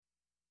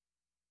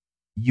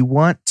you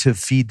want to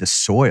feed the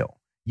soil.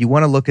 You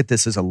want to look at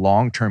this as a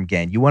long-term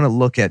gain. You want to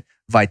look at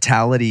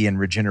vitality and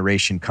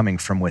regeneration coming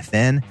from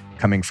within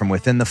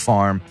the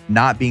farm,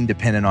 not being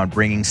dependent on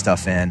bringing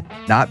stuff in,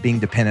 not being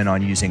dependent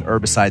on using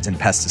herbicides and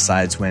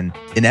pesticides when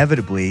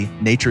inevitably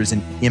nature is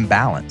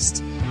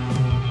imbalanced.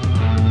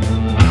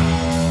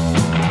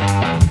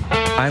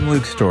 I'm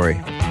Luke Story.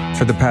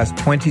 For the past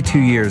 22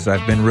 years,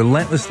 I've been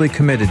relentlessly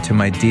committed to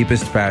my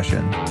deepest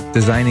passion,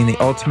 designing the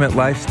ultimate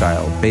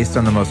lifestyle based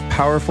on the most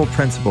powerful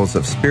principles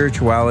of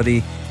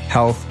spirituality,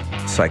 health,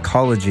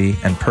 psychology,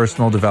 and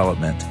personal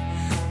development.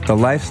 The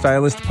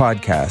Lifestylist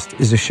Podcast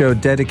is a show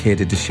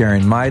dedicated to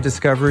sharing my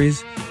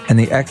discoveries and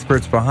the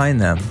experts behind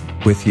them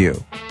with you.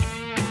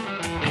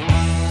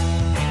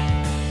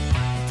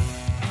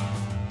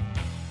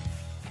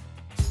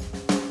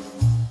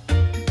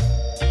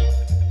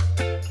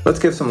 Let's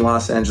give some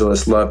Los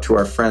Angeles love to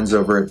our friends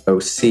over at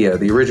Osea,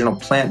 the original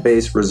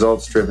plant-based,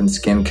 results-driven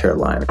skincare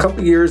line. A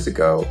couple years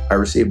ago, I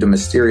received a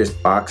mysterious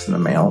box in the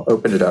mail,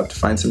 opened it up to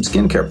find some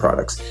skincare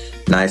products.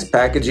 Nice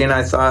packaging,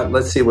 I thought,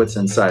 let's see what's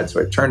inside.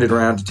 So I turned it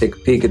around to take a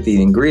peek at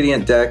the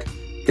ingredient deck,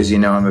 because you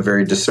know I'm a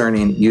very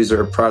discerning user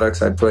of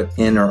products I put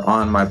in or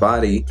on my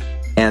body.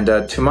 And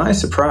to my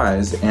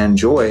surprise and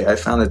joy, I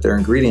found that their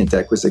ingredient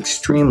deck was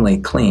extremely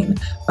clean,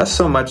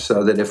 so much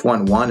so that if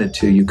one wanted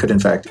to, you could in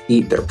fact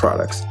eat their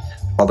products.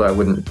 Although I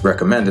wouldn't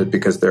recommend it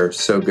because they're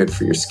so good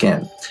for your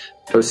skin.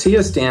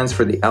 Osea stands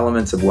for the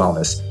elements of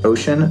wellness: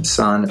 ocean,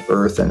 sun,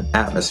 earth, and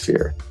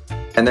atmosphere.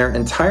 And their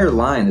entire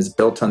line is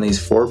built on these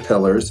 4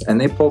 pillars, and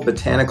they pull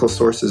botanical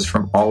sources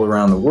from all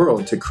around the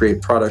world to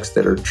create products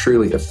that are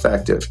truly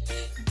effective.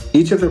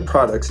 Each of their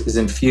products is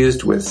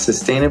infused with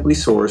sustainably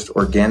sourced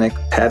organic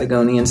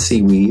Patagonian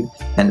seaweed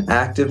and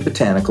active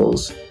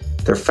botanicals.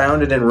 They're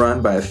founded and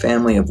run by a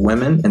family of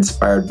women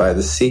inspired by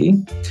the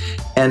sea.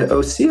 And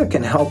Osea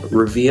can help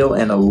reveal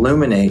and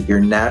illuminate your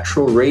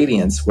natural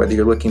radiance, whether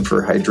you're looking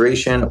for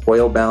hydration,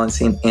 oil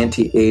balancing,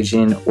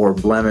 anti-aging, or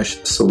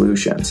blemish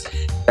solutions.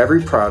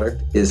 Every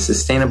product is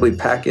sustainably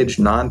packaged,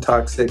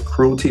 non-toxic,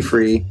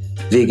 cruelty-free,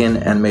 vegan,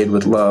 and made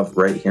with love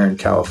right here in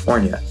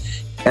California.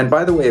 And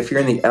by the way, if you're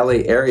in the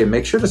LA area,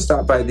 make sure to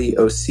stop by the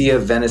Osea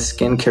Venice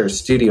Skincare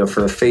Studio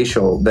for a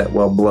facial that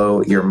will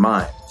blow your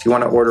mind. If you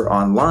want to order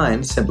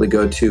online, simply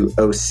go to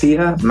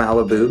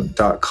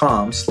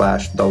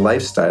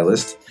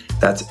oseamalibu.com/thelifestylist.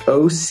 That's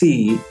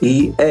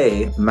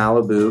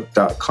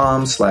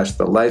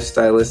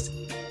oceamalibu.com/thelifestylist.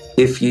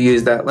 If you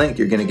use that link,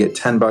 you're going to get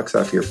 $10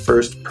 off your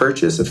first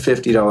purchase of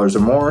 $50 or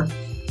more.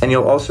 And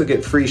you'll also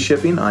get free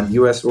shipping on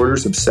U.S.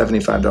 orders of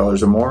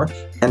 $75 or more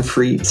and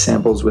free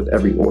samples with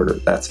every order.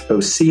 That's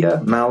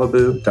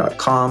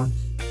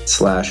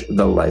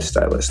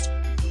oseamalibu.com/thelifestylist.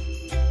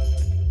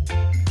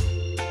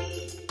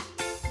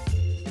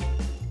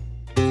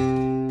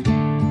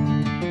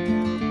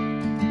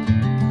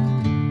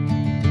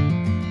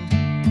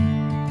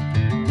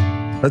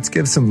 Let's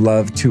give some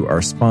love to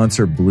our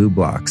sponsor, Blue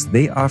Blocks.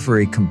 They offer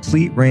a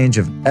complete range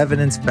of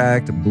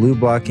evidence-backed blue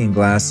blocking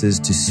glasses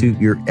to suit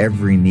your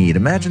every need.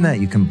 Imagine that.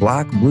 You can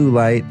block blue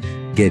light,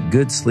 get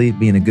good sleep,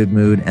 be in a good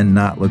mood, and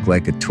not look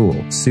like a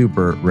tool.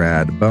 Super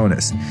rad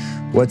bonus.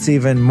 What's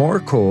even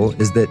more cool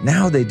is that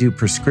now they do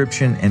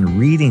prescription and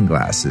reading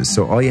glasses.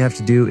 So all you have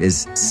to do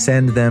is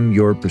send them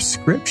your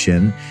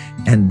prescription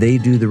and they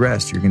do the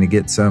rest. You're going to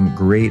get some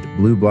great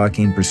blue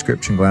blocking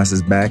prescription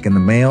glasses back in the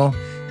mail.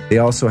 They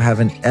also have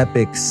an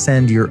epic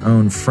send your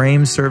own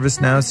frame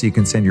service now, so you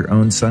can send your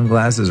own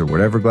sunglasses or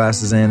whatever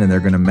glasses in, and they're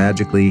going to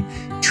magically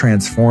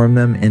transform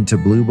them into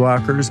blue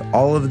blockers.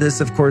 All of this,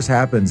 of course,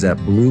 happens at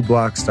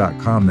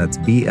blueblocks.com. That's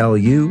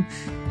BLUBLOX.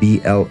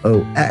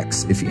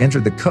 If you enter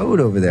the code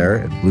over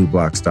there at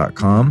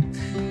blueblocks.com,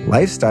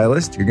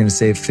 Lifestylist, you're going to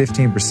save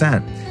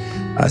 15%.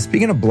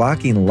 Speaking of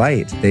blocking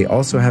light, they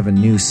also have a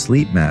new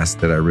sleep mask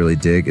that I really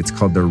dig. It's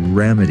called the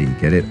Remedy.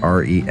 Get it?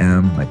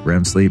 REM, like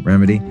REM sleep,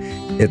 Remedy.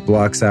 It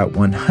blocks out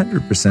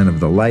 100% of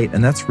the light,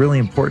 and that's really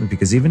important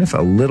because even if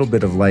a little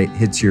bit of light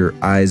hits your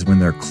eyes when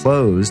they're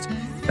closed,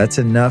 that's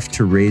enough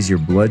to raise your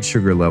blood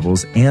sugar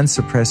levels and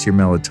suppress your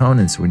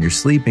melatonin. So when you're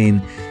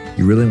sleeping,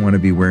 you really want to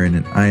be wearing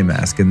an eye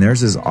mask. And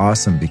theirs is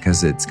awesome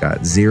because it's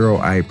got 0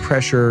 eye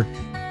pressure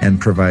and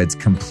provides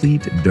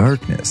complete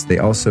darkness. They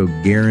also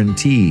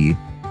guarantee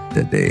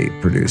that they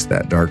produce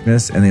that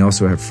darkness, and they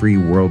also have free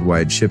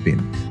worldwide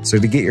shipping. So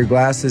to get your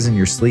glasses and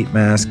your sleep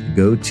mask,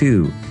 go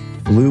to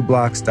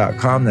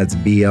blueblocks.com. That's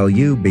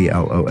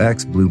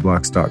BLUBLOX,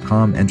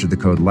 blueblocks.com. Enter the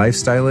code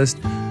Lifestylist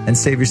and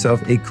save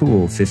yourself a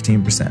cool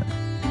 15%.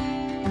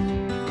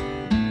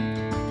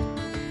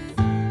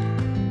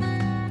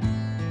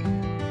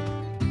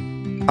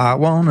 I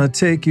want to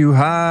take you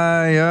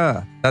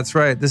higher. That's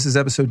right. This is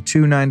episode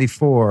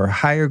 294,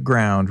 Higher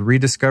Ground,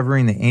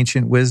 Rediscovering the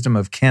Ancient Wisdom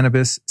of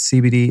Cannabis,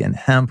 CBD, and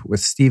Hemp with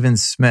Stephen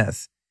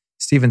Smith.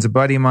 Stephen's a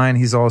buddy of mine.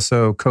 He's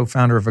also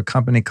co-founder of a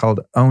company called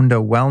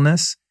Onda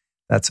Wellness.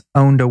 That's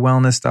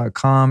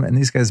ondawellness.com. And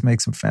these guys make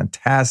some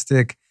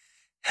fantastic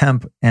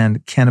hemp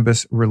and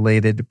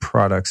cannabis-related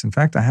products. In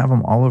fact, I have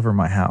them all over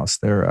my house.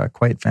 They're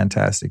quite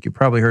fantastic. You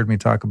probably heard me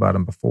talk about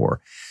them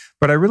before.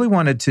 But I really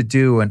wanted to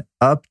do an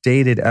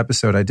updated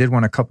episode. I did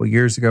one a couple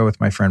years ago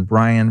with my friend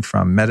Brian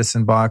from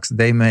Medicine Box.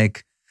 They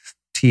make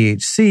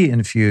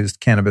THC-infused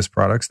cannabis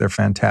products. They're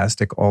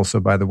fantastic also,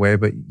 by the way,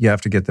 but you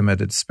have to get them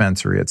at a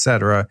dispensary, et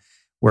cetera.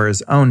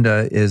 Whereas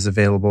Onda is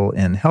available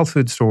in health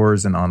food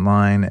stores and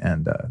online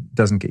and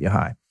doesn't get you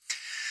high.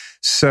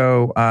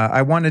 So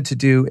I wanted to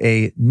do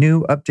a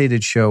new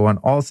updated show on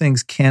all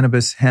things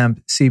cannabis,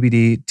 hemp,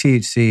 CBD,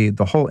 THC,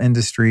 the whole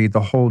industry,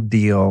 the whole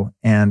deal.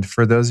 And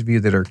for those of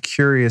you that are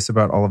curious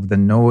about all of the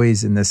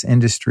noise in this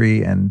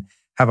industry and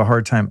have a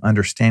hard time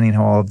understanding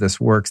how all of this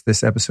works,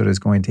 this episode is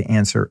going to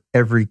answer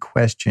every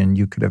question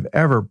you could have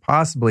ever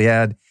possibly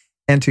had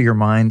into your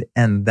mind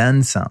and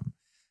then some.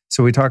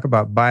 So we talk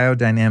about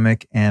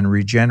biodynamic and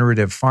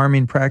regenerative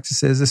farming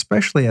practices,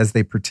 especially as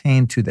they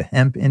pertain to the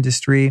hemp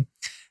industry.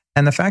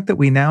 And the fact that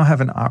we now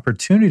have an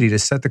opportunity to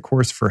set the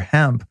course for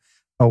hemp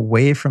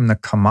away from the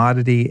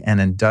commodity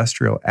and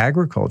industrial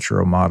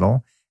agricultural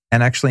model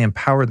and actually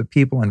empower the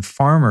people and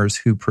farmers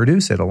who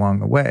produce it along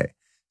the way.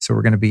 So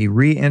we're going to be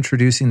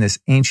reintroducing this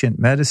ancient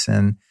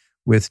medicine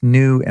with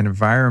new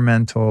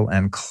environmental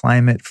and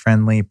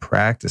climate-friendly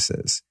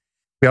practices.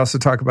 We also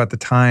talk about the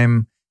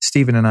time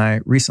Stephen and I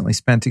recently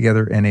spent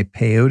together in a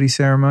peyote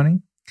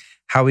ceremony,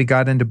 how we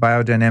got into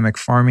biodynamic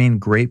farming,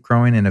 grape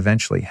growing, and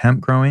eventually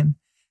hemp growing,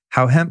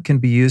 how hemp can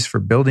be used for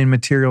building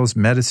materials,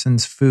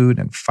 medicines, food,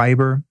 and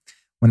fiber.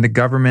 When the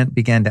government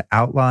began to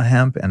outlaw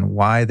hemp and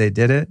why they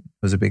did it,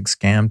 it was a big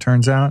scam,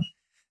 turns out.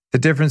 The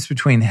difference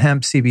between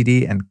hemp,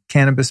 CBD, and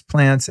cannabis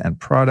plants and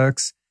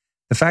products.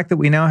 The fact that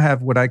we now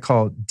have what I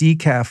call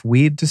decaf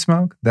weed to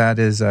smoke. That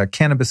is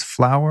cannabis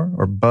flower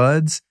or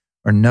buds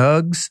or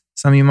nugs,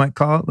 some of you might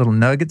call it, little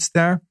nuggets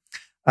there,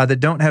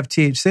 that don't have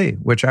THC,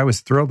 which I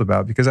was thrilled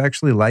about because I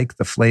actually like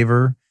the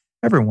flavor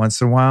every once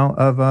in a while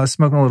of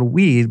smoking a little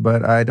weed,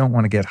 but I don't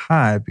want to get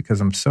high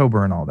because I'm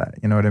sober and all that.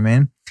 You know what I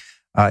mean?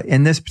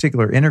 In this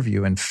particular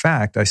interview, in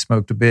fact, I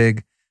smoked a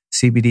big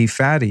CBD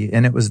fatty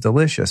and it was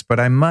delicious. But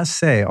I must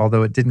say,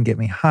 although it didn't get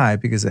me high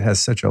because it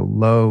has such a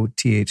low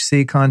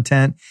THC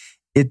content,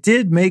 it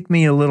did make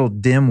me a little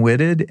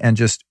dim-witted and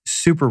just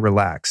super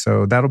relaxed.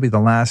 So that'll be the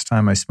last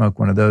time I smoke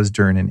one of those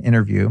during an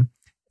interview.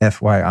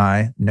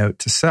 FYI, note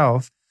to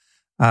self.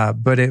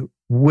 But it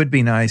would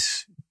be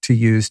nice to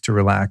use to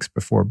relax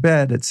before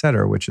bed, et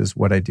cetera, which is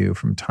what I do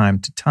from time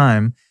to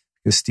time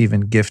because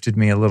Stephen gifted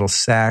me a little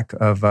sack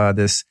of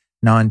this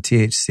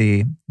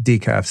non-THC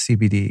decaf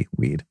CBD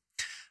weed.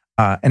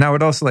 And I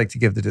would also like to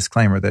give the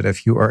disclaimer that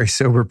if you are a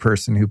sober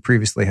person who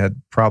previously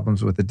had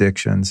problems with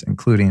addictions,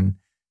 including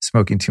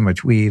smoking too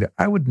much weed,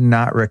 I would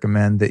not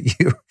recommend that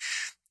you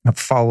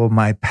follow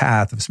my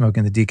path of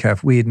smoking the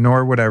decaf weed,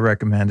 nor would I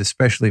recommend,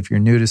 especially if you're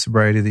new to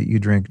sobriety, that you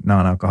drink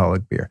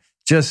non-alcoholic beer.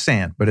 Just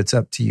saying, but it's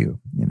up to you.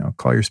 You know,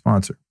 call your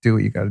sponsor. Do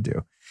what you got to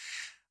do.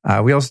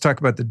 We also talk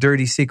about the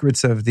dirty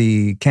secrets of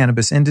the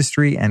cannabis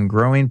industry and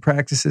growing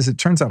practices. It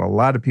turns out a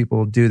lot of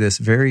people do this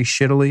very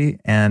shittily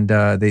and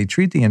they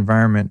treat the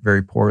environment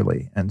very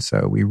poorly. And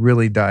so we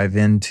really dive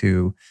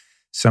into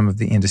some of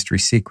the industry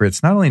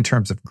secrets, not only in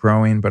terms of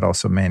growing, but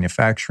also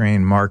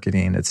manufacturing,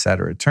 marketing, et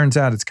cetera. It turns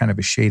out it's kind of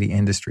a shady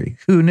industry.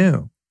 Who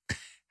knew?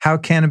 How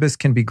cannabis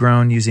can be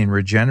grown using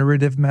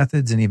regenerative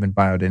methods and even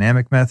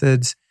biodynamic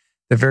methods,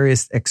 the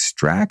various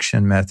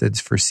extraction methods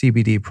for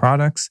CBD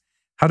products,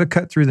 how to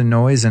cut through the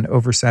noise and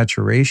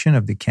oversaturation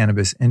of the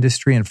cannabis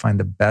industry and find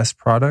the best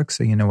products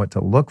so you know what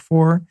to look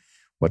for,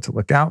 what to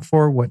look out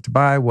for, what to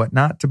buy, what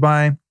not to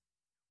buy.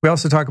 We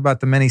also talk about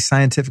the many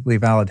scientifically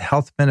valid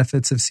health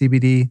benefits of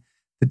CBD,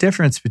 the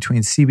difference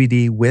between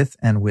CBD with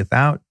and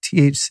without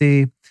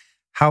THC,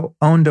 how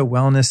Onda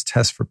Wellness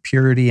tests for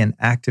purity and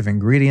active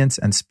ingredients.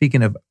 And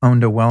speaking of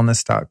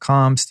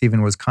OndaWellness.com,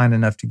 Stephen was kind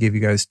enough to give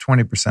you guys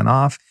 20%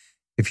 off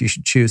if you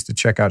should choose to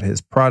check out his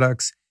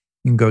products.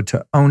 You can go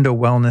to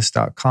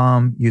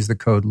OndaWellness.com, use the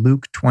code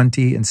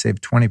Luke20 and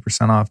save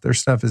 20% off. Their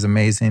stuff is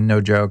amazing,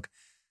 no joke.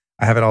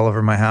 I have it all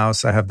over my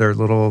house. I have their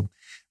little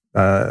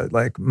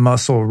like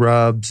muscle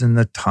rubs and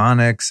the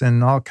tonics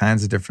and all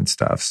kinds of different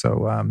stuff.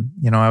 So, I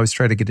always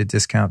try to get a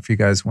discount for you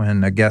guys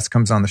when a guest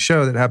comes on the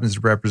show that happens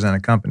to represent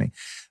a company.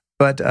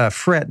 But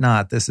fret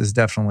not, this is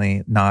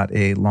definitely not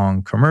a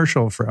long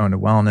commercial for Onda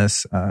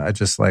Wellness. I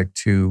just like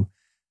to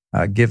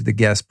give the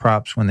guests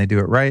props when they do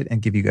it right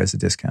and give you guys a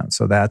discount.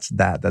 So that's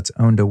that. That's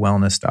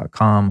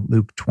OndaWellness.com,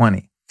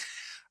 Luke20.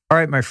 All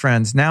right, my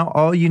friends, now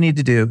all you need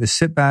to do is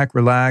sit back,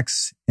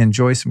 relax,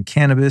 enjoy some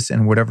cannabis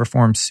in whatever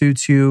form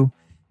suits you,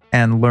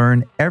 and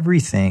learn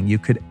everything you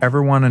could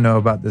ever want to know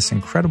about this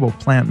incredible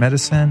plant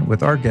medicine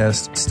with our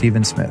guest,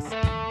 Stephen Smith.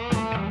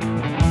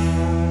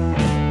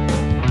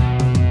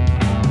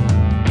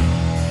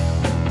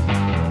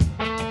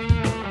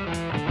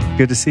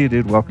 Good to see you,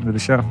 dude. Welcome to the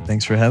show.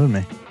 Thanks for having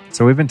me.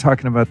 So we've been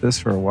talking about this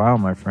for a while,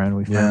 my friend.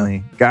 We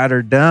finally got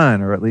her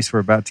done, or at least we're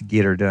about to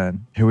get her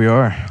done. Here we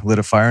are. Lit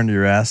a fire under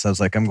your ass. I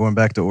was like, I'm going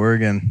back to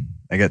Oregon.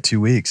 I got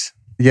 2 weeks.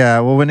 Yeah.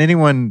 Well, when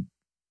anyone,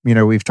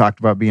 we've talked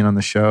about being on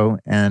the show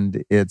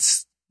and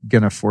it's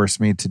going to force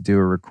me to do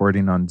a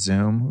recording on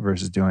Zoom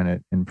versus doing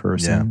it in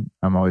person.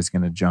 Yeah. I'm always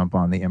going to jump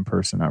on the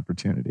in-person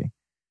opportunity.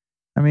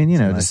 I mean, It's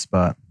a know, nice just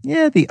spot.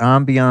 Yeah, the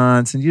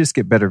ambiance, and you just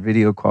get better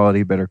video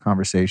quality, better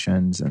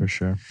conversations. And For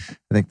sure.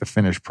 I think the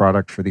finished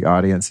product for the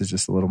audience is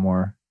just a little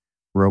more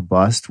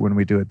robust when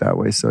we do it that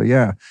way. So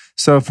yeah.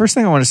 So first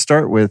thing I want to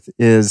start with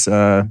is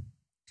I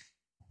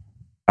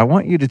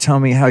want you to tell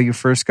me how you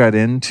first got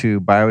into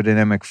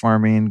biodynamic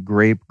farming,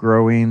 grape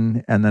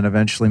growing, and then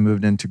eventually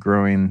moved into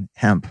growing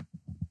hemp.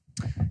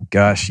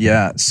 Gosh,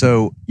 yeah.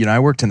 So, I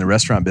worked in the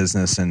restaurant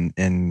business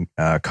in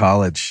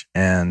college,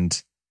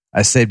 and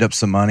I saved up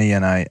some money,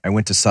 and I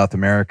went to South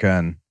America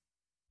and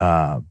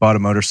bought a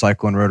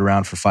motorcycle and rode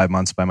around for 5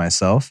 months by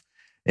myself.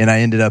 And I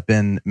ended up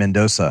in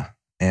Mendoza,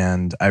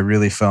 and I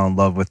really fell in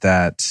love with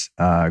that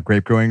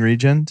grape growing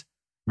region.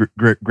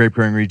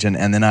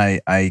 And then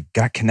I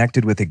got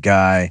connected with a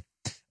guy,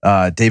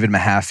 David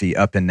Mahaffey,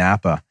 up in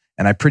Napa,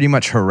 and I pretty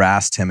much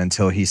harassed him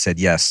until he said,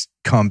 yes,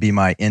 come be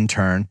my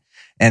intern.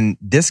 And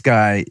this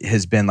guy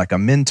has been like a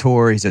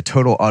mentor. He's a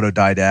total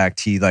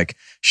autodidact. He like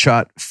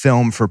shot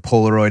film for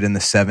Polaroid in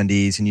the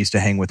 70s and used to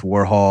hang with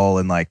Warhol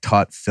and like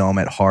taught film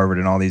at Harvard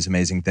and all these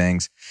amazing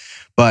things.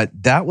 But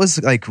that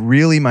was like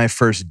really my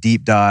first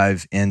deep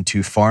dive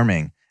into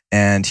farming.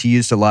 And he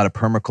used a lot of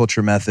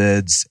permaculture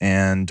methods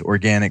and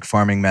organic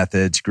farming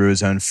methods, grew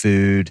his own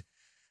food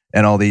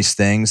and all these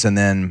things. And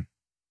then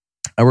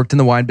I worked in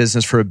the wine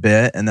business for a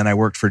bit. And then I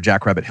worked for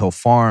Jackrabbit Hill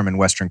Farm in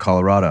Western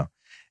Colorado.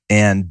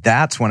 And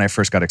that's when I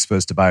first got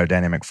exposed to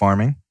biodynamic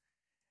farming.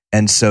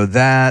 And so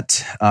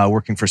that,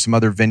 working for some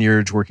other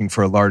vineyards, working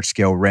for a large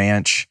scale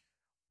ranch,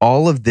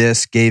 all of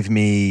this gave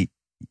me,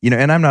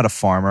 and I'm not a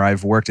farmer,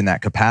 I've worked in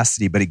that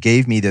capacity, but it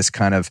gave me this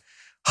kind of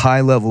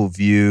high level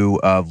view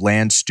of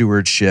land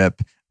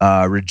stewardship,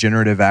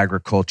 regenerative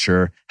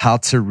agriculture, how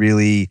to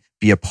really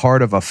be a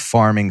part of a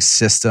farming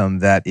system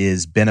that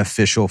is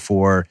beneficial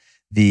for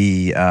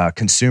the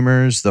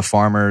consumers, the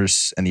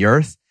farmers, and the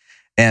earth.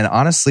 And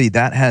honestly,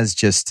 that has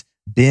just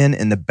been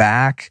in the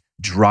back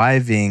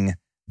driving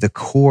the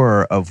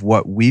core of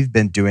what we've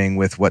been doing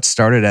with what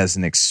started as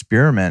an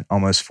experiment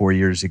almost 4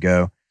 years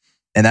ago.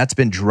 And that's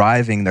been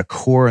driving the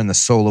core and the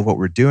soul of what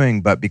we're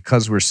doing. But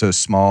because we're so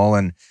small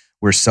and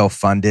we're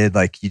self-funded,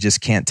 like you just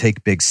can't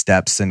take big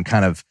steps and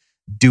kind of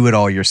do it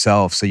all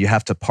yourself. So you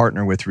have to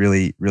partner with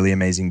really, really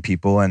amazing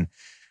people. And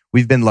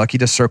we've been lucky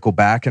to circle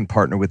back and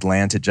partner with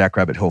Lance at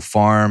Jackrabbit Hill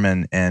Farm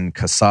and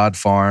Casad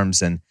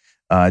Farms. And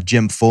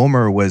Jim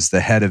Fulmer was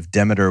the head of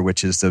Demeter,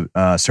 which is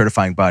the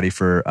certifying body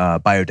for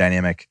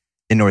biodynamic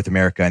in North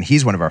America. And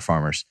he's one of our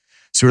farmers.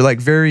 So we're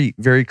like very,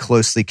 very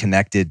closely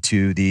connected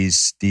to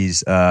these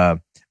OG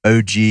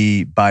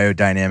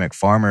biodynamic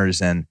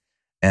farmers. And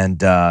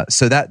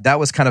so that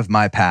was kind of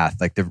my path.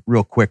 Like the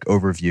real quick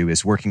overview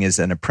is working as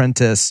an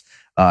apprentice,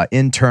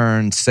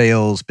 intern,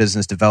 sales,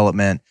 business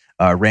development,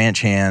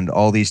 ranch hand,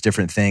 all these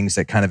different things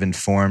that kind of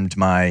informed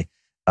my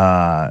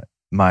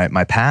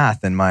path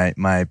and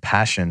my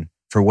passion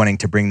for wanting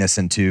to bring this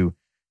to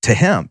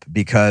hemp,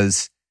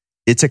 because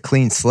it's a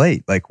clean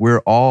slate. Like we're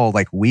all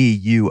like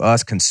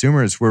us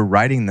consumers, we're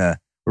writing the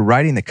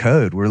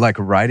code. We're like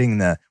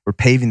we're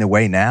paving the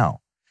way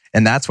now.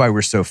 And that's why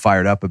we're so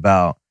fired up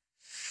about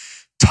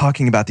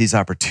talking about these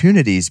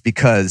opportunities,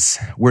 because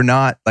we're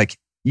not like,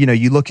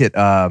 you look at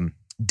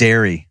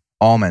dairy,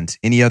 almond,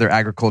 any other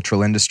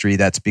agricultural industry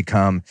that's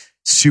become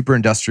super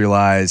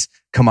industrialized,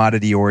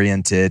 commodity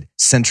oriented,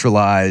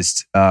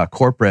 centralized,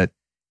 corporate.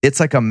 It's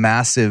like a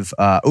massive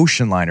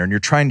ocean liner, and you're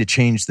trying to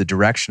change the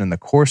direction and the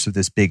course of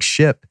this big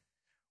ship.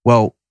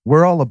 Well,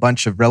 we're all a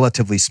bunch of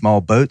relatively small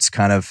boats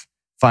kind of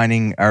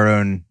finding our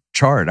own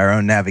chart, our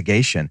own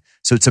navigation.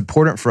 So it's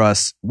important for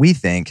us, we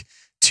think,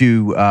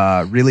 to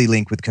really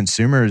link with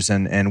consumers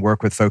and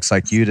work with folks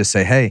like you to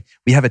say, hey,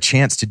 we have a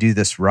chance to do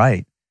this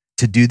right,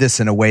 to do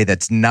this in a way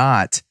that's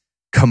not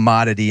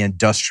commodity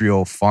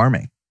industrial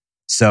farming.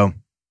 So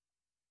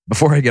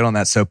before I get on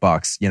that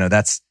soapbox,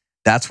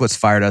 that's what's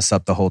fired us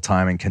up the whole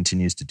time and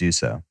continues to do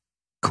so.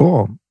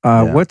 Cool.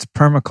 What's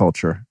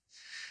permaculture?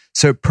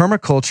 So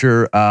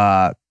permaculture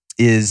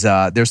is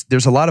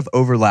there's a lot of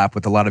overlap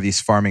with a lot of these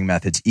farming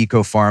methods: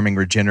 eco farming,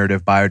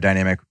 regenerative,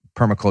 biodynamic,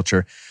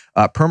 permaculture.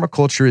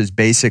 Permaculture is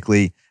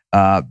basically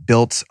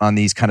built on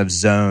these kind of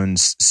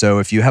zones. So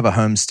if you have a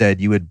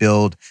homestead, you would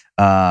build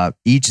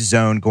each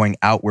zone going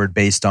outward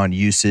based on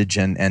usage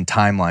and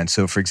timeline.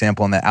 So for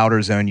example, in the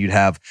outer zone, you'd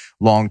have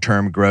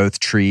long-term growth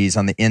trees.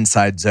 On the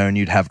inside zone,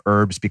 you'd have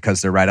herbs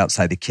because they're right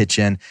outside the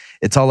kitchen.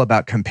 It's all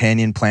about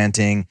companion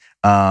planting,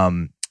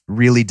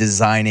 really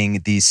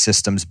designing these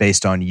systems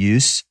based on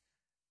use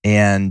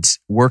and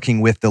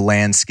working with the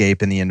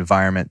landscape and the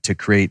environment to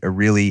create a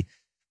really,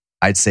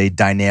 I'd say,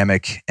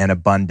 dynamic and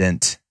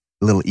abundant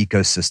little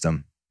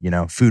ecosystem,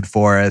 food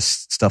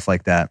forests, stuff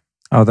like that.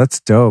 Oh, that's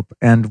dope.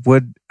 And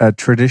would a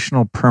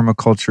traditional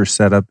permaculture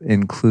setup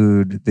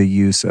include the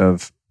use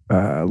of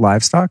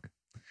livestock?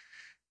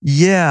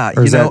 Yeah.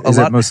 Or is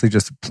it mostly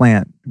just a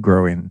plant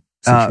growing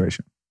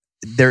situation?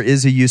 There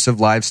is a use of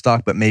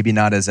livestock, but maybe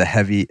not as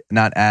heavy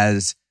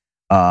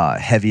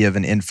of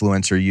an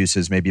influence or use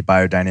as maybe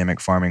biodynamic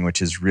farming,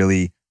 which is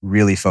really,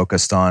 really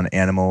focused on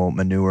animal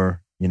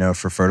manure,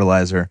 for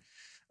fertilizer.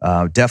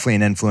 Definitely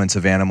an influence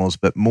of animals,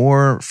 but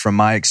more from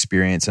my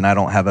experience, and I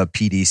don't have a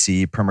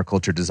PDC,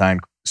 permaculture design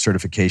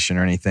certification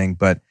or anything,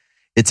 but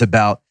it's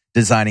about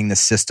designing the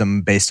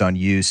system based on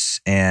use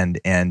and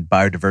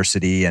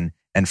biodiversity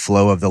and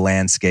flow of the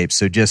landscape.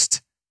 So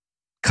just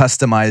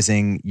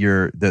customizing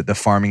the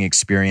farming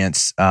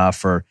experience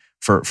for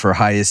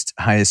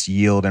highest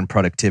yield and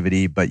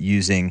productivity, but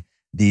using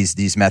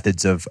these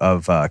methods of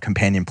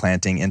companion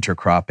planting,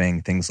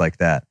 intercropping, things like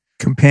that.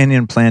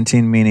 Companion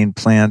planting, meaning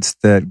plants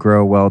that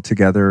grow well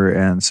together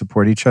and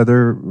support each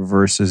other,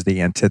 versus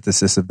the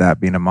antithesis of that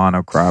being a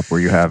monocrop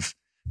where you have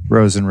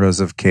rows and rows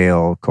of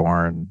kale,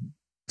 corn,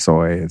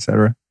 soy,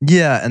 etc.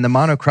 Yeah, and the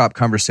monocrop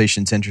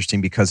conversation's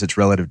interesting because it's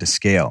relative to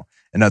scale.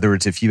 In other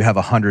words, if you have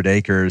 100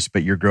 acres,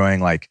 but you're growing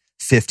like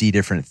 50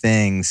 different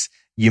things,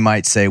 you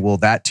might say, well,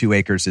 that 2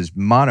 acres is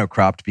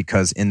monocropped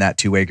because in that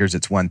 2 acres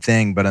it's one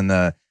thing, but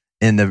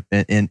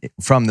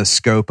from the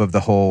scope of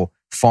the whole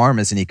farm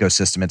as an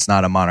ecosystem, it's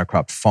not a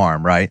monocropped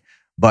farm, right?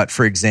 But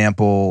for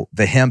example,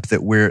 the hemp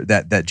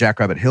that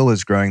Jackrabbit Hill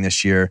is growing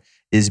this year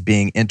is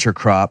being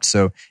intercropped.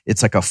 So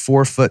it's like a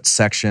 4-foot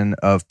section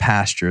of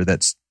pasture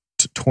that's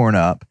torn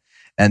up,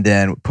 and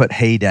then put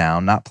hay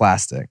down, not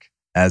plastic,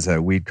 as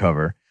a weed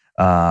cover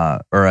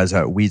or as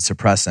a weed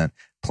suppressant.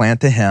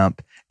 Plant the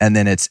hemp, and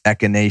then it's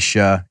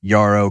echinacea,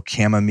 yarrow,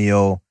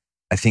 chamomile,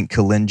 I think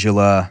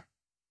calendula,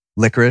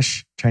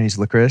 licorice, Chinese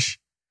licorice.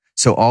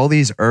 So all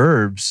these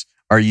herbs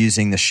are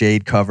using the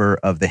shade cover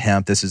of the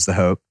hemp. This is the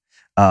hope.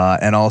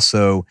 And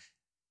also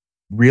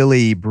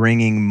really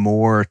bringing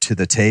more to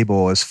the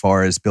table as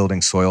far as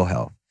building soil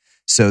health.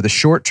 So the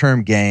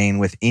short-term gain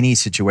with any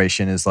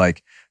situation is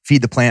like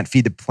feed the plant,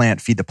 feed the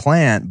plant, feed the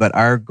plant. But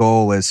our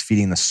goal is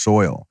feeding the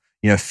soil.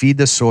 Feed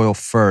the soil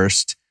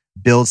first,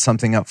 build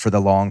something up for the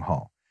long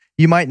haul.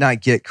 You might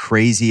not get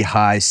crazy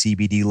high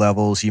CBD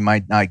levels. You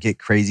might not get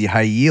crazy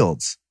high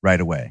yields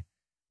right away,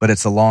 but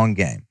it's a long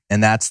game.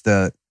 And that's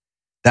a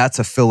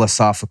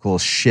philosophical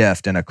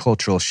shift and a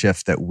cultural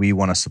shift that we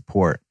want to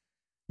support.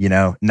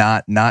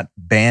 Not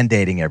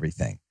band-aiding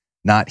everything.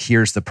 Not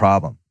here's the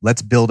problem.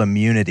 Let's build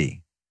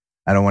immunity.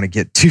 I don't want to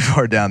get too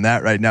far down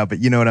that right now, but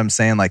you know what I'm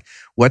saying? Like,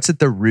 what's at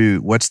the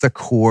root? What's the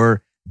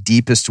core,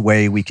 deepest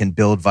way we can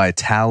build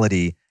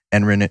vitality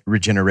and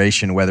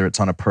regeneration, whether it's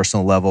on a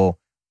personal level,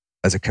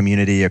 as a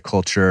community, a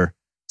culture?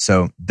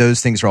 So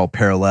those things are all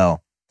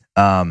parallel.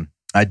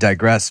 I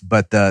digress,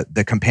 but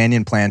the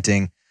companion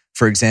planting,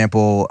 for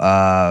example,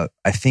 I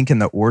think in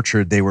the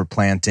orchard they were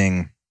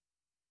planting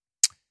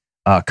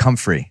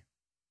comfrey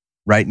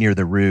right near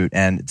the root,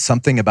 and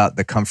something about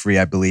the comfrey,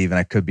 I believe, and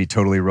I could be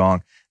totally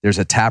wrong, there's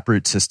a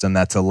taproot system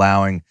that's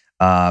allowing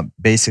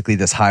basically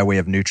this highway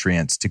of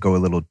nutrients to go a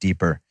little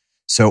deeper.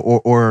 So,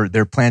 or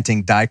they're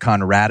planting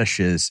daikon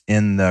radishes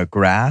in the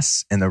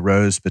grass in the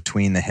rows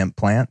between the hemp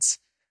plants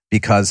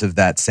because of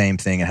that same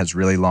thing. It has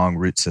really long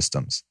root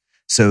systems.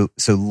 So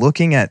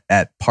looking at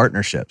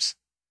partnerships,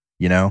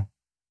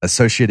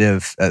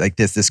 associative, like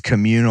this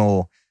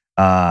communal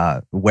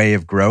way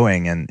of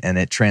growing, and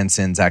it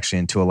transcends actually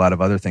into a lot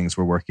of other things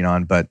we're working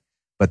on. But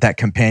that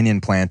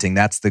companion planting,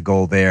 that's the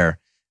goal there.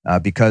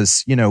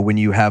 Because when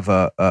you have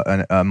a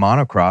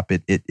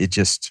monocrop,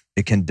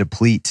 it can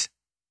deplete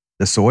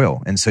the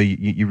soil, and so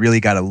you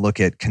really got to look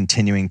at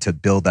continuing to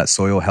build that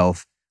soil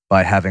health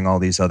by having all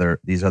these other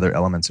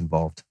elements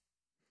involved.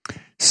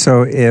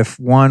 So if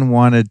one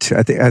wanted to,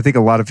 I think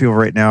a lot of people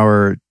right now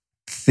are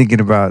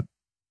thinking about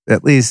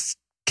at least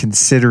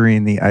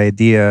considering the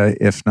idea,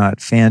 if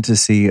not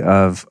fantasy,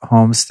 of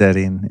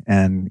homesteading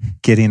and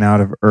getting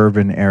out of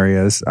urban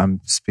areas. I'm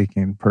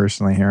speaking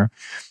personally here.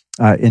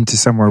 Into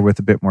somewhere with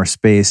a bit more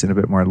space and a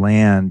bit more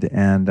land.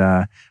 And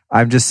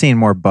I'm just seeing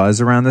more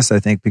buzz around this, I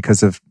think,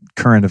 because of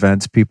current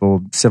events,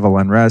 civil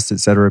unrest, et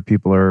cetera.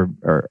 People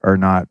are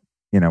not,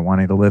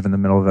 wanting to live in the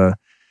middle of a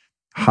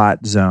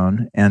hot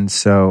zone. And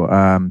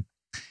so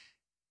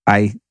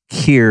I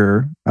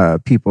hear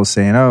people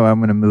saying, oh, I'm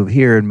going to move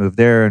here and move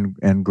there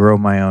and grow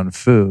my own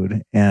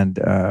food. And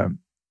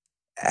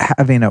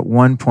having at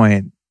one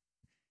point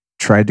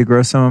tried to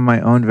grow some of my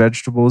own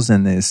vegetables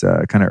in these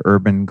kind of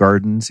urban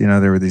gardens.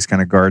 There were these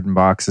kind of garden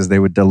boxes. They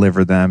would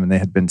deliver them, and they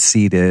had been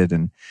seeded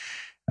and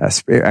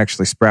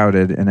actually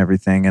sprouted and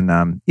everything.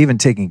 And even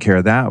taking care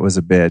of that was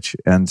a bitch.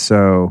 And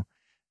so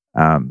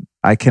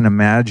I can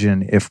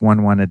imagine if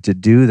one wanted to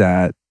do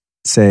that,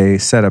 say,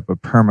 set up a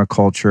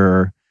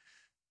permaculture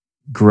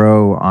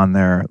grow on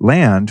their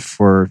land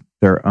for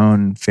their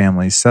own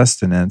family's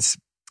sustenance,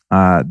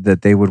 that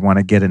they would want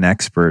to get an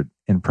expert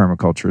in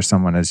permaculture,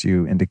 someone, as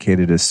you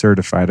indicated, is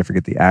certified. I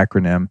forget the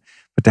acronym,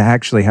 but to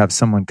actually have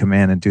someone come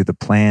in and do the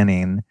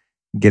planning,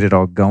 get it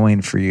all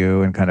going for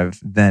you, and kind of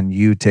then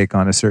you take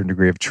on a certain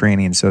degree of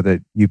training so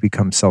that you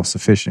become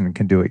self-sufficient and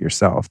can do it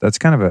yourself. That's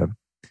kind of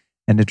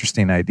an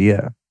interesting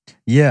idea.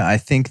 Yeah, I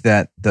think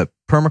that the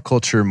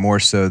permaculture, more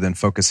so than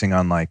focusing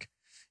on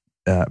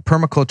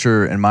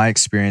permaculture, in my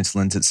experience,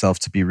 lends itself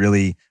to be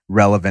really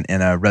relevant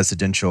in a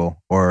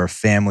residential or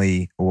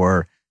family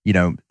or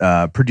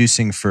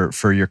producing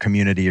for your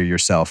community or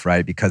yourself,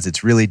 right? Because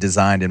it's really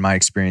designed, in my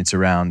experience,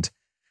 around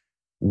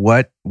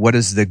what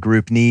does the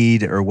group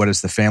need, or what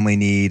does the family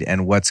need,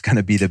 and what's going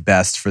to be the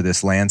best for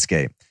this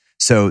landscape.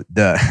 So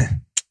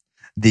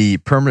the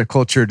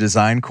permaculture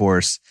design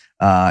course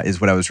is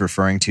what I was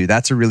referring to.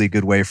 That's a really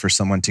good way for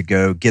someone to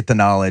go get the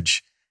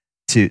knowledge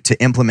to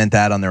implement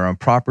that on their own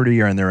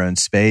property or in their own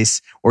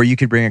space. Or you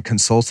could bring a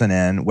consultant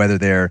in, whether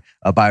they're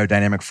a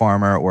biodynamic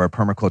farmer or a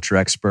permaculture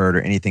expert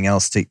or anything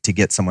else, to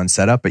get someone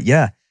set up. But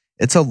yeah,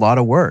 it's a lot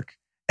of work.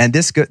 And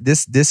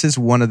this is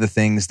one of the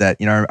things that,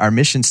 our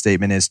mission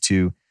statement is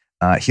to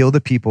heal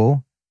the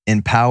people,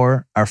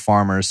 empower our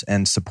farmers,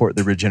 and support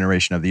the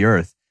regeneration of the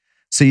earth.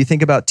 So you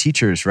think about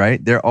teachers,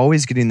 right? They're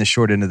always getting the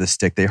short end of the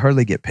stick. They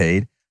hardly get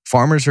paid.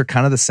 Farmers are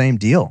kind of the same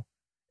deal,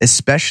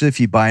 especially if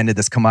you buy into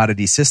this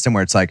commodity system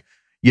where it's like,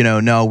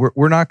 no,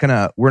 we're not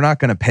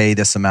gonna pay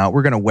this amount.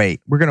 We're gonna wait.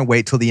 We're gonna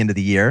wait till the end of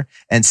the year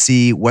and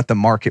see what the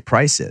market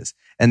price is.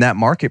 And that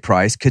market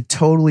price could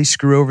totally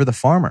screw over the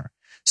farmer.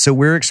 So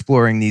we're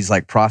exploring these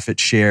like profit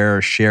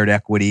share, shared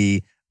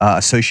equity,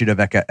 associative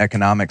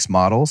economics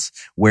models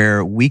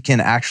where we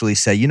can actually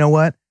say, you know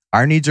what,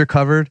 our needs are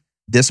covered.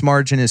 This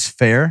margin is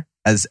fair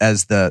as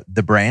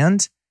the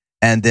brand,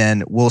 and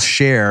then we'll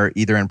share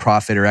either in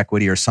profit or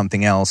equity or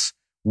something else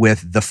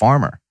with the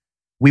farmer.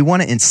 We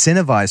want to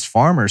incentivize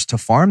farmers to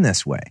farm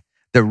this way.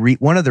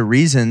 One of the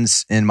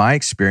reasons, in my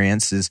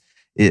experience, is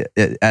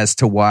as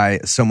to why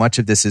so much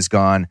of this has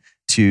gone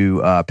to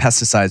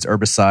pesticides,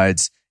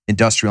 herbicides,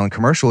 industrial and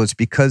commercial, is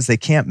because they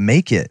can't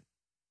make it.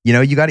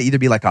 You got to either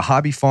be like a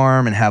hobby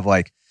farm and have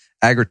like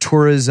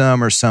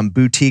agritourism or some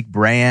boutique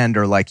brand,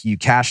 or like you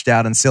cashed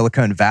out in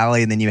Silicon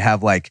Valley and then you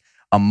have like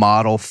a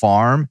model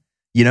farm,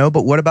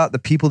 but what about the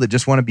people that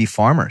just want to be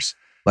farmers?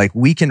 Like,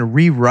 we can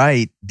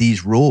rewrite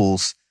these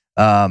rules.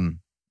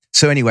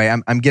 So anyway,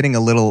 I'm getting a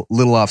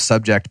little off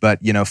subject, but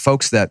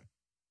folks that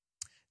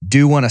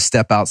do want to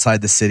step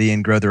outside the city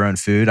and grow their own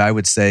food, I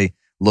would say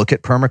look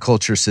at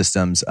permaculture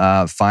systems,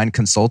 find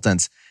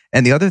consultants.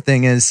 And the other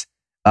thing is,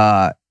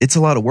 it's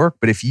a lot of work,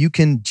 but if you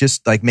can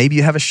just like, maybe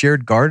you have a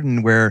shared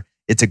garden where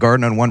it's a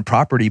garden on one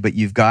property, but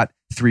you've got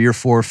 3 or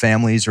 4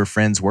 families or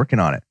friends working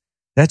on it.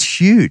 That's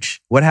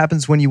huge. What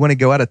happens when you want to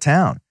go out of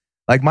town?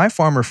 Like my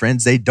farmer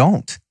friends, they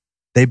don't.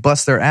 They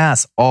bust their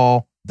ass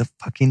all the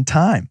fucking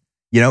time.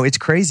 It's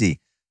crazy.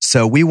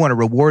 So we want to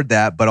reward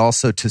that, but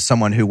also to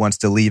someone who wants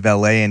to leave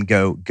LA and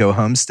go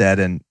homestead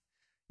and,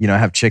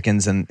 have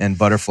chickens and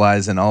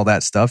butterflies and all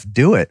that stuff,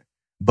 do it.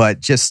 But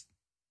just,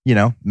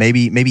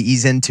 maybe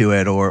ease into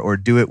it or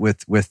do it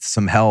with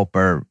some help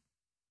or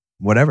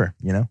whatever,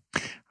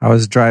 I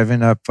was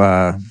driving up,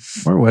 where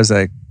was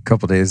I a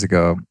couple days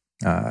ago?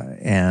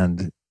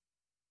 And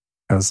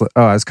I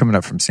was coming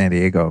up from San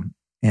Diego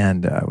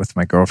and with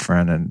my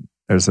girlfriend, and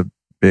there's a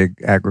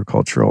big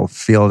agricultural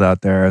field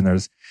out there, and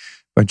there's a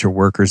bunch of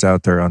workers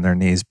out there on their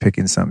knees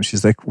picking something.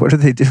 She's like, "What are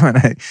they doing?"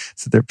 I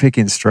said, "They're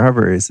picking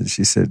strawberries." And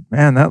she said,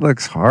 "Man, that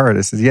looks hard."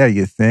 I said, "Yeah,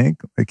 you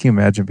think? Like, can you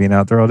imagine being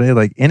out there all day?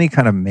 Like, any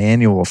kind of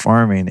manual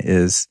farming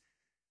is."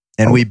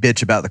 And we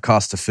bitch about the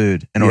cost of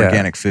food and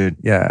organic food.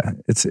 Yeah,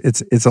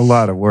 it's a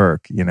lot of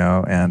work,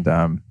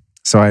 and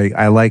so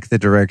I like the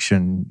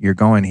direction you're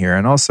going here,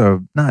 and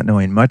also not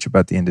knowing much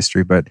about the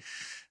industry, but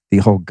the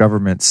whole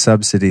government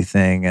subsidy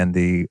thing and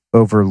the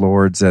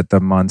overlords at the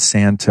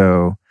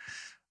Monsanto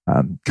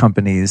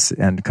companies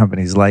and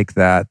companies like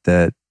that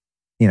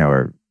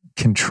are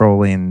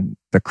controlling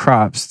the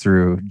crops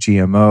through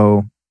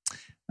GMO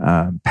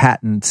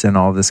patents and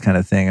all this kind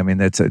of thing. I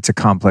mean, it's a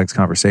complex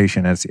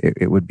conversation.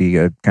 It would be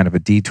a kind of a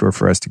detour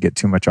for us to get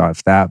too much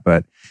off that,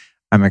 but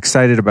I'm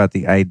excited about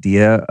the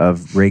idea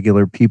of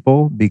regular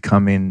people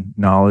becoming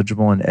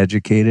knowledgeable and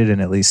educated and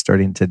at least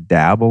starting to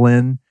dabble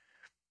in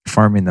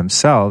farming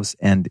themselves.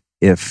 And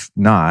if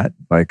not,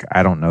 like,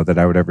 I don't know that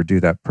I would ever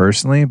do that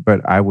personally, but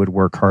I would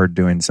work hard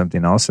doing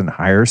something else and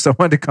hire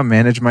someone to come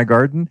manage my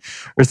garden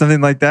or something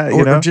like that.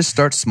 Or just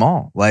start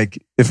small. Like,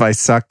 if I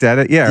sucked at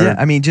it, yeah.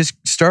 I mean, just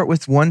start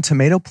with one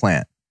tomato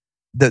plant.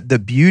 The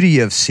beauty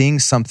of seeing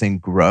something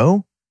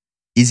grow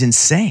is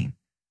insane.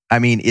 I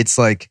mean, it's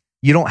like,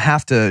 you don't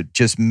have to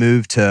just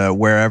move to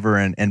wherever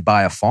and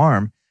buy a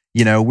farm.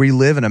 We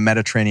live in a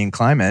Mediterranean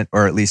climate,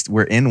 or at least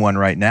we're in one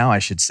right now, I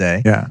should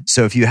say. Yeah.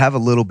 So if you have a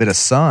little bit of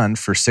sun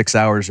for 6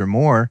 hours or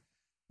more,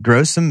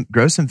 grow some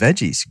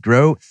veggies.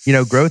 Grow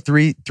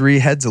 3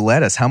 heads of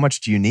lettuce. How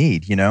much do you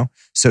need?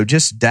 So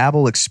just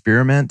dabble,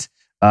 experiment.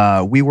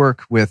 We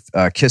work with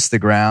Kiss the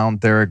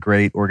Ground. They're a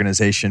great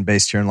organization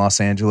based here in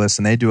Los Angeles,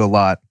 and they do a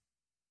lot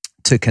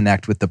to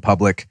connect with the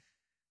public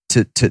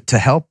to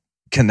help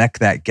connect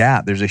that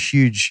gap. There's a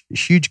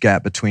huge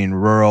gap between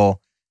rural,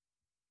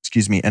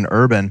 and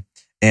urban.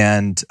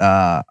 And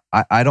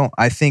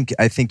I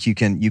think you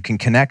can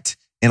connect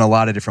in a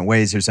lot of different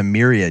ways. There's a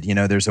myriad,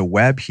 there's a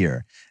web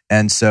here.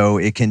 And so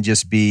it can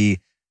just be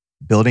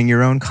building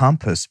your own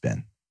compost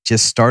bin.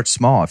 Just start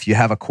small. If you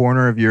have a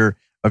corner of your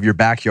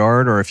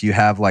backyard, or if you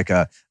have like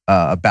a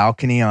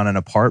balcony on an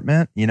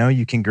apartment,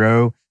 you can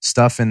grow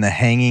stuff in the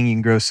hanging. You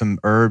can grow some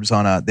herbs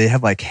they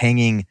have like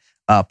hanging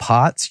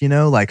pots,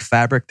 like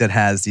fabric that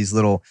has these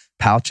little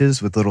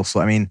pouches with little. So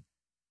I mean,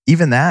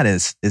 even that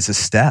is a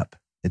step.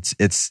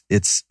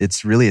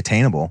 It's really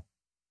attainable.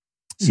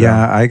 So,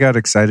 yeah, I got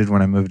excited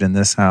when I moved in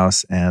this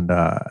house, and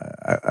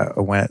I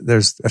went.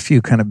 There's a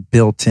few kind of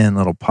built-in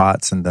little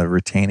pots and the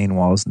retaining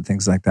walls and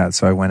things like that.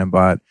 So I went and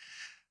bought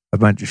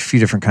a few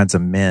different kinds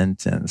of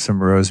mint and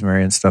some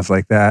rosemary and stuff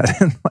like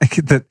that, and like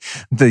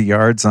the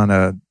yards on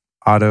a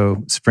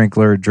auto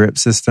sprinkler drip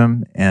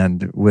system.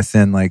 And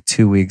within like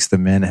 2 weeks, the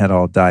mint had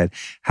all died.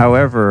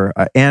 However,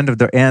 and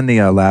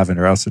the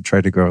lavender. I also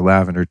tried to grow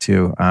lavender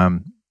too.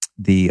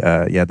 The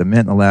mint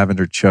and the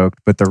lavender choked,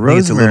 but the rosemary,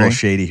 it's a little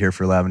shady here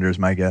for lavender is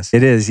my guess.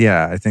 It is,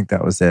 yeah. I think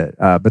that was it.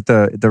 But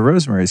the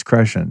rosemary is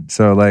crushing.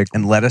 So like,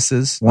 and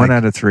lettuces, one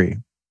out of 3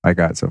 I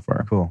got so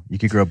far. Cool. You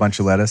could grow a bunch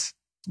of lettuce.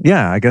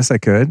 Yeah, I guess I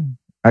could.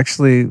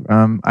 Actually,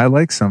 I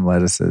like some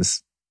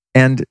lettuces.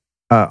 And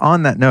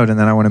on that note, and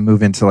then I want to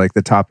move into like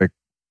the topic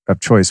of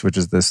choice, which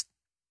is this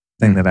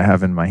thing that I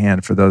have in my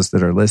hand. For those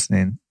that are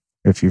listening,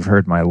 if you've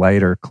heard my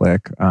lighter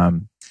click,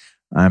 I'm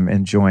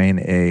enjoying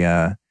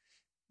a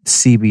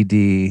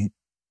CBD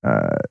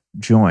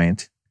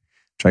joint,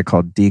 which I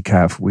call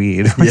decaf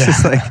weed, which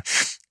is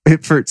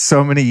like for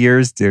so many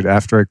years, dude,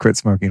 after I quit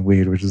smoking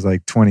weed, which was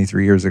like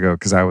 23 years ago,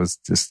 because I was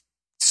just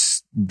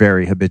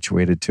very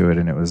habituated to it,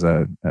 and it was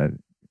a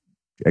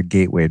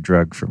gateway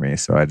drug for me.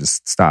 So I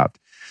just stopped,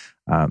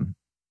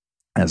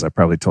 as I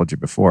probably told you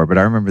before. But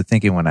I remember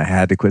thinking when I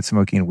had to quit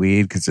smoking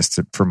weed, because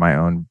for my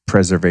own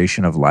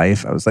preservation of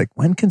life, I was like,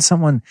 when can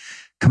someone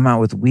come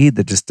out with weed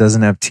that just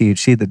doesn't have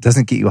THC, that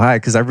doesn't get you high?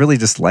 Because I really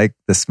just like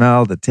the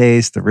smell, the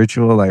taste, the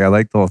ritual. Like I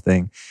like the whole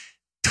thing.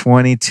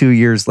 22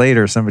 years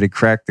later, somebody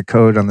cracked the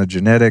code on the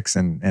genetics,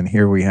 and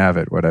here we have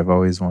it, what I've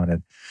always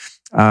wanted.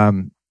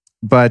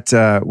 But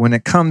when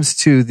it comes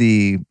to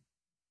the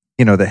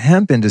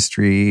hemp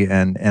industry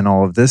and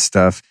all of this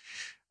stuff,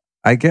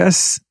 I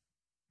guess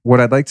what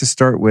I'd like to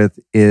start with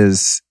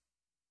is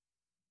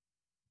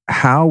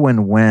how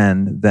and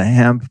when the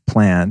hemp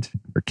plant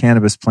or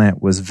cannabis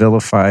plant was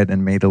vilified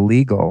and made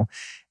illegal.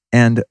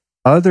 And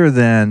other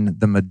than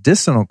the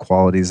medicinal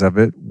qualities of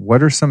it,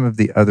 what are some of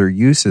the other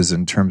uses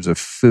in terms of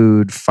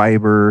food,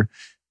 fiber,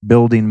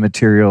 building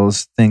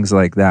materials, things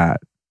like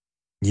that?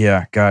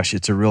 Yeah, gosh,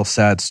 it's a real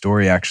sad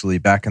story, actually.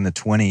 Back in the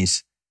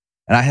 20s,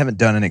 and I haven't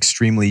done an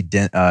extremely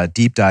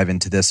deep dive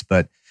into this,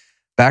 but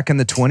back in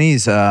the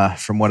 20s,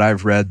 from what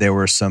I've read, there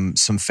were some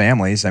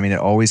families. I mean, it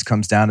always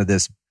comes down to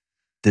this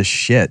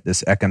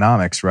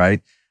economics,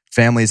 right?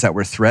 Families that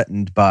were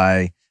threatened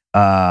by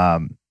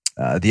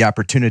the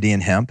opportunity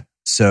in hemp.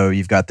 So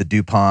you've got the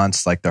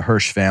DuPonts, like the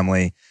Hirsch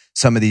family,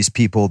 some of these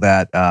people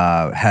that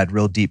had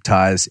real deep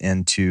ties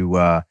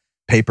into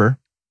paper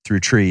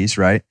through trees,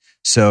 right?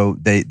 So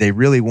they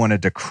really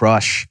wanted to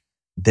crush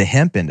the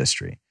hemp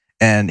industry.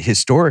 And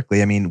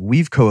historically, I mean,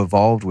 we've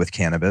co-evolved with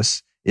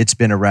cannabis. It's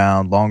been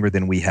around longer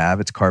than we have.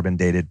 It's carbon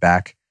dated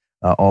back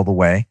all the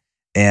way.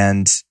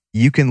 And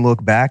you can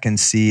look back and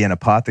see in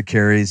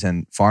apothecaries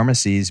and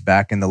pharmacies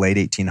back in the late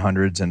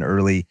 1800s and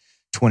early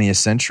 20th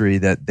century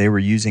that they were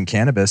using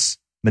cannabis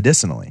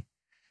medicinally.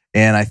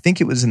 And I think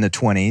it was in the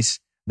 20s.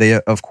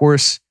 They, of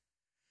course,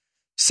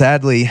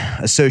 sadly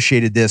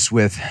associated this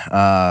with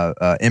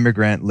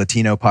immigrant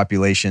Latino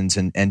populations,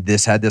 and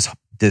this had this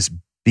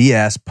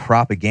BS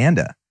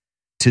propaganda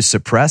to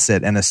suppress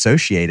it and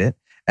associate it.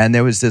 And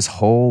there was this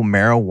whole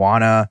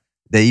marijuana.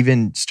 They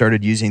even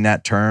started using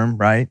that term,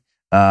 right?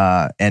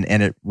 And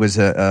it was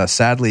a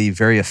sadly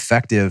very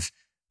effective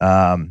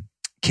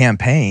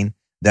campaign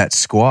that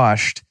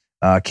squashed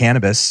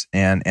cannabis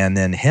and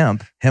then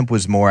hemp. Hemp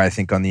was more, I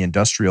think, on the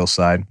industrial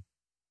side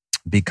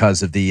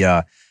because of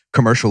the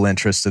commercial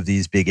interests of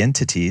these big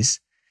entities.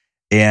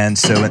 And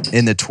so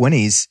in the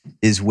 20s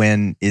is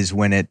when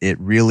it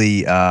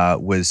really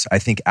was, I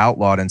think,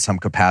 outlawed in some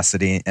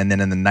capacity. And then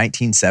in the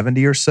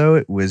 1970 or so,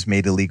 it was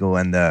made illegal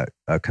in the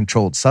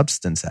Controlled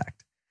Substance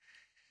Act.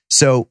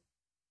 So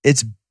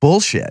it's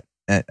bullshit.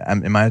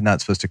 Am I not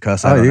supposed to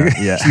cuss? I don't know.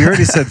 Yeah. You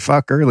already said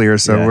fuck earlier,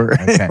 so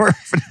yeah,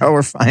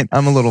 we're fine.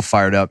 I'm a little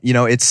fired up.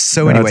 It's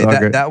so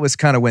anyway, that was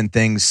kind of when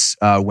things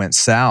went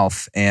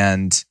south,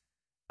 and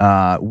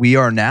we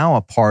are now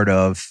a part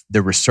of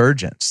the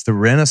resurgence, the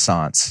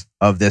renaissance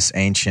of this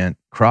ancient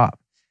crop,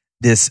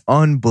 this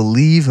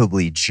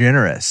unbelievably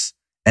generous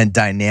and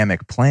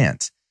dynamic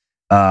plant.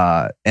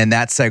 And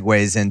that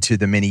segues into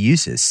the many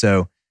uses.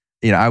 So,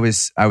 I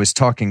was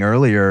talking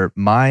earlier,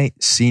 my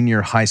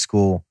senior high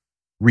school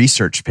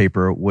research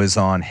paper was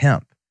on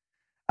hemp.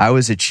 I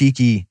was a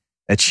cheeky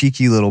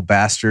little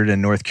bastard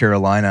in North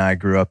Carolina. I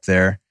grew up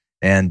there,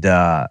 and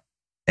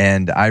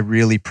I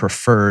really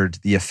preferred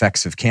the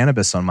effects of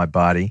cannabis on my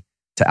body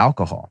to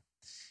alcohol.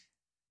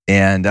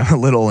 And I'm a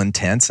little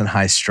intense and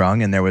high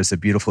strung, and there was a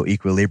beautiful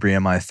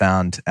equilibrium I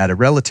found at a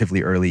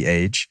relatively early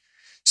age.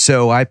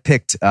 So I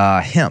picked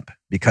hemp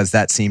because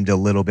that seemed a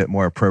little bit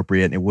more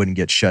appropriate, and it wouldn't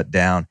get shut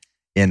down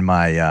in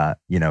my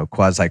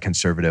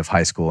quasi-conservative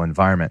high school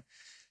environment.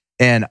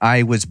 And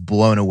I was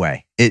blown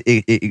away.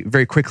 It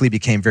very quickly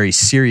became very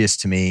serious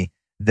to me,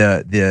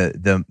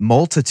 the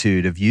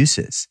multitude of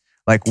uses.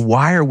 Like,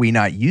 why are we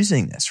not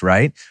using this,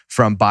 right?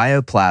 From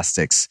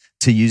bioplastics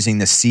to using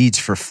the seeds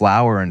for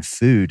flour and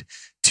food,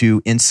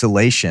 to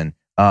insulation,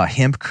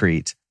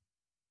 hempcrete,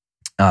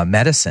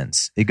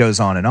 medicines. It goes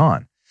on and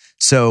on.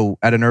 So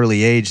at an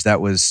early age,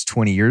 that was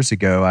 20 years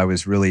ago, I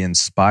was really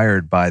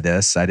inspired by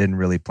this. I didn't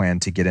really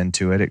plan to get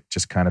into it. It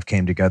just kind of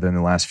came together in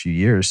the last few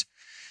years.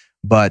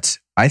 But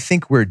I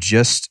think we're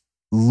just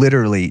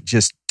literally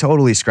just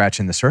totally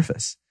scratching the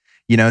surface.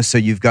 So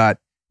you've got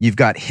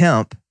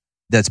hemp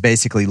that's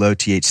basically low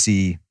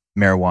THC,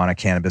 marijuana,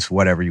 cannabis,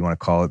 whatever you want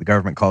to call it. The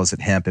government calls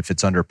it hemp if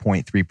it's under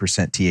 0.3%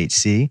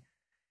 THC,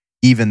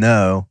 even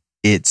though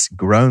it's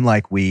grown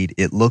like weed,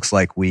 it looks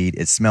like weed,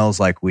 it smells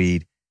like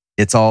weed.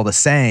 It's all the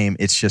same.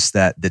 It's just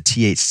that the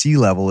THC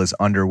level is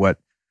under what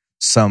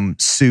some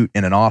suit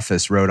in an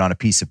office wrote on a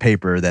piece of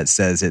paper that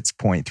says it's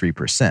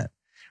 0.3%,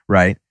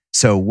 right?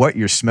 So what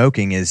you're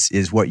smoking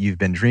is what you've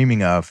been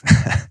dreaming of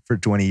for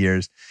 20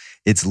 years.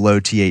 It's low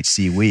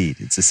THC weed.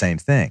 It's the same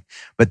thing.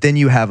 But then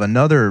you have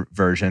another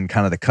version,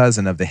 kind of the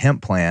cousin of the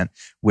hemp plant,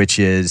 which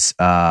is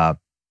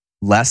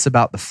less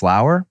about the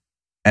flower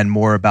and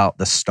more about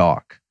the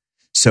stalk.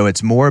 So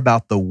it's more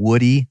about the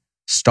woody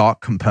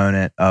stalk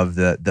component of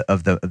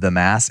the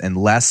mass and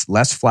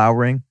less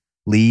flowering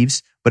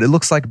leaves, but it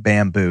looks like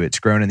bamboo. It's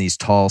grown in these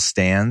tall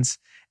stands,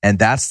 and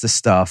that's the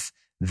stuff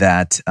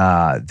that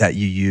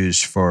you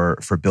use for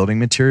building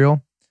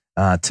material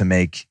to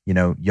make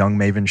Young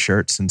Maven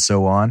shirts and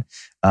so on.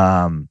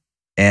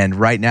 And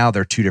right now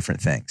they're two different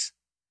things.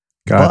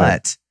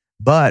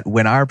 But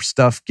when our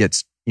stuff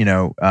gets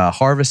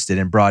harvested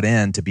and brought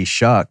in to be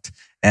shucked,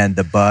 and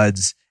the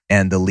buds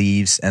and the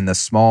leaves and the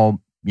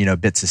small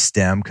bits of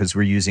stem, because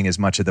we're using as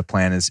much of the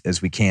plant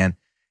as we can,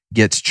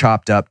 gets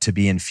chopped up to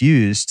be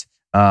infused,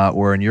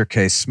 or in your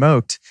case,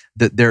 smoked,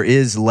 that there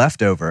is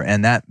leftover.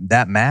 And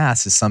that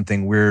mass is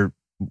something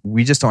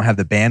we just don't have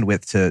the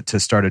bandwidth to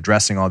start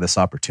addressing all this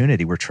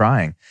opportunity. We're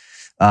trying.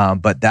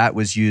 But that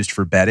was used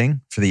for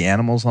bedding for the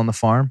animals on the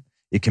farm.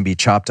 It can be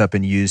chopped up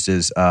and used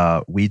as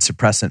weed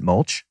suppressant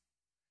mulch.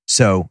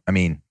 So,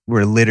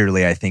 we're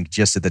literally, I think,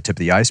 just at the tip of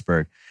the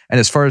iceberg. And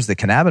as far as the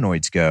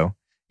cannabinoids go,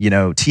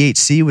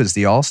 THC was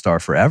the all-star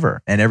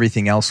forever, and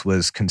everything else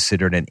was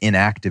considered an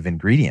inactive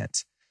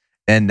ingredient.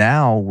 And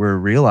now we're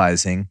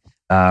realizing,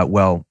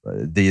 the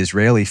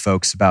Israeli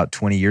folks about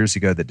 20 years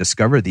ago that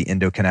discovered the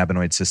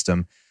endocannabinoid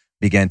system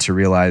began to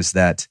realize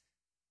that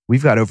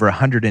we've got over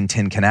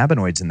 110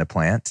 cannabinoids in the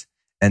plant.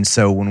 And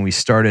so when we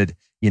started,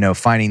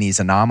 finding these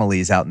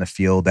anomalies out in the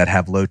field that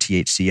have low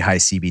THC, high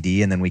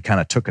CBD, and then we kind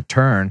of took a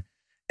turn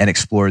and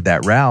explored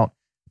that route,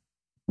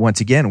 once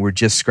again, we're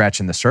just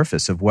scratching the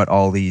surface of what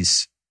all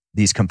these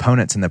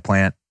components in the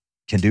plant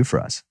can do for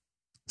us.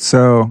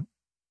 So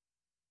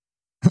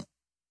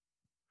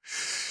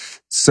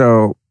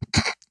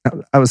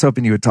I was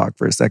hoping you would talk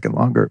for a second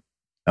longer.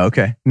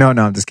 Okay. No,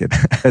 I'm just kidding.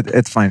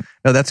 It's fine.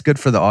 No, that's good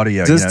for the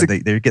audio.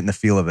 They're getting the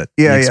feel of it,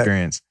 the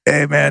experience.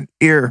 Hey, man,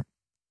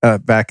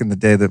 back in the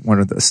day, that one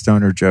of the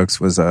stoner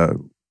jokes was,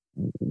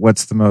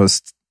 what's the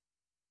most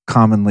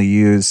commonly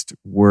used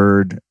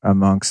word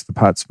amongst the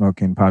pot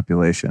smoking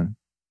population?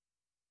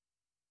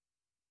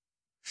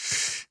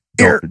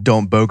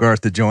 Don't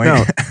Bogart the joint.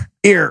 No,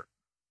 ear,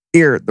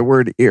 the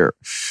word ear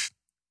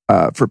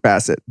for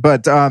Bassett.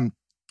 But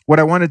what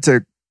I wanted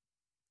to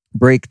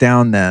break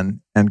down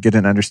then and get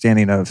an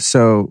understanding of,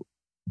 so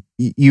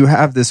you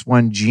have this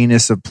one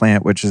genus of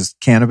plant, which is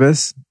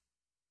cannabis.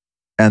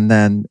 And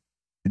then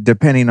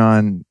depending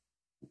on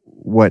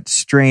what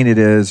strain it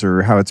is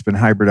or how it's been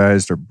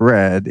hybridized or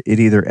bred, it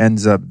either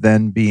ends up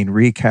then being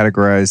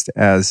recategorized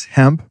as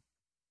hemp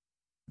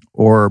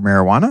or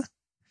marijuana.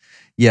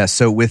 Yeah.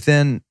 So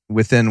within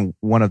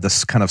one of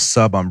the kind of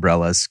sub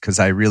umbrellas, because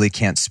I really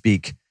can't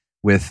speak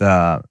with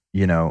the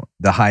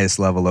highest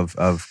level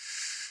of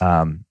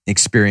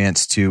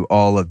experience to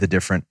all of the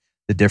different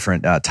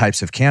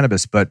types of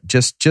cannabis, but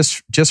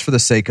just for the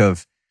sake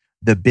of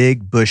the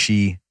big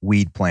bushy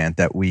weed plant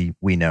that we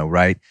know,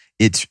 right?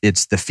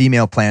 It's the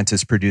female plant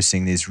is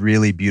producing these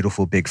really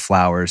beautiful big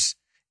flowers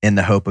in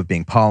the hope of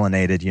being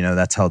pollinated.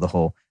 That's how the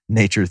whole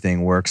nature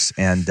thing works.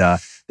 And there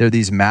are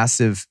these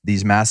massive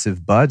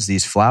buds,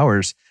 these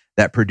flowers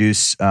that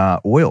produce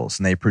oils,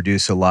 and they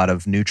produce a lot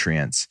of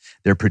nutrients.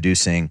 They're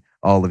producing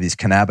all of these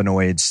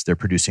cannabinoids. They're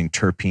producing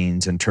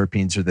terpenes, and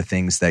terpenes are the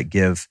things that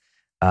give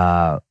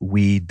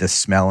weed the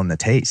smell and the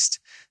taste.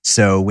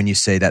 So when you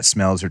say that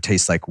smells or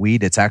tastes like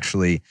weed, it's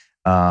actually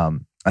a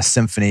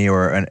symphony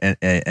or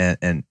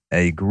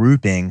a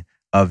grouping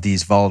of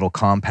these volatile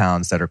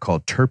compounds that are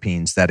called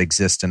terpenes that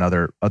exist in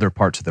other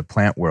parts of the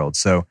plant world.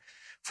 So,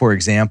 for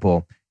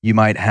example, you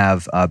might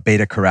have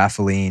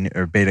beta-caryophyllene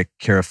or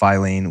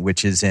beta-caryophyllene,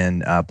 which is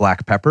in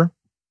black pepper.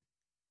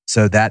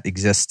 So that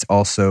exists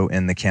also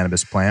in the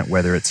cannabis plant,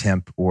 whether it's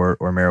hemp or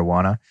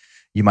marijuana.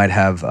 You might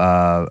have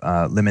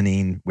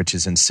limonene, which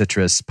is in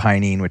citrus,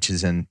 pinene, which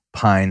is in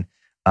pine,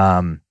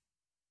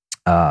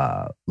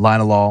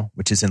 linalool,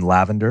 which is in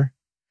lavender,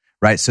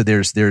 right? So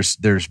there's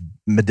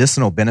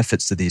medicinal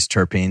benefits to these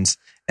terpenes,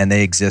 and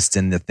they exist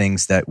in the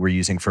things that we're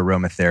using for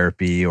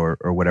aromatherapy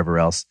or whatever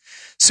else.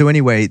 So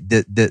anyway,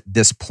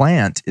 this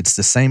plant, it's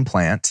the same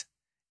plant,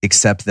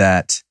 except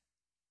that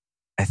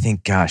I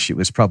think, gosh, it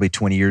was probably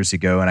 20 years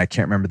ago, and I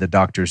can't remember the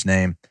doctor's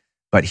name,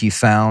 but he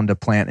found a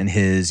plant in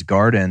his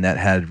garden that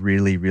had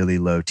really, really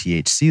low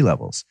THC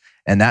levels.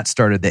 And that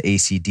started the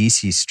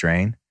AC/DC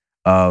strain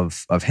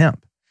of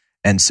hemp.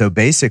 And so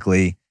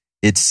basically,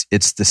 it's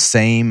the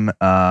same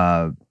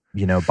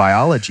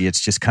biology. It's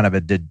just kind of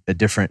a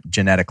different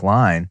genetic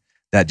line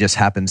that just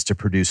happens to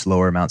produce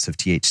lower amounts of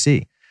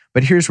THC.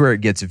 But here's where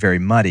it gets very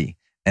muddy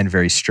and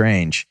very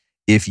strange.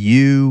 If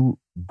you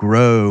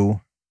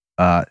grow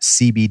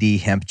CBD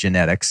hemp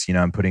genetics,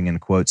 I'm putting in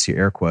quotes here,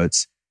 air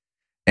quotes,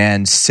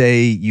 and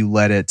say you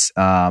let it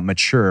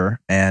mature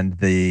and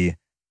the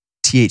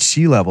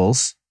THC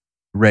levels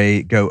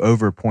go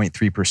over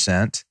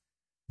 0.3%,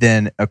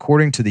 then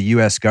according to the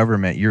US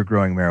government, you're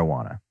growing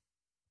marijuana.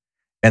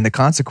 And the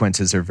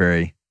consequences are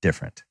very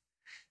different.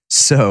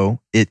 So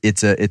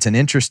it's an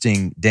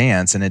interesting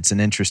dance and it's an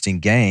interesting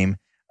game.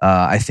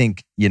 I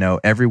think,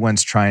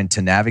 everyone's trying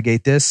to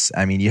navigate this.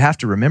 I mean, you have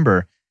to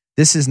remember,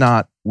 this is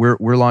not, we're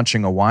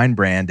launching a wine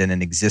brand in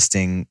an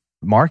existing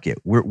market.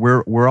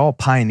 We're all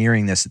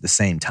pioneering this at the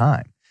same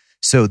time.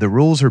 So the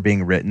rules are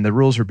being written, the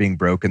rules are being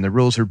broken, the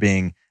rules are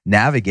being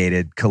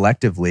navigated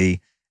collectively,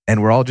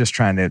 and we're all just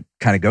trying to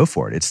kind of go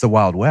for it. It's the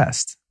Wild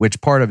West, which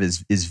part of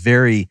is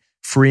very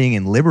freeing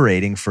and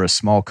liberating for a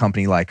small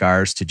company like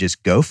ours to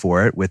just go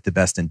for it with the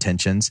best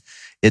intentions.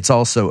 It's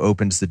also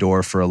opens the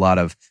door for a lot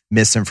of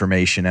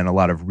misinformation and a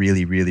lot of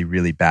really, really,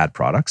 really bad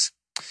products.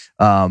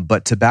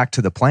 But back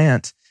to the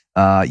plant,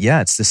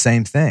 it's the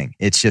same thing.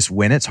 It's just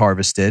when it's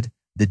harvested,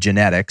 the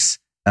genetics,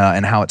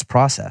 and how it's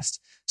processed.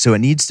 So it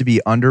needs to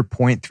be under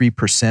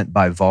 0.3%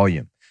 by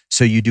volume.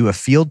 So you do a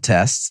field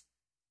test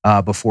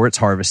before it's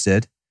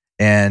harvested,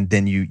 and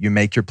then you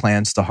make your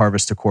plans to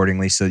harvest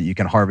accordingly so that you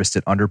can harvest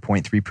it under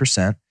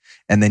 0.3%,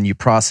 and then you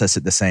process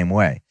it the same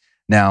way.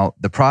 Now,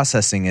 the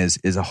processing is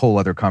a whole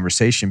other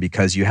conversation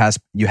because you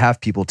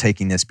have people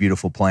taking this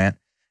beautiful plant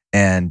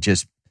and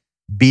just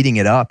beating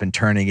it up and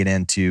turning it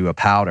into a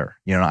powder,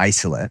 an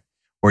isolate.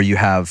 Or you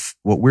have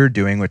what we're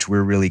doing, which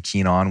we're really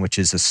keen on, which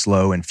is a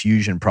slow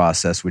infusion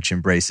process, which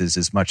embraces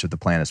as much of the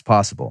plant as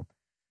possible.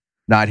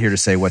 Not here to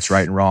say what's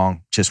right and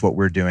wrong, just what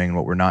we're doing and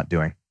what we're not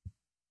doing.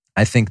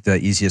 I think the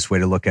easiest way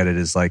to look at it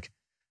is like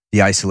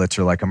the isolates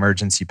are like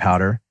emergency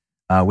powder,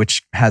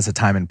 which has a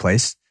time and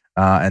place.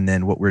 And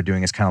then what we're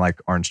doing is kind of like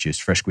orange juice,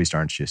 fresh squeezed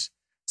orange juice.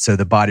 So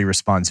the body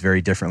responds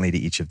very differently to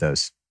each of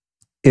those.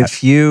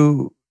 If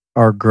you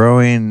are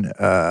growing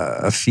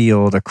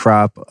a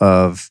crop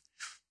of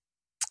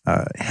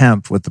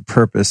hemp with the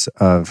purpose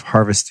of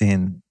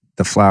harvesting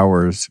the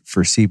flowers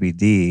for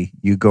CBD,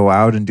 you go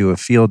out and do a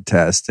field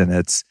test, and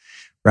it's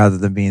rather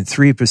than being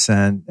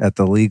 3% at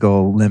the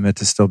legal limit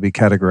to still be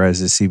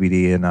categorized as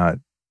CBD and not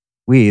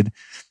weed,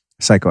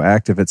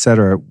 psychoactive, et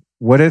cetera.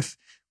 What if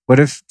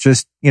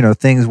just,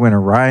 things went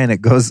awry and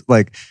it goes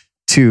like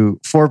to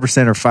 4% or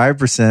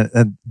 5%,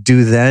 and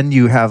then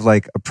you have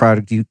like a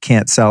product you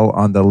can't sell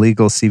on the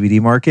legal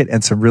CBD market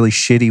and some really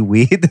shitty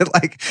weed that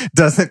like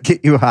doesn't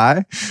get you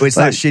high? Well, it's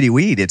not shitty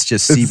weed. It's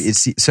just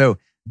CBD. So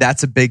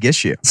that's a big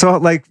issue. So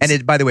like,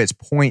 and by the way, it's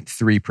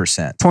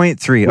 0.3%.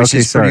 0.3, which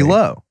is sorry. pretty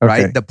low,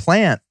 Okay. right? The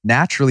plant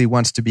naturally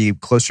wants to be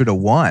closer to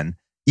 1,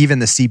 even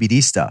the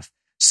CBD stuff.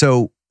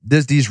 So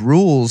these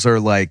rules are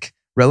like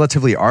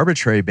relatively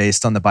arbitrary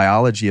based on the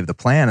biology of the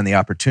plant and the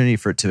opportunity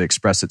for it to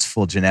express its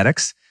full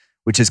genetics,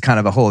 which is kind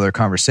of a whole other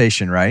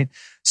conversation, right?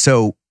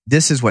 So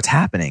this is what's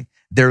happening.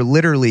 They're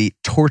literally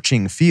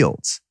torching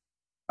fields.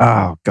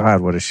 Oh God,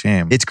 what a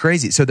shame. It's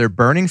crazy. So they're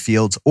burning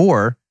fields,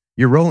 or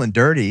you're rolling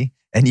dirty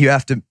and you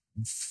have to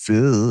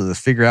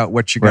figure out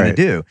what you're going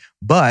to do.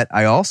 But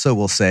I also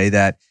will say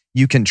that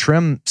you can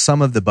trim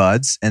some of the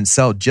buds and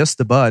sell just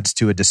the buds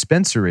to a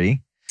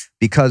dispensary,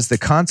 because the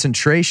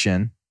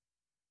concentration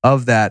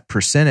of that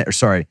percentage,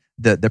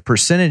 the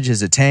percentage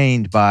is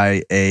attained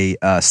by a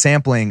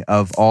sampling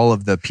of all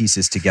of the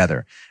pieces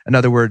together. In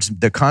other words,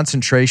 the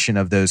concentration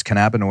of those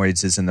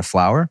cannabinoids is in the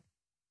flower.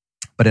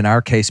 But in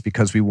our case,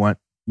 because we want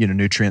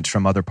nutrients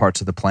from other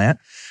parts of the plant,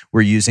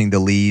 we're using the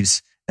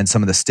leaves and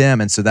some of the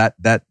stem, and so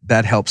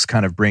that helps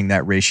kind of bring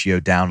that ratio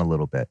down a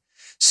little bit.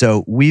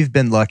 So we've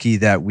been lucky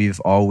that we've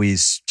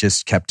always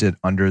just kept it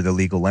under the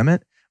legal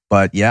limit.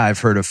 But yeah, I've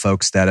heard of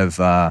folks that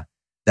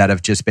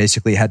have just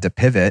basically had to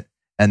pivot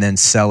and then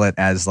sell it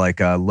as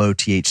like a low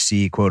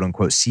THC, quote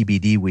unquote,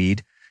 CBD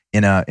weed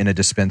in a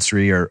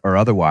dispensary or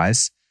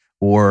otherwise,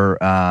 or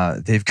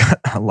they've got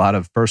a lot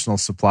of personal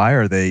supply,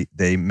 or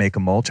they make a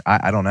mulch.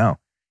 I don't know.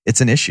 It's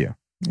an issue.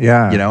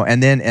 Yeah.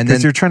 And then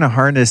you're trying to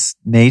harness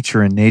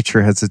nature, and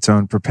nature has its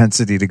own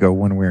propensity to go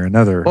one way or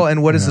another. Well,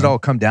 and what does it all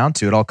come down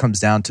to? It all comes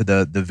down to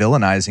the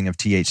villainizing of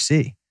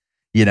THC.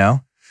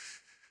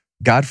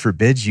 God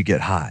forbid you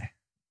get high.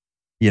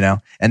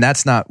 And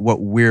that's not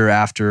what we're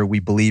after. We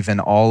believe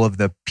in all of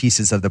the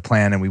pieces of the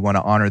plant and we want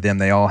to honor them.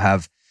 They all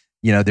have,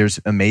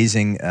 there's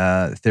amazing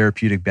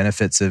therapeutic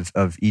benefits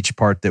of each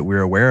part that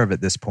we're aware of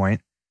at this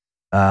point.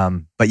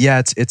 But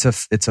yeah, it's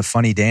a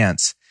funny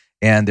dance.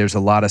 And there's a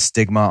lot of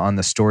stigma on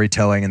the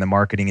storytelling and the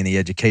marketing and the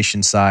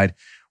education side.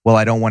 Well,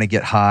 I don't want to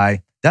get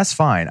high. That's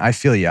fine. I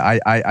feel you.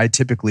 I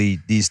typically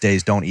these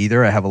days don't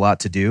either. I have a lot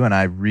to do, and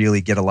I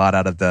really get a lot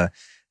out of the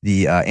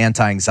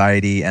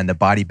anti-anxiety and the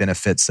body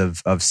benefits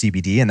of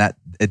CBD. And that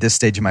at this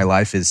stage of my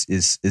life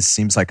is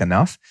seems like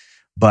enough.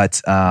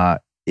 But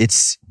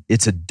it's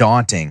a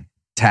daunting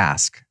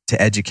task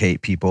to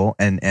educate people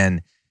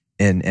and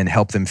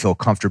help them feel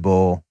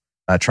comfortable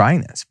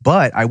trying this.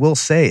 But I will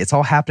say it's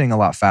all happening a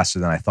lot faster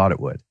than I thought it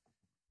would.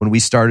 When we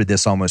started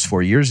this almost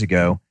 4 years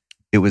ago,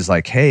 it was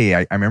like, hey,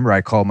 I remember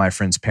I called my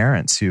friend's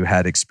parents who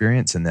had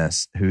experience in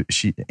this.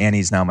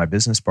 Annie's now my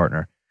business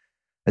partner.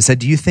 I said,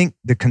 do you think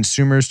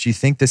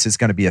this is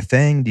going to be a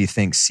thing? Do you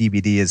think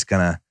CBD is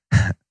going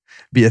to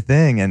be a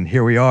thing? And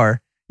here we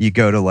are. You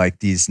go to like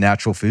these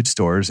natural food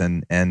stores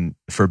and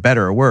for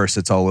better or worse,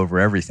 it's all over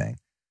everything.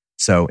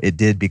 So it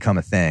did become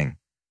a thing.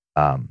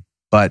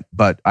 But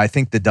I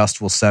think the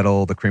dust will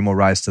settle, the cream will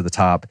rise to the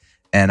top.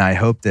 And I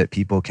hope that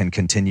people can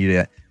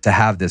continue to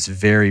have this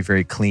very,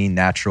 very clean,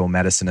 natural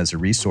medicine as a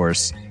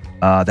resource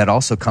that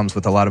also comes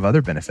with a lot of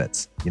other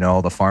benefits.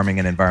 All the farming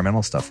and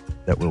environmental stuff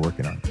that we're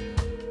working on.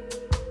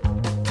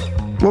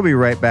 We'll be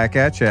right back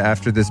at you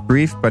after this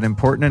brief but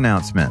important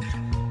announcement.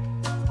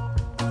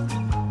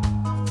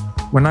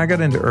 When I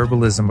got into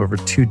herbalism over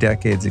 2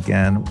 decades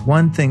again,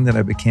 one thing that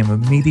I became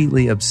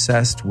immediately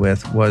obsessed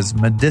with was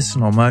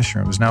medicinal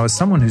mushrooms. Now, as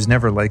someone who's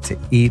never liked to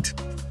eat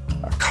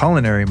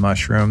culinary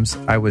mushrooms,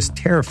 I was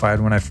terrified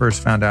when I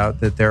first found out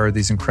that there are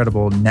these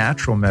incredible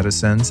natural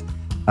medicines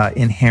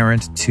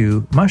inherent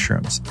to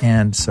mushrooms.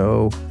 And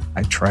so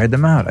I tried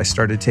them out. I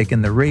started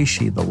taking the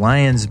reishi, the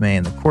lion's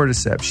mane, the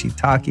cordyceps,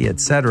 shiitake,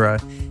 etc.,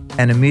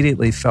 and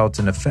immediately felt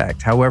an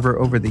effect. However,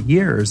 over the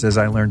years, as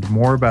I learned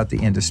more about the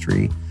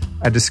industry,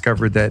 I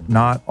discovered that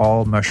not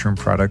all mushroom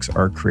products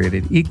are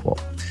created equal.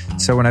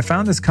 So when I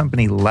found this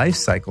company Life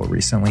Cycle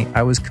recently,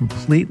 I was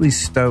completely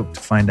stoked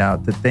to find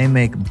out that they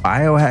make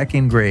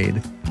biohacking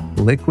grade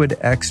liquid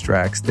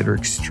extracts that are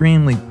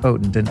extremely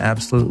potent and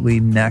absolutely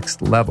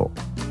next level.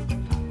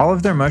 All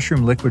of their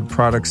mushroom liquid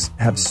products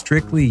have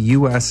strictly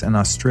US and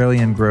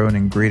Australian grown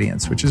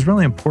ingredients, which is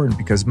really important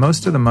because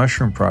most of the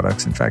mushroom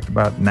products, in fact,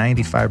 about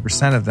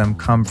 95% of them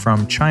come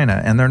from China,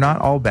 and they're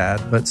not all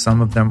bad, but some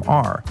of them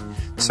are.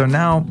 So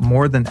now,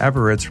 more than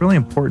ever, it's really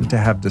important to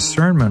have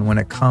discernment when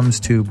it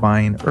comes to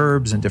buying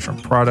herbs and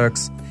different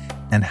products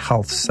and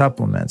health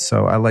supplements.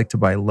 So I like to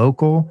buy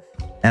local,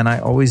 and I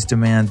always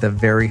demand the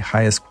very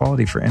highest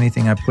quality for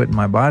anything I put in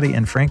my body,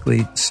 and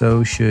frankly,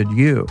 so should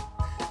you.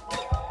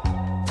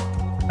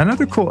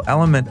 Another cool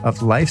element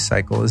of Life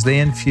Cycle is they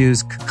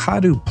infuse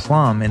kakadu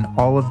plum in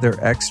all of their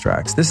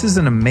extracts. This is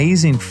an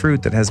amazing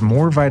fruit that has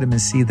more vitamin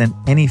C than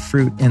any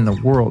fruit in the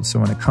world. So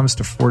when it comes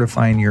to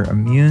fortifying your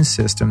immune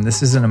system,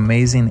 this is an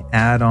amazing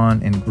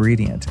add-on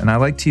ingredient. And I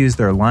like to use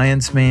their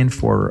lion's mane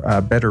for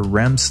better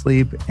REM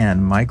sleep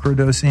and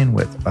microdosing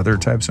with other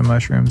types of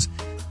mushrooms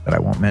that I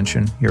won't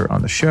mention here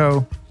on the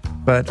show.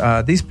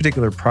 But these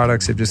particular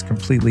products have just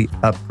completely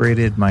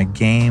upgraded my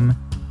game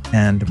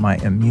and my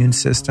immune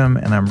system,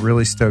 and I'm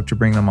really stoked to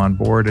bring them on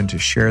board and to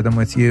share them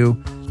with you.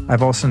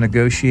 I've also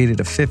negotiated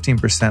a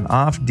 15%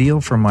 off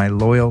deal for my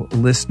loyal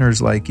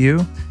listeners like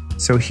you.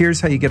 So here's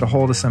how you get a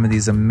hold of some of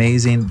these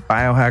amazing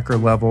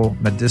biohacker level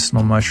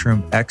medicinal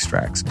mushroom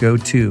extracts. Go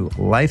to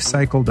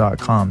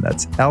lifecycle.com.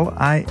 That's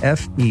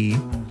LIFECYKEL,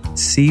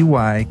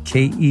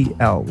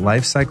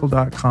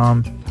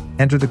 lifecycle.com.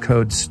 Enter the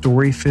code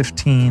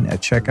STORY15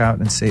 at checkout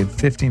and save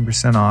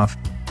 15% off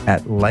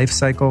at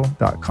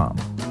lifecycle.com.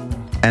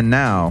 And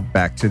now,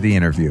 back to the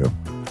interview.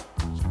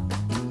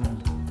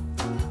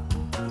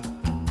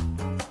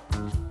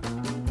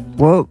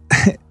 Well,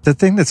 the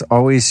thing that's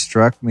always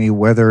struck me,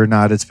 whether or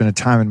not it's been a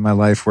time in my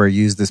life where I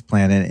use this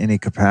plant in any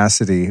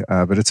capacity,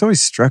 but it's always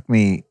struck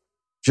me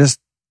just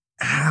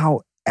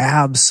how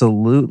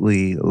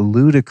absolutely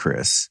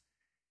ludicrous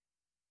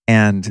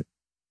and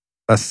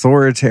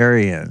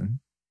authoritarian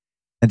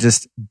and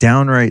just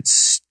downright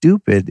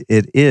stupid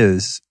it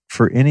is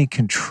for any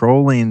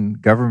controlling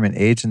government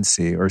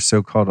agency or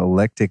so-called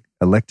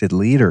elected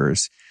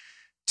leaders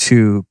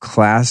to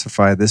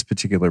classify this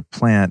particular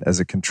plant as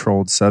a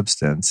controlled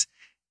substance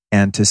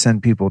and to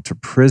send people to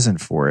prison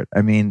for it.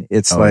 I mean,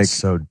 it's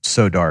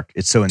so dark.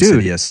 It's so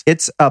insidious. Dude,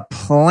 it's a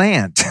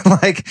plant.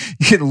 Like,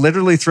 you can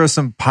literally throw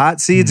some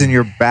pot seeds in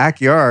your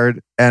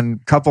backyard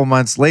and a couple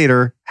months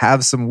later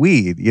have some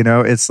weed.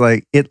 It's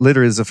like, it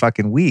literally is a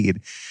fucking weed.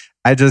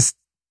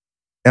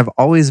 I've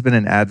always been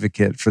an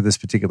advocate for this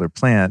particular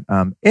plant.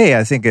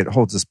 I think it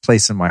holds its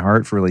place in my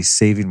heart for really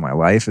saving my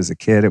life as a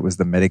kid. It was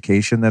the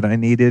medication that I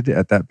needed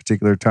at that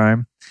particular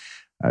time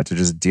to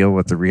just deal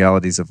with the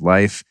realities of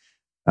life.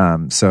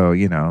 So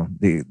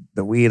the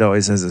weed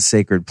always has a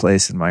sacred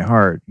place in my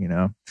heart,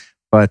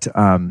 But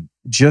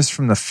just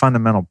from the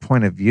fundamental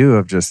point of view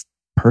of just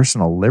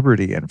personal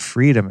liberty and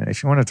freedom, and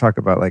if you want to talk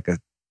about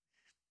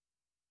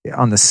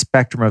on the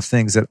spectrum of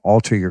things that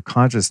alter your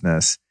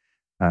consciousness,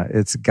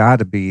 It's got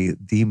to be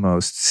the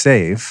most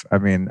safe. I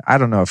mean, I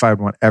don't know if I'd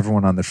want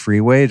everyone on the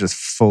freeway just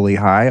fully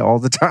high all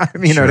the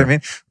time. You know what I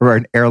mean? Or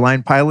an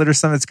airline pilot or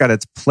something. It's got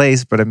its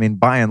place, but I mean,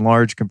 by and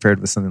large, compared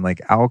with something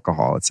like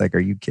alcohol, it's like, are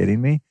you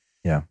kidding me?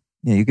 Yeah.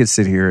 You know, you could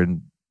sit here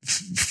and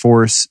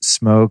force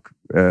smoke,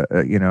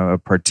 a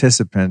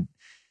participant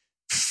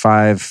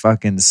 5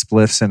 fucking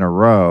spliffs in a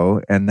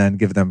row and then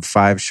give them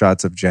 5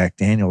 shots of Jack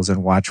Daniels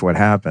and watch what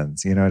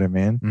happens. You know what I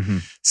mean? Mm-hmm.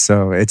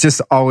 So it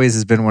just always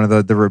has been one of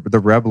the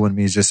rebel in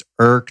me is just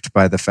irked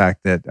by the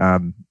fact that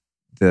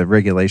the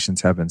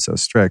regulations have been so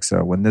strict.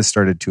 So when this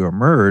started to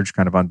emerge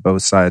kind of on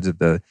both sides of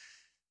the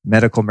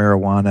medical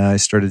marijuana, I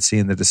started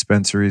seeing the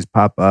dispensaries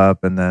pop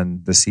up, and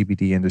then the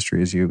CBD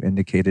industry, as you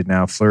indicated,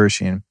 now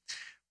flourishing,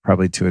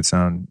 probably to its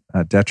own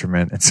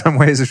detriment in some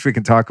ways, which we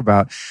can talk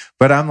about.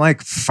 But I'm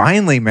like,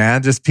 finally,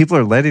 man, just people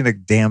are letting a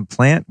damn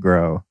plant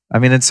grow. I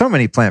mean, and so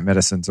many plant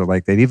medicines are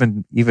like that.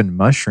 Even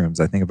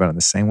mushrooms, I think about it in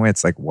the same way.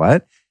 It's like,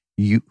 what?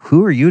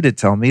 Who are you to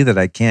tell me that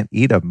I can't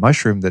eat a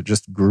mushroom that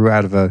just grew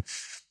out of a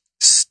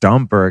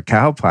stump or a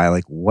cow pie?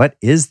 Like, what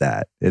is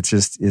that? It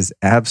just is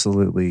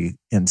absolutely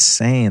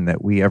insane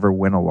that we ever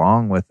went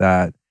along with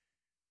that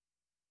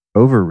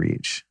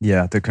overreach.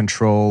 Yeah, the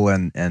control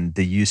and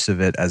the use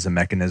of it as a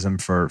mechanism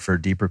for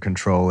deeper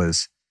control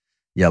is,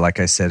 yeah, like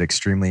I said,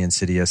 extremely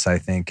insidious, I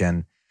think.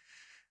 And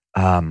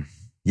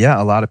yeah,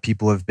 a lot of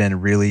people have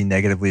been really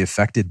negatively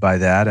affected by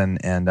that.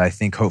 And I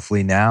think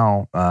hopefully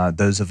now,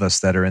 those of us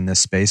that are in this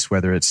space,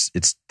 whether it's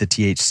the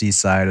THC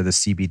side or the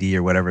CBD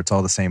or whatever, it's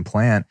all the same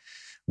plant.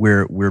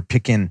 We're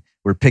picking.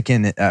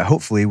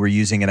 Hopefully, we're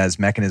using it as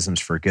mechanisms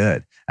for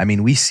good. I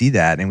mean, we see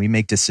that, and we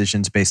make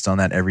decisions based on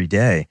that every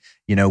day.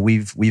 You know,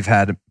 we've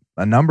had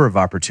a number of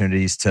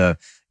opportunities to,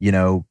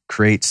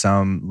 create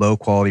some low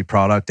quality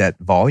product at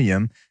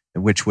volume,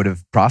 which would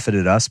have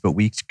profited us, but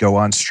we go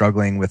on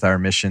struggling with our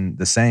mission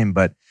the same.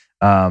 But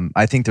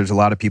I think there's a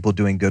lot of people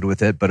doing good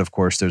with it, but of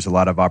course, there's a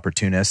lot of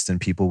opportunists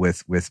and people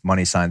with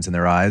money signs in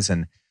their eyes.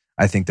 And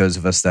I think those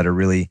of us that are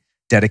really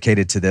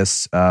dedicated to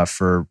this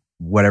for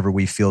whatever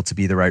we feel to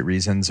be the right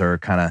reasons are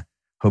kind of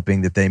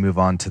hoping that they move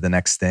on to the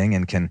next thing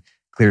and can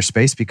clear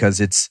space,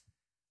 because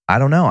I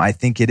don't know, I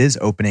think it is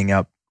opening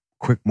up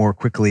more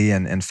quickly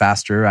and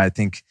faster. I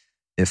think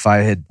if I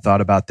had thought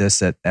about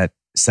this at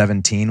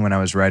 17 when I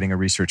was writing a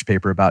research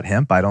paper about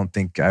hemp, I don't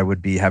think I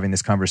would be having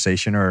this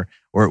conversation or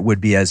it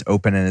would be as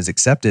open and as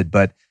accepted.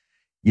 But,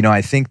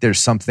 I think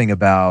there's something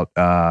about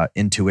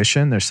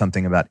intuition, there's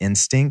something about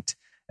instinct,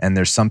 and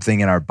there's something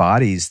in our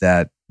bodies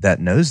that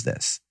knows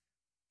this.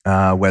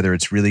 Whether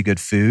it's really good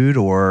food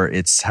or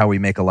it's how we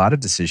make a lot of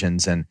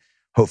decisions. And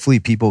hopefully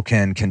people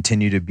can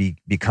continue to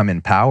become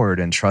empowered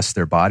and trust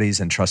their bodies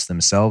and trust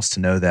themselves to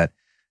know that,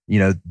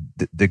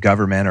 the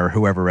government or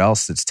whoever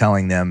else that's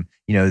telling them,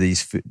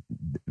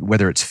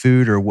 whether it's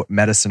food or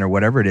medicine or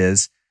whatever it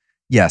is,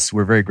 yes,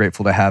 we're very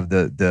grateful to have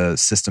the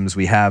systems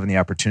we have and the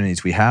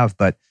opportunities we have.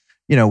 But,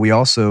 I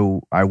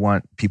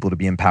want people to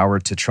be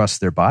empowered to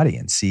trust their body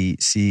and see,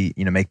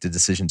 make the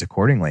decisions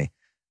accordingly.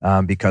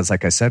 Because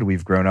like I said,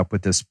 we've grown up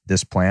with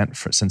this plant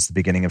since the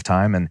beginning of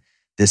time. And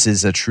this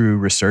is a true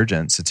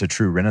resurgence. It's a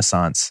true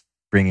renaissance,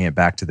 bringing it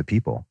back to the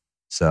people.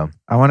 So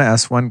I want to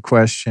ask one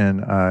question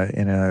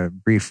in a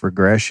brief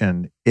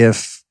regression.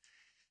 If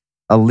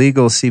a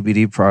legal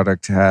CBD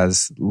product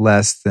has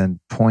less than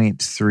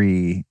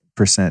 0.3%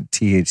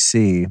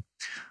 THC,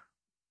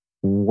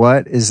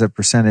 what is the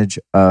percentage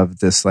of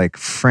this like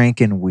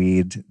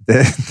Frankenweed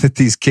that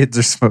these kids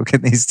are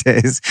smoking these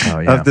days? Oh,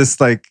 yeah. Of this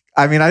I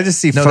just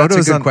see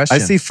photos I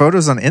see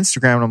photos on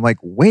Instagram and I'm like,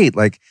 wait,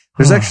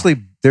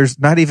 there's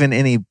not even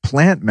any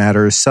plant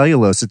matter,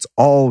 cellulose. It's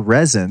all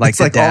resin.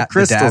 It's all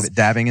crystals.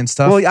 Dabbing and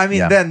stuff. Well,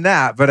 then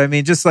that, but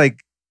just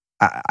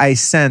I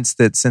sense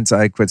that since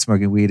I quit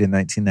smoking weed in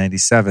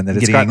 1997, that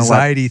it's gotten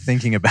anxiety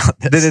thinking about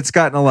this. That it's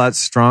gotten a lot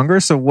stronger.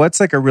 So what's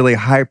like a really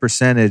high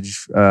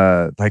percentage?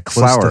 Like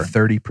close to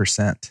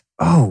 30%.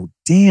 Oh,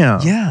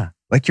 damn. Yeah.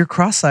 Like you're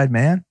cross-eyed,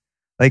 man.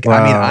 Like,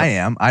 wow. I mean, I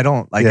am. I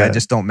don't I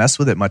just don't mess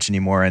with it much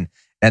anymore. And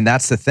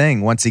that's the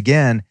thing. Once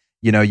again,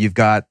 you've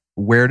got,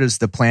 where does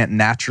the plant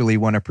naturally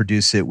want to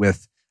produce it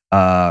with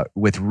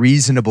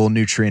reasonable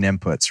nutrient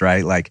inputs,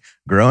 right? Like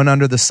growing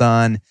under the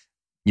sun,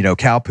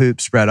 cow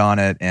poop spread on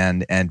it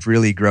and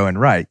really growing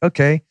right.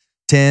 Okay,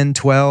 10,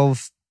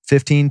 12,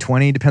 15,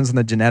 20, depends on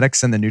the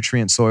genetics and the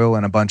nutrient soil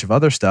and a bunch of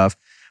other stuff.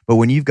 But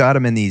when you've got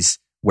them in these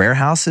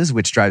warehouses,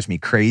 which drives me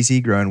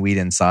crazy, growing weed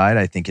inside,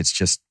 I think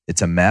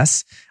it's a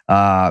mess.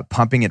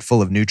 Pumping it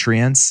full of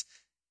nutrients,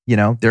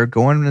 they're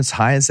going as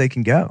high as they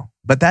can go.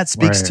 But that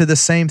speaks to the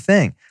same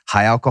thing.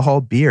 High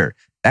alcohol beer,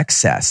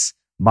 excess,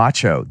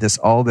 macho,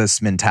 all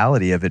this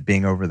mentality of it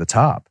being over the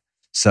top.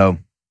 So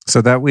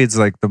that weed's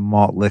like the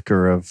malt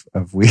liquor of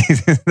weed.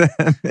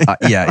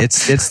 Yeah,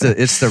 it's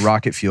the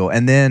rocket fuel.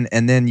 And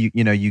then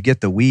you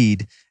get the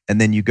weed, and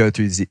then you go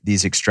through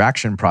these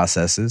extraction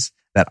processes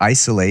that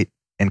isolate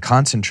and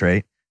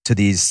concentrate to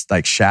these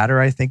like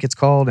shatter, I think it's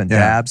called, and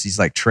dabs, these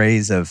like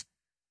trays of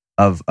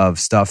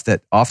stuff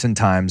that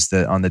oftentimes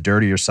on the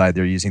dirtier side,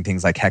 they're using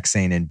things like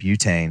hexane and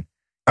butane,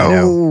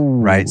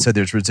 Right? So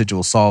there's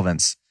residual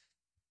solvents.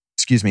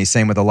 Excuse me.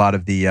 Same with a lot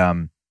of the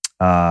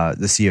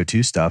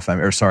CO2 stuff. The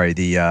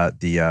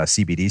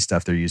CBD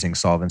stuff. They're using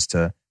solvents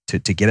to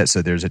get it.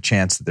 So there's a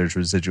chance that there's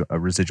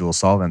residual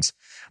solvents.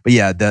 But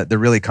yeah, the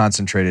really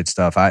concentrated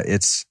stuff.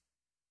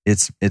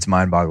 It's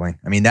mind-boggling.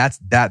 I mean,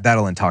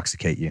 that'll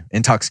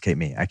intoxicate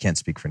me. I can't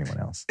speak for anyone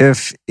else.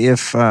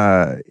 If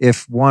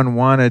one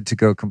wanted to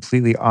go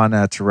completely au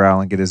naturel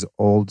and get as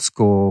old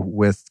school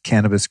with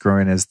cannabis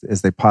growing as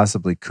they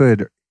possibly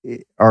could,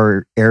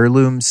 are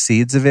heirloom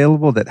seeds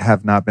available that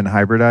have not been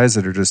hybridized,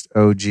 that are just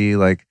OG,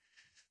 like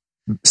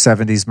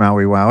 70s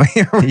Maui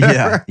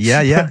Wowie?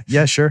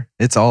 Yeah, sure.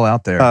 It's all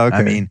out there. Oh, okay.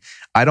 I mean,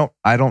 I don't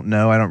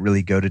know. I don't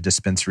really go to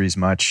dispensaries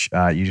much.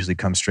 It usually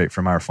comes straight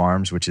from our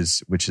farms, which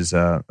is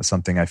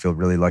something I feel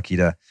really lucky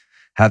to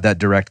have that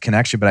direct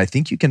connection. But I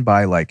think you can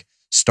buy like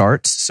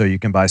starts, so you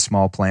can buy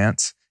small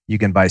plants, you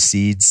can buy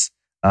seeds.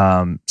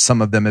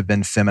 Some of them have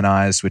been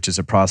feminized, which is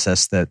a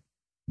process that,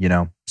 you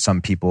know,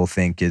 some people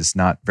think is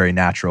not very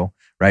natural,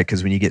 right?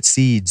 Because when you get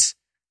seeds,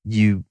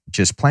 you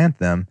just plant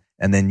them,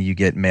 and then you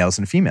get males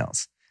and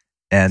females.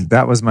 And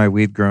that was my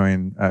weed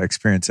growing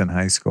experience in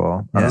high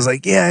school. I was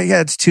like, yeah,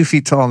 it's 2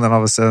 feet tall. And then all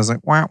of a sudden I was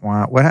like, wah,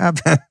 wah, what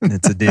happened?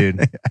 It's a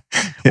dude.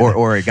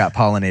 Or it got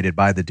pollinated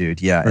by the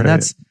dude. Yeah. And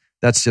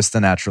that's just the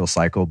natural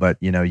cycle. But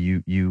you know,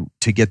 you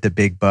to get the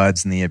big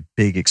buds and the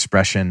big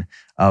expression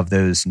of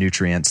those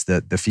nutrients,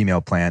 the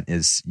female plant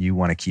is, you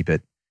want to keep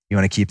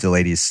the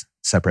ladies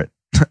separate.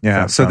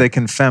 Yeah. So they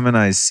can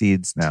feminize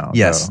seeds now.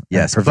 Yes.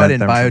 But in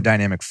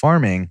biodynamic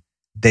farming,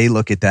 they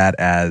look at that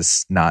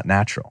as not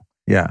natural.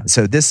 Yeah.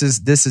 So this is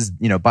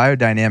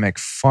biodynamic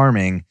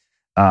farming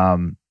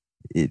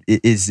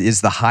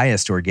is the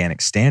highest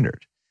organic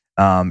standard.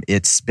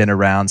 It's been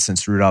around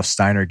since Rudolf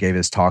Steiner gave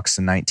his talks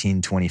in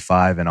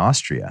 1925 in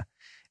Austria,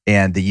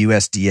 and the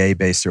USDA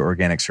based their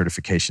organic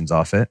certifications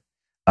off it.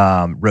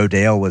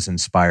 Rodale was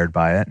inspired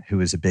by it, who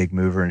is a big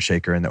mover and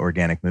shaker in the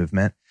organic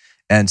movement.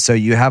 And so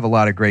you have a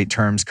lot of great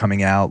terms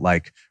coming out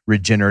like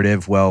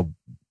regenerative. Well,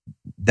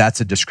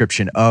 that's a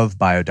description of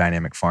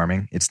biodynamic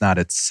farming. It's not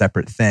a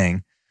separate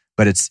thing.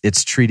 But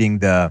it's treating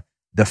the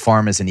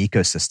farm as an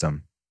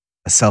ecosystem,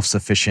 a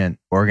self-sufficient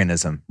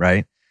organism,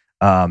 right?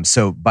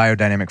 So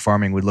biodynamic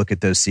farming would look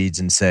at those seeds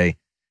and say,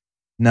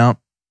 no,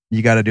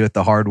 you got to do it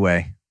the hard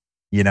way.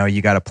 You know,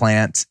 you got to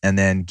plant and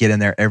then get in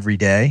there every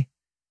day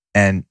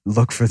and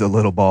look for the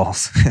little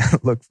balls.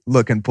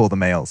 look and pull the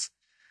males,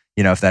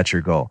 you know, if that's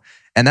your goal.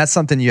 And that's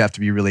something you have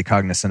to be really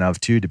cognizant of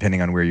too,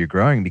 depending on where you're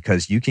growing,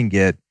 because you can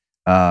get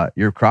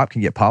your crop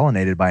can get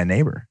pollinated by a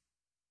neighbor.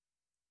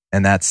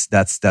 And that's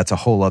a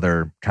whole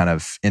other kind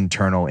of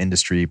internal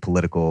industry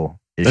political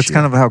issue. That's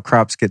kind of how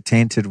crops get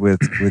tainted with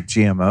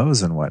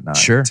GMOs and whatnot.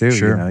 Sure.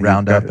 You know,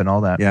 Roundup and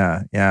all that.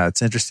 Yeah.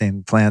 It's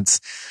interesting.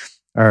 Plants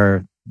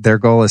their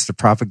goal is to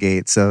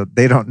propagate, so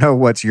they don't know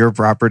what's your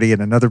property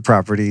and another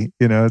property.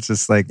 You know, it's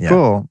just like,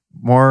 cool,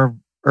 more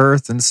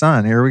earth and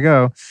sun. Here we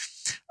go.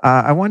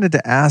 I wanted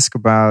to ask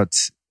about.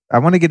 I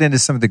want to get into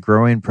some of the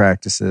growing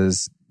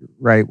practices.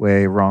 Right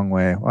way, wrong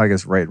way. Well, I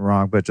guess right and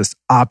wrong, but just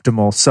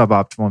optimal,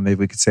 suboptimal.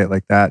 Maybe we could say it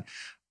like that.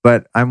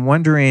 But I'm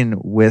wondering,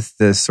 with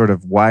this sort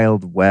of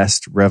Wild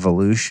West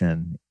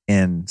revolution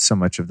in so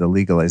much of the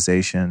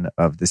legalization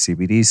of the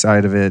CBD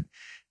side of it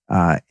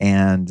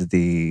and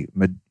the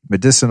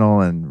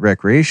medicinal and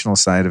recreational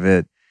side of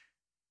it,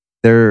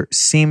 there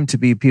seem to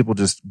be people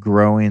just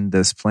growing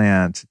this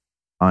plant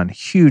on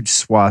huge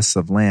swaths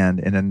of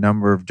land in a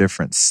number of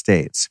different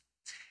states.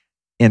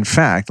 In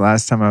fact,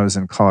 last time I was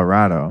in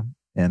Colorado,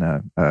 in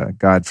a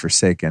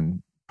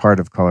godforsaken part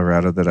of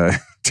Colorado that I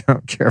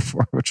don't care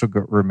for, which will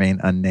remain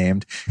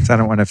unnamed, because I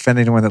don't want to offend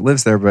anyone that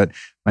lives there. But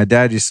my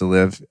dad used to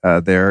live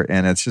there,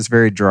 and it's just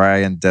very dry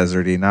and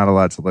deserty, not a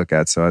lot to look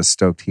at. So I was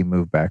stoked he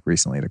moved back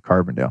recently to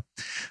Carbondale.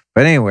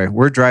 But anyway,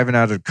 we're driving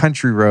out a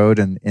country road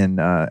in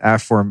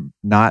afore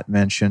not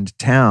mentioned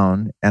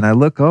town, and I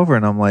look over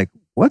and I'm like,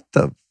 what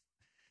the?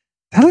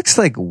 That looks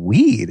like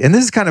weed. And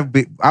this is kind of,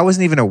 I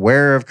wasn't even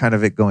aware of kind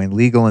of it going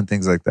legal and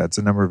things like that. It's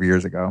a number of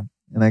years ago.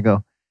 And I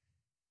go,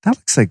 that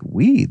looks like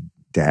weed,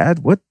 Dad.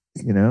 What,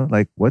 you know,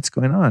 like what's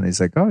going on? He's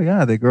like, oh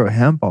yeah, they grow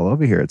hemp all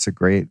over here. It's a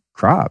great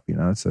crop. You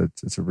know, it's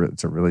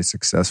a really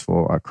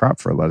successful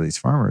crop for a lot of these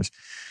farmers.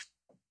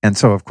 And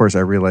so of course I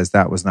realized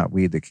that was not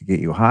weed that could get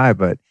you high,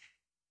 but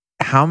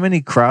how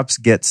many crops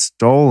get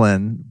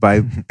stolen by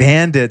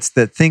bandits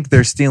that think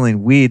they're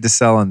stealing weed to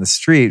sell on the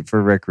street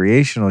for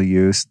recreational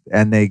use,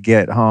 and they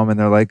get home and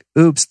they're like,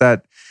 oops,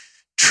 that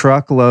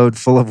truckload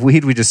full of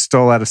weed we just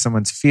stole out of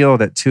someone's field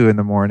at 2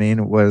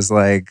 a.m. was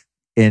like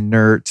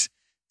inert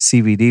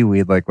CBD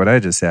weed, like what I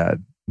just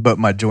had. But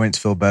my joints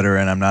feel better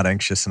and I'm not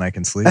anxious and I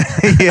can sleep.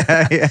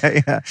 Yeah.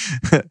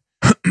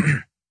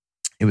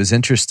 It was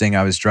interesting.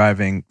 I was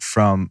driving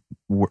from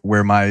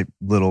where my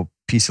little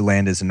piece of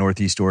land is in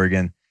Northeast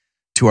Oregon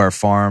to our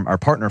farm, our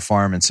partner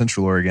farm in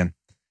Central Oregon.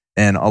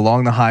 And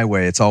along the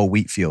highway, it's all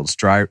wheat fields,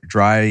 dry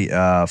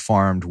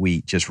farmed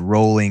wheat, just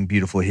rolling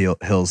beautiful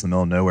hills in the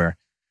middle of nowhere.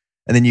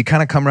 And then you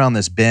kind of come around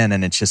this bend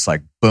and it's just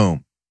like,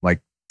 boom,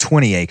 like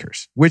 20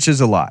 acres, which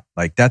is a lot.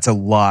 Like that's a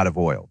lot of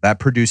oil. That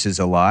produces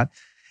a lot.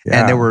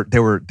 Yeah. And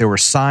there were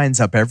signs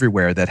up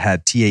everywhere that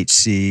had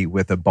THC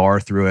with a bar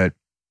through it.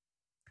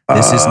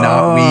 This is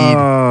not weed,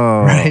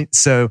 right?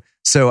 So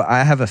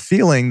I have a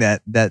feeling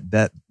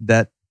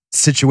that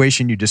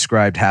situation you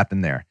described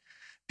happened there,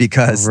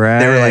 because they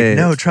were like,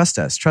 no, trust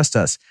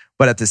us.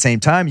 But at the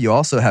same time, you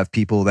also have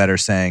people that are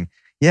saying,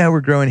 yeah,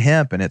 we're growing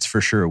hemp and it's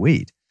for sure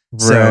weed.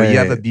 Right. So you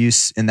have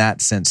abuse in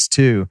that sense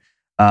too.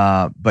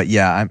 But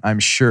yeah, I'm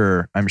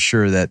sure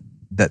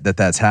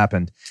that's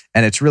happened.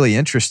 And it's really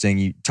interesting.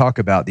 You talk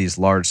about these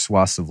large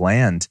swaths of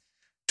land.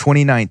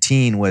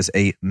 2019 was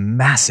a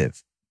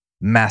massive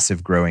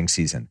growing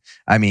season.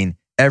 I mean,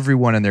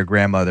 everyone and their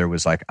grandmother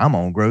was like, I'm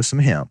going to grow some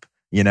hemp.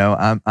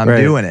 I'm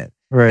doing it.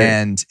 Right.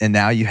 And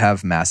now you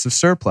have massive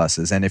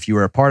surpluses. And if you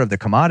were a part of the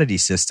commodity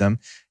system,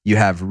 you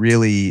have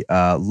really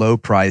low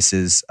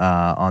prices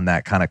on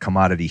that kind of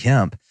commodity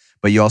hemp.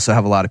 But you also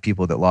have a lot of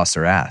people that lost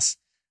their ass.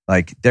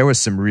 Like there was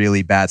some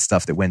really bad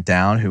stuff that went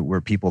down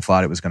where people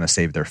thought it was going to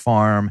save their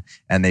farm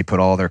and they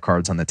put all their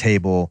cards on the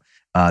table.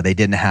 They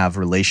didn't have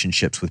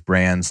relationships with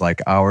brands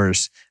like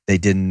ours. They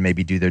didn't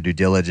maybe do their due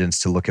diligence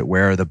to look at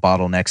where are the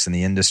bottlenecks in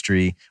the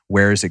industry,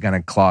 where is it going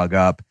to clog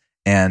up.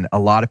 And a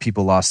lot of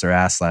people lost their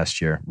ass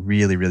last year,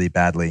 really, really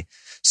badly.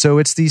 So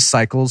it's these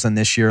cycles, and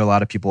this year a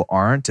lot of people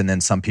aren't, and then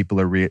some people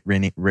are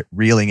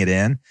reeling it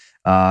in.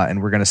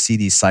 And we're going to see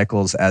these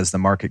cycles as the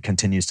market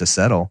continues to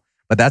settle.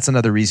 But that's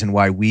another reason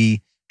why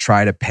we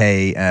try to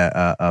pay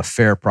a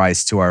fair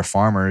price to our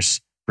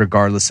farmers,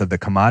 regardless of the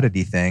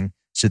commodity thing,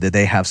 so that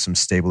they have some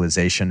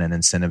stabilization and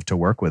incentive to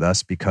work with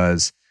us,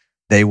 because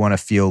they want to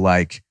feel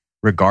like,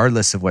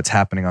 regardless of what's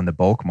happening on the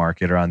bulk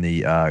market or on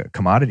the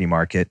commodity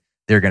market,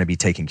 they're going to be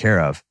taken care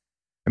of.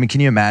 I mean,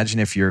 can you imagine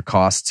if your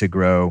cost to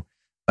grow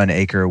an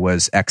acre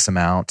was X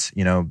amount,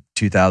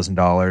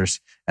 $2,000,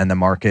 and the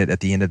market at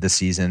the end of the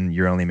season,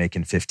 you're only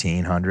making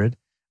 $1,500?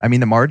 I mean,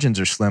 the margins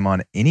are slim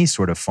on any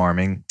sort of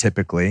farming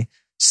typically.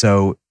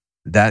 So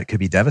that could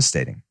be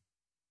devastating.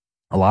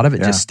 A lot of it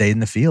just stayed in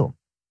the field.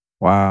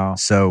 Wow.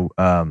 So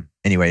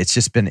anyway, it's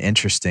just been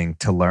interesting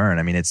to learn.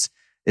 I mean,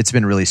 it's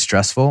been really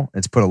stressful.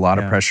 It's put a lot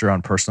of pressure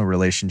on personal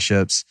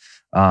relationships.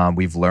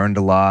 We've learned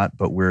a lot,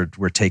 but we're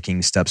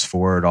taking steps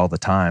forward all the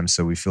time.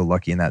 So we feel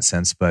lucky in that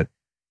sense, but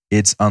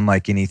it's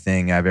unlike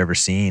anything I've ever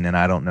seen. And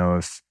I don't know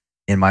if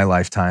in my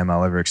lifetime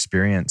I'll ever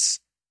experience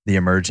the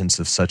emergence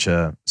of such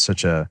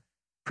a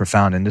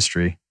profound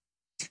industry.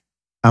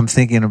 I'm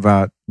thinking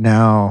about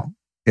now,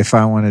 if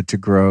I wanted to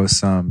grow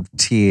some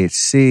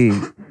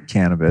THC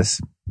cannabis,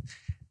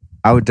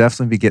 I would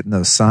definitely be getting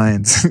those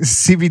signs.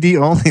 CBD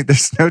only.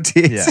 There's no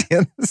THC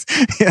in this.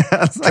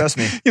 Yeah, trust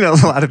me. A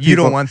lot of people. You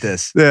don't want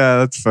this. Yeah,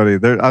 that's funny.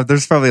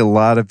 There's probably a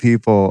lot of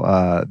people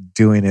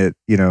doing it,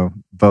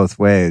 both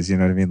ways. You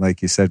know what I mean?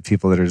 Like you said,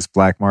 people that are just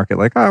black market,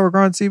 like, oh, we're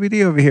growing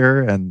CBD over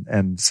here,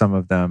 and some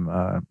of them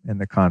in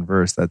the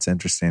converse. That's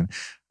interesting.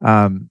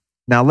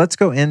 Now let's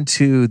go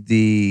into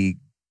the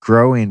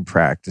growing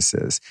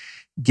practices.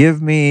 Give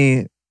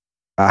me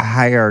a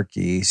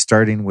hierarchy,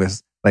 starting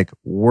with like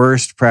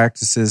worst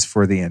practices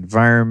for the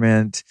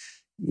environment,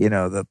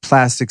 the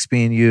plastics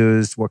being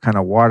used, what kind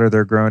of water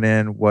they're grown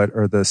in, what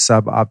are the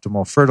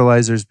suboptimal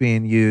fertilizers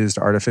being used,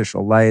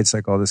 artificial lights,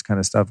 like all this kind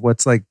of stuff.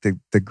 What's like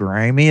the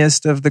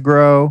grimiest of the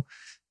grow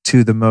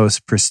to the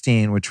most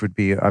pristine, which would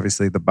be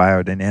obviously the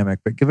biodynamic,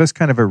 but give us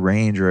kind of a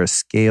range or a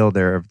scale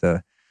there of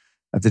the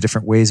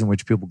different ways in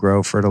which people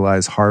grow,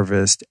 fertilize,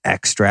 harvest,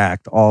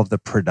 extract, all of the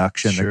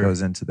production that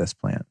goes into this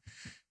plant.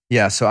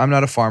 Yeah, so I'm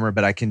not a farmer,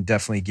 but I can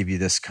definitely give you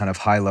this kind of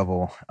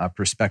high-level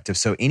perspective.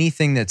 So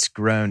anything that's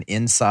grown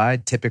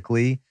inside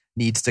typically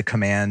needs to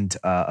command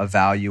a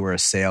value or a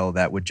sale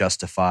that would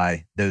justify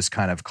those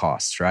kind of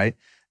costs, right?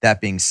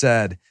 That being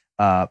said,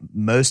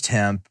 most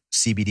hemp,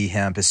 CBD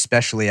hemp,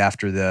 especially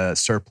after the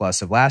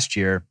surplus of last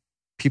year,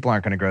 people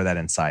aren't going to grow that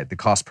inside. The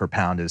cost per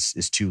pound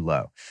is too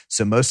low.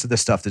 So most of the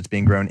stuff that's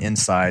being grown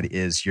inside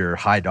is your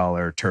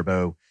high-dollar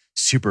turbo,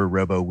 super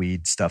robo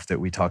weed stuff that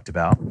we talked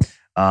about.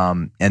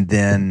 And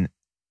then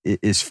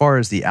as far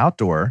as the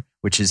outdoor,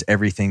 which is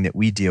everything that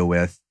we deal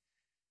with,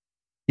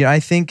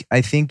 I think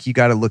you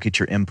got to look at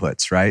your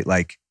inputs, right?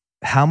 Like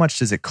how much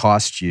does it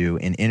cost you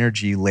in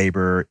energy,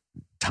 labor,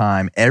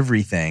 time,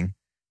 everything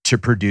to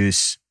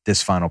produce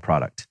this final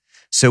product?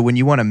 So when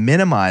you want to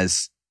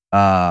minimize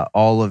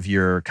all of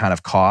your kind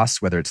of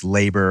costs, whether it's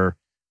labor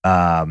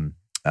or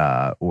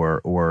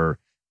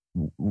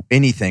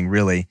anything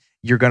really,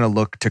 you're going to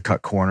look to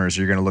cut corners.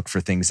 You're going to look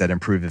for things that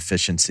improve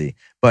efficiency.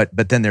 But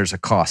then there's a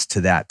cost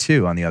to that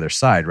too on the other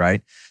side,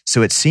 right?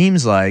 So it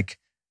seems like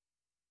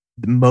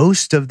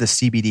most of the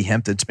CBD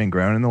hemp that's been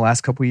grown in the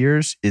last couple of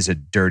years is a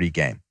dirty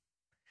game.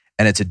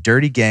 And it's a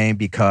dirty game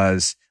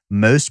because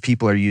most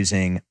people are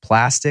using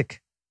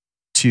plastic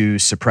to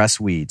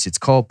suppress weeds. It's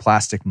called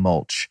plastic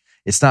mulch.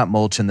 It's not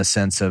mulch in the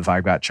sense of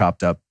I've got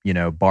chopped up,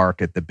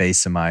 bark at the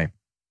base of my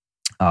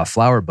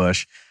flower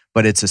bush,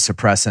 but it's a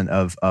suppressant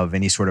of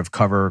any sort of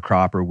cover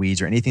crop or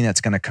weeds or anything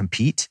that's going to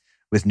compete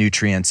with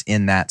nutrients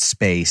in that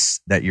space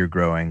that you're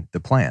growing the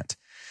plant.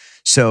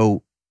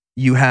 So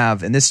you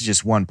have, and this is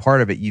just one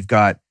part of it, you've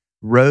got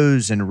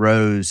rows and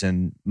rows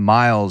and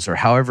miles or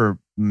however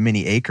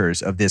many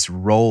acres of this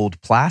rolled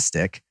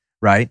plastic,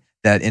 right?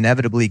 That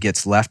inevitably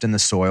gets left in the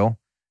soil.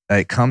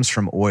 It comes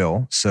from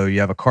oil. So you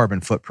have a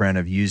carbon footprint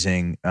of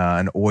using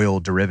an oil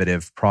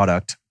derivative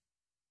product.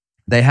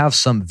 They have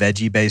some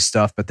veggie-based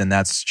stuff, but then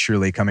that's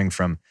surely coming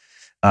from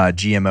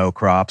GMO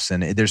crops,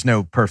 and there's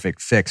no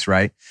perfect fix,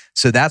 right?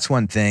 So that's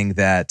one thing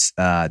that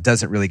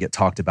doesn't really get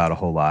talked about a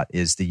whole lot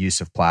is the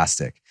use of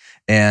plastic.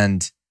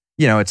 And,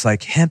 it's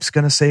like hemp's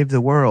going to save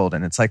the world.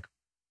 And it's like,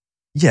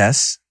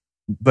 yes,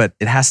 but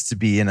it has to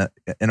be in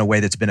a way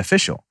that's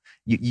beneficial.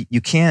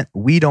 You can't,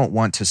 we don't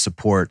want to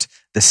support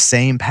the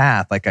same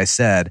path, like I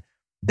said,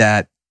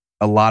 that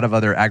a lot of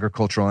other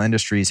agricultural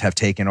industries have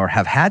taken or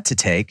have had to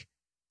take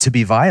to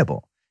be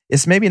viable.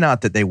 It's maybe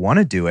not that they want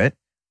to do it,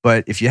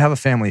 but if you have a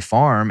family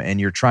farm and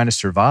you're trying to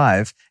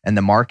survive and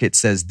the market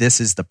says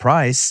this is the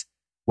price,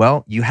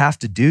 well, you have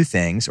to do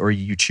things or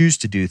you choose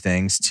to do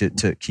things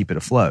to keep it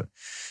afloat.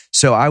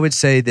 So I would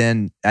say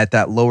then at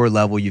that lower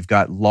level, you've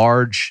got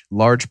large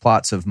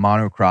plots of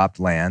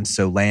monocropped land.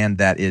 So land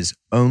that is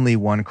only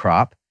one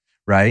crop,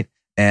 right?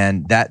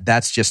 And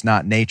that's just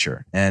not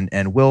nature.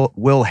 And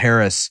Will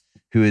Harris,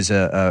 who is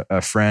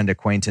a friend,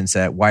 acquaintance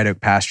at White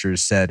Oak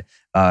Pastures, said,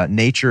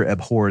 nature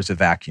abhors a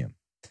vacuum.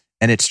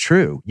 And it's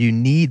true. You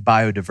need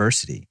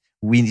biodiversity.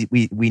 We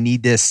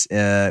need this.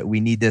 We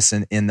need this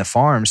in the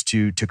farms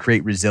to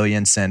create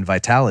resilience and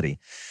vitality.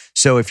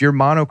 So if you're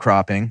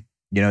monocropping,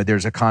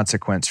 there's a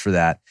consequence for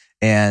that.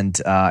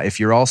 And if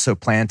you're also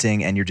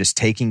planting and you're just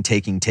taking,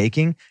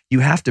 you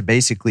have to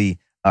basically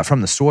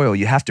from the soil,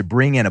 you have to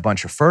bring in a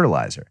bunch of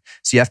fertilizer.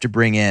 So you have to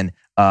bring in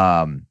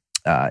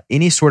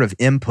any sort of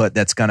input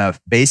that's going to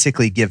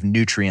basically give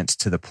nutrients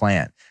to the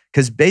plant.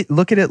 Because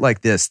look at it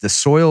like this: the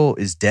soil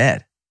is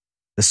dead.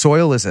 The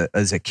soil is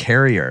a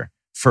carrier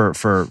for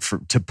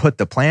to put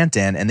the plant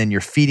in, and then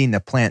you're feeding the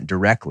plant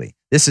directly.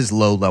 This is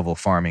low level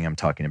farming I'm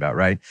talking about,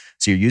 right?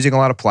 So you're using a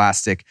lot of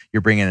plastic.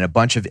 You're bringing in a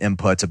bunch of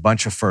inputs, a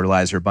bunch of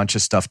fertilizer, a bunch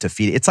of stuff to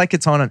feed it. It's like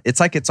it's on an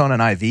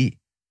IV.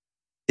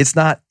 It's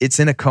not. It's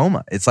in a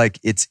coma. It's like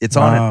it's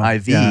on an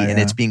IV and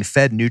it's being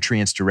fed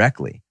nutrients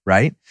directly,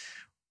 right?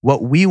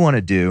 What we want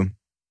to do,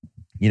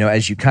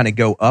 as you kind of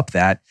go up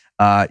that,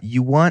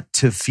 you want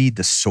to feed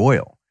the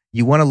soil.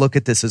 You want to look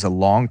at this as a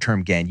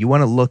long-term gain. You want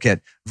to look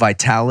at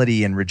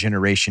vitality and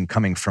regeneration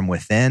coming from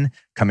within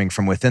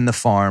the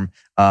farm,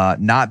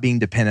 not being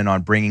dependent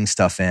on bringing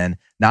stuff in,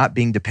 not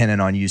being dependent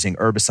on using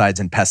herbicides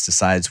and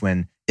pesticides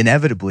when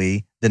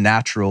inevitably the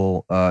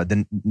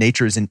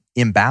nature is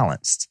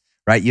imbalanced,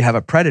 right? You have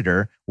a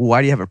predator. Well,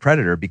 why do you have a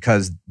predator?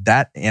 Because you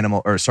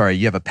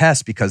have a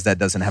pest because that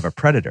doesn't have a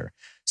predator.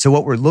 So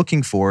what we're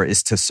looking for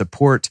is to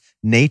support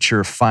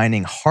nature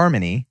finding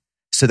harmony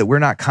so that we're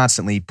not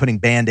constantly putting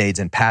Band-Aids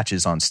and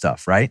patches on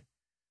stuff, right?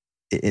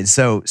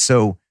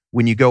 So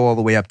when you go all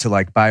the way up to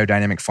like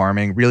biodynamic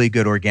farming, really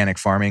good organic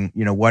farming,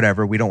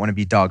 whatever, we don't want to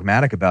be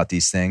dogmatic about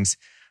these things.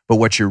 But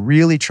what you're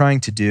really trying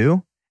to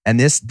do, and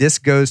this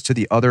goes to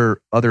the other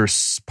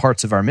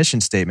parts of our mission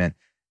statement,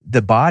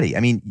 the body. I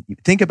mean,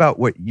 think about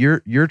what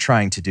you're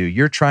trying to do.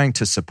 You're trying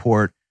to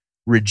support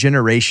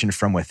regeneration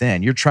from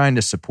within. You're trying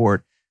to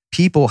support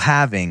people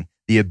having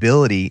the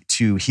ability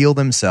to heal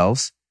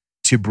themselves,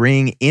 to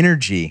bring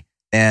energy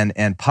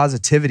and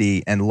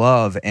positivity and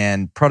love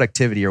and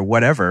productivity or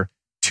whatever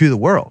to the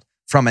world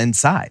from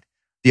inside.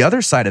 The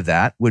other side of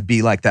that would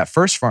be like that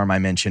first farm I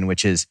mentioned,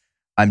 which is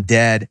I'm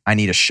dead, I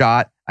need a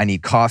shot, I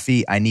need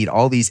coffee, I need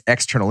all these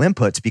external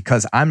inputs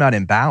because I'm not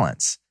in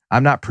balance.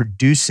 I'm not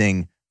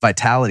producing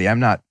vitality. I'm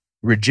not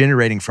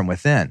regenerating from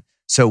within.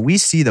 So we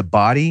see the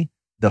body,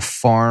 the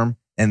farm,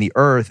 and the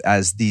earth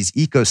as these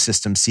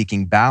ecosystems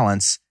seeking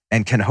balance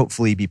and can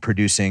hopefully be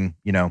producing,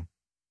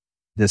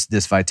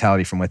 this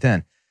vitality from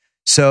within.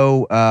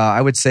 So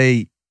I would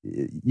say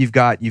you've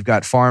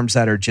got farms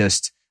that are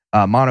just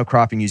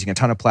monocropping using a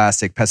ton of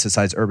plastic,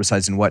 pesticides,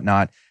 herbicides, and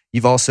whatnot.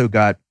 You've also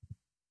got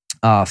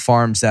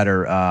farms that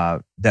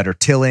are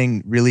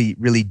tilling really,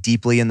 really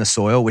deeply in the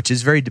soil, which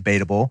is very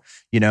debatable.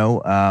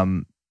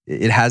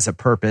 It has a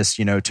purpose,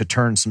 to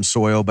turn some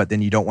soil, but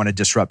then you don't want to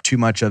disrupt too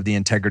much of the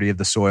integrity of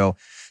the soil.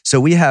 So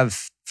we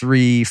have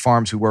 3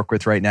 farms we work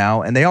with right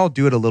now, and they all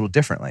do it a little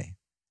differently.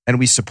 And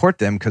we support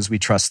them because we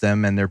trust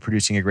them and they're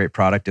producing a great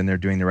product and they're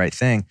doing the right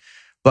thing.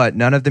 But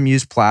none of them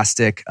use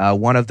plastic.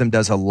 One of them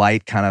does a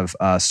light kind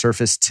of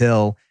surface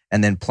till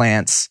and then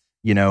plants,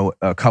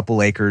 a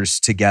couple acres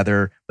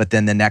together. But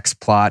then the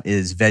next plot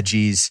is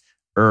veggies,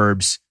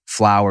 herbs,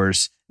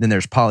 flowers. Then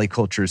there's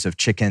polycultures of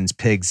chickens,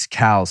 pigs,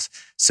 cows.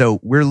 So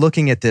we're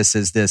looking at this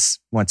as this,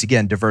 once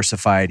again,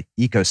 diversified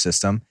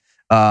ecosystem.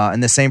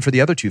 And the same for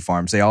the other 2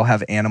 farms. They all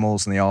have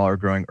animals and they all are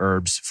growing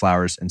herbs,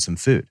 flowers, and some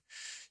food.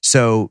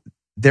 So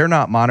they're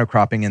not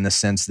monocropping in the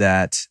sense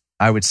that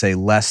I would say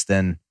less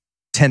than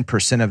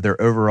 10% of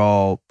their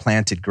overall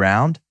planted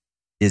ground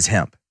is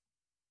hemp.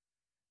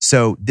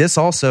 So this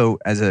also,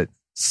 as a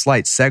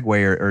slight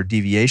segue or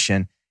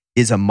deviation,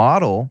 is a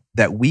model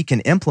that we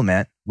can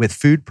implement with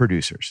food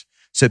producers.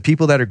 So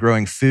people that are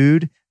growing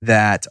food,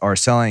 that are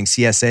selling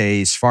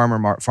CSAs,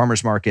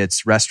 farmers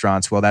markets,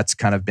 restaurants, well, that's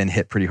kind of been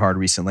hit pretty hard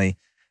recently.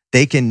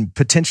 They can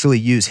potentially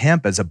use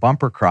hemp as a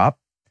bumper crop.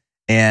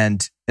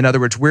 And in other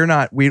words, we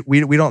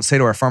don't say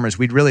to our farmers,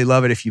 we'd really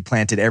love it if you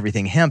planted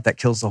everything hemp. That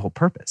kills the whole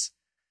purpose.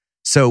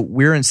 So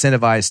we're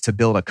incentivized to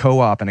build a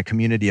co-op and a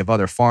community of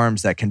other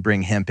farms that can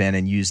bring hemp in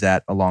and use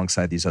that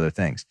alongside these other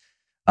things.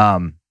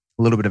 A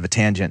little bit of a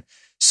tangent.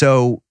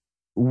 So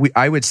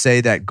I would say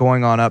that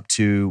going on up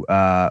to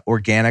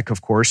organic,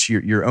 of course,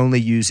 you're only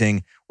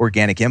using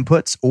organic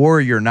inputs,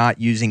 or you're not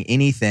using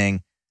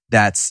anything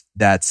that's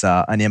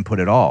an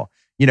input at all.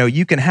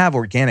 You can have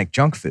organic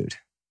junk food.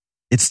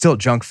 It's still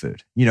junk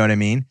food. You know what I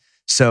mean?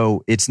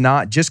 So it's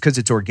not just because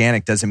it's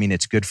organic doesn't mean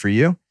it's good for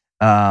you.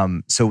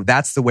 So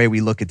that's the way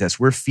we look at this.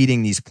 We're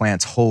feeding these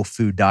plants whole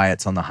food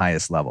diets on the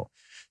highest level.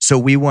 So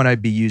we want to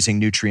be using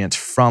nutrients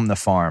from the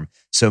farm.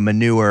 So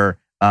manure,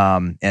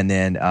 and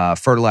then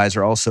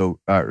fertilizer, also,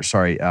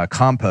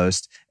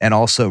 compost, and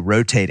also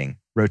rotating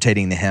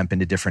the hemp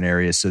into different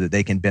areas so that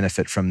they can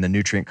benefit from the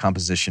nutrient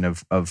composition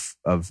of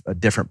a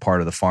different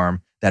part of the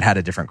farm that had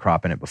a different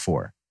crop in it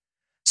before.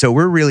 So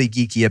we're really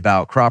geeky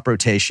about crop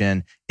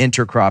rotation,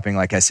 intercropping,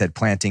 like I said,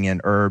 planting in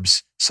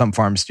herbs. Some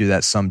farms do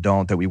that, some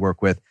don't, that we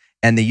work with.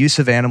 And the use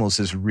of animals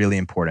is really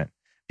important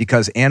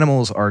because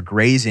animals are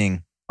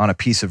grazing on a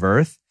piece of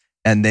earth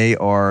and they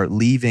are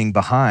leaving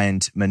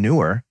behind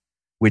manure,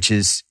 which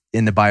is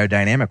in the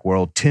biodynamic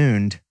world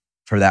tuned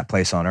for that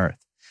place on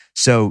earth.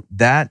 So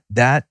that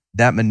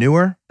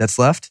manure that's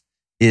left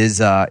is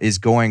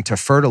going to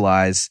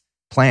fertilize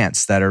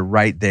plants that are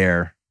right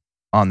there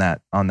on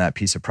that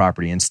piece of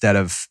property instead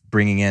of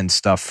bringing in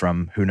stuff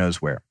from who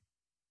knows where.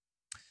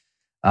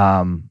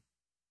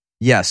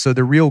 So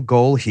the real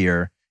goal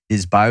here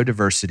is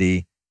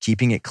biodiversity,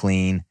 keeping it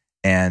clean,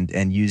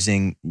 and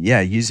using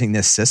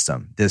this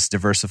system, this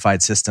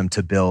diversified system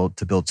to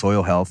build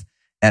soil health,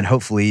 and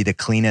hopefully the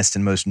cleanest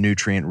and most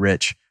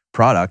nutrient-rich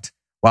product,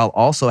 while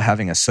also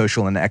having a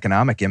social and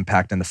economic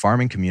impact in the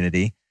farming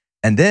community,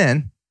 and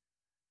then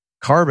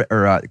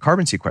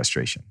carbon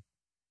sequestration.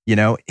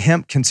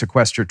 Hemp can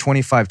sequester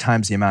 25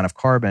 times the amount of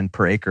carbon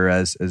per acre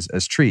as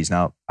trees.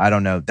 Now, I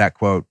don't know that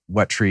quote,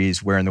 what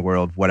trees, where in the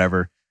world,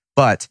 whatever,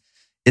 but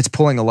it's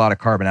pulling a lot of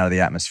carbon out of the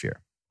atmosphere.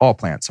 All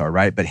plants are,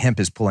 right? But hemp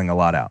is pulling a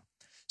lot out.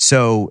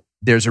 So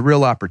there's a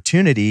real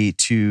opportunity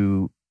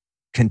to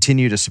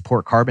continue to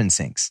support carbon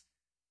sinks.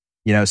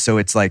 So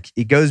it's like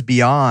it goes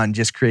beyond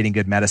just creating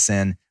good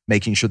medicine,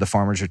 making sure the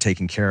farmers are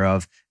taken care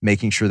of,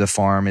 making sure the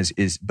farm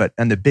but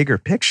in the bigger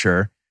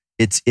picture,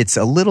 it's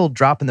a little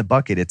drop in the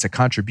bucket. It's a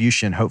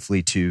contribution,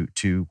 hopefully,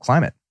 to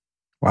climate.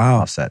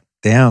 Wow. Offset.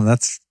 Damn,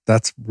 that's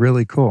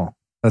really cool.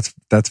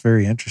 That's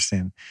very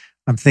interesting.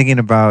 I'm thinking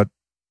about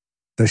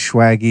the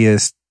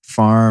swaggiest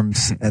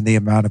farms and the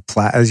amount of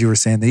as you were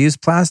saying, they use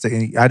plastic.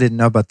 And I didn't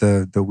know about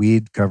the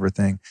weed cover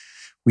thing,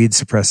 weed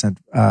suppressant.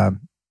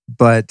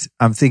 But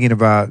I'm thinking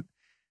about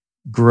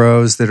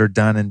grows that are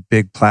done in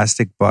big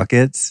plastic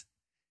buckets,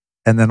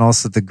 and then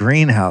also the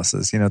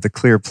greenhouses, the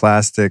clear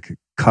plastic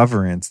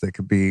coverings that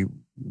could be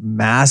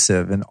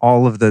massive, and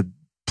all of the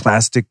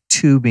plastic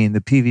tubing,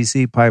 the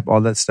PVC pipe, all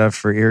that stuff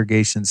for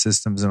irrigation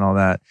systems and all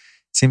that.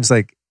 It seems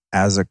like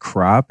as a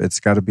crop, it's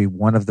got to be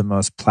one of the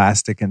most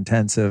plastic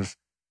intensive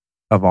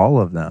of all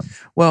of them.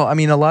 Well, I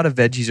mean, a lot of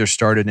veggies are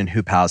started in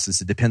hoop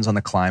houses. It depends on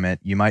the climate.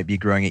 You might be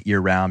growing it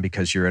year round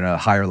because you're in a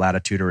higher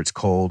latitude or it's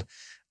cold.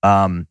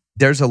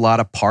 There's a lot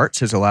of parts.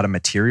 There's a lot of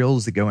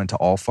materials that go into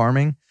all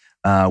farming,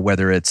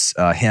 whether it's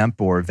hemp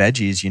or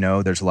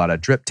veggies. There's a lot of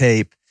drip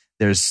tape.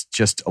 There's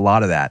just a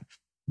lot of that.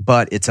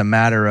 But it's a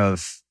matter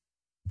of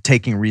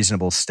taking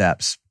reasonable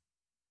steps.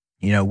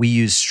 We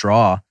use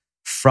straw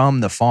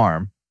from the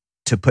farm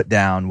to put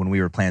down when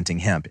we were planting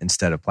hemp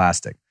instead of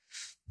plastic.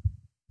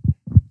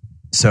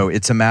 So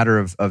it's a matter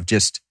of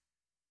just,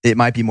 it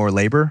might be more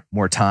labor,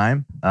 more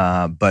time,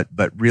 but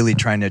really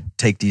trying to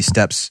take these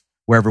steps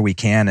wherever we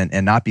can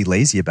and not be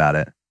lazy about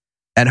it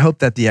and hope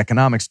that the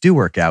economics do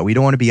work out. We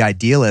don't want to be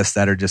idealists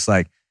that are just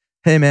like,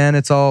 hey man,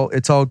 it's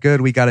all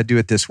good. We got to do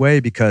it this way,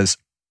 because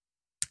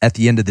at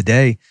the end of the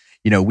day,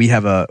 we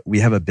have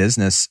a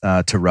business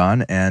to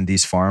run, and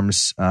these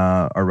farms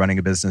are running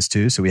a business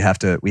too. So we have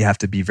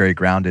to be very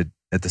grounded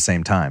at the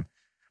same time.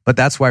 But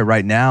that's why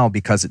right now,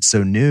 because it's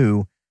so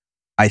new,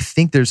 I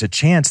think there's a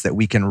chance that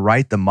we can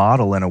write the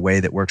model in a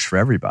way that works for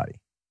everybody.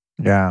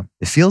 Yeah.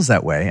 It feels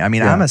that way. I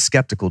mean, I'm a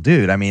skeptical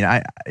dude. I mean,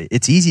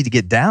 it's easy to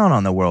get down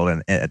on the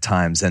world at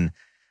times. And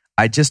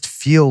I just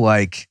feel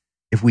like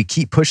if we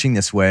keep pushing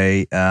this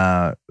way,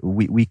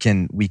 we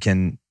can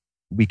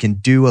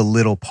do a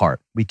little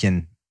part. We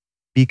can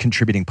be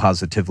contributing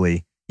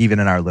positively, even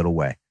in our little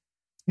way.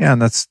 Yeah.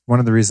 And that's one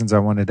of the reasons I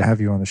wanted to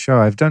have you on the show.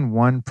 I've done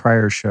one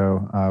prior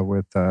show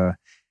with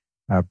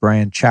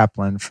Brian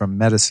Chaplin from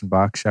Medicine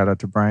Box. Shout out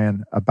to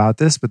Brian about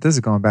this, but this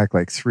is going back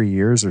like 3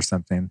 years or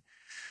something.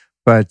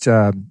 But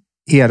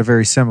he had a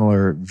very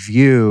similar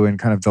view and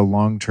kind of the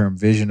long-term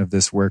vision of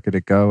this. Where could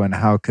it go, and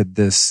how could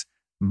this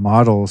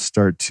models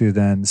start to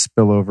then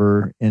spill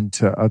over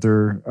into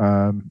other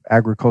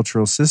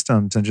agricultural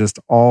systems and just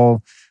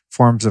all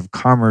forms of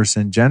commerce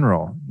in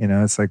general.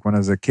 It's like when I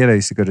was a kid, I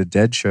used to go to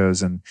dead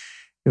shows, and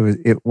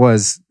it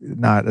was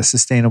not a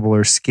sustainable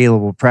or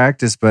scalable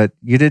practice, but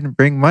you didn't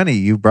bring money.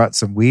 You brought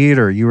some weed,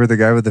 or you were the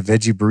guy with the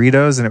veggie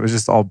burritos, and it was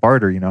just all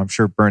barter. I'm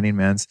sure Burning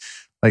Man's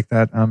like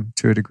that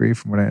to a degree,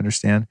 from what I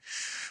understand.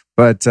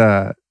 But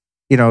I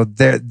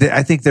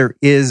think there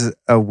is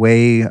a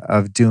way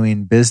of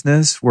doing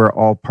business where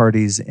all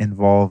parties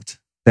involved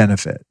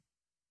benefit,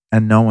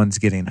 and no one's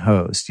getting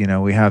hosed.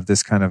 We have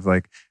this kind of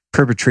like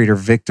perpetrator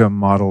victim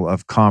model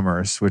of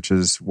commerce, which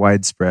is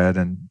widespread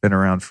and been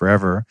around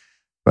forever.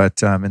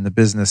 But in the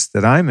business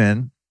that I'm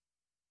in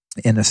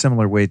a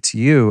similar way to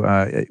you,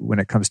 when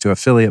it comes to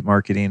affiliate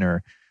marketing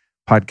or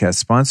podcast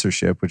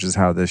sponsorship, which is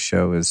how this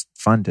show is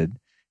funded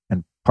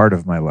and part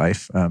of my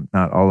life,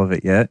 not all of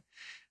it yet,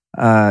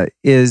 I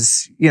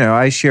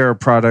share a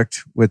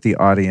product with the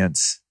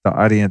audience. The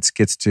audience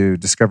gets to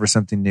discover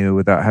something new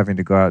without having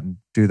to go out and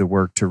do the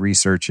work to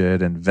research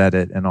it and vet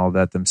it and all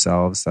that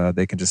themselves.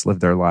 They can just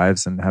live their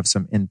lives and have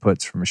some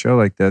inputs from a show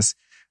like this,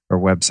 or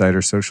website,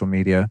 or social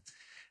media.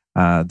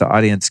 The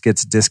audience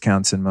gets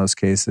discounts in most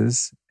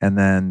cases. And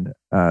then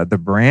the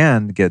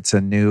brand gets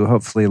a new,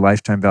 hopefully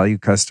lifetime value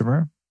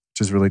customer,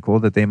 which is really cool,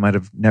 that they might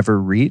have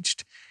never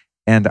reached.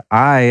 And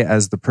I,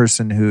 as the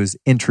person who's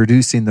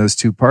introducing those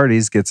two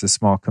parties, gets a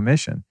small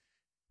commission.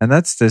 And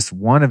that's just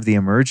one of the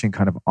emerging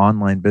kind of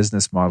online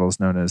business models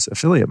known as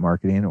affiliate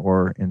marketing,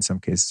 or in some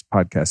cases,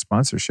 podcast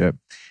sponsorship.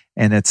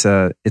 And it's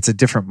a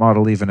different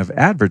model even of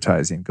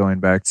advertising, going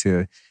back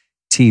to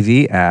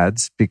TV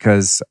ads,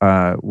 because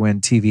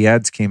when TV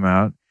ads came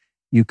out,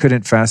 you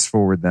couldn't fast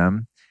forward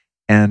them.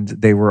 And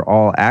they were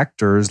all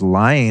actors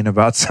lying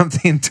about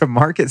something to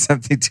market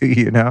something to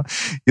you.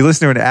 You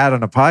listen to an ad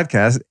on a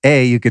podcast,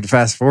 you could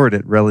fast forward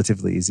it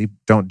relatively easy.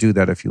 Don't do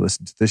that if you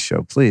listen to this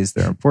show, please.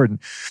 They're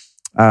important.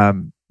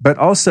 But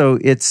also,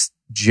 it's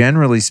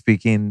generally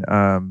speaking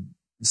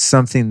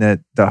something that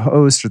the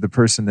host or the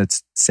person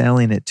that's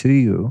selling it to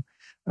you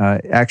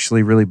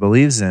actually really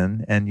believes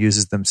in and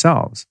uses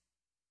themselves.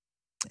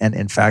 And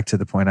in fact, to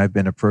the point, I've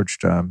been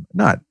approached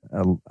not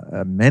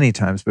many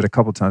times, but a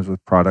couple times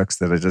with products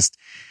that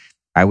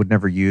I would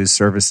never use,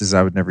 services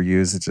I would never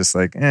use. It's just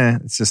like,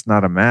 it's just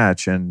not a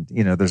match. And,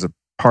 there's a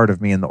part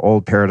of me in the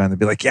old paradigm that'd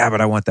be like, yeah, but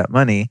I want that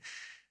money.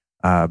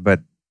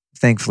 But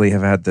thankfully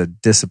have had the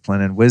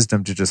discipline and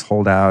wisdom to just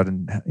hold out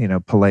and,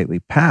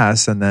 politely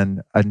pass. And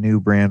then a new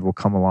brand will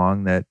come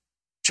along that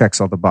checks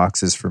all the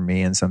boxes for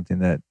me and something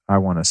that I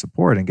want to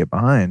support and get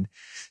behind.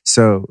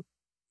 So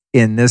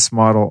in this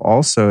model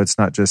also, it's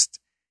not just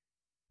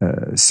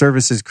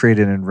services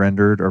created and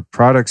rendered or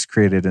products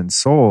created and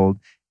sold.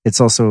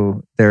 It's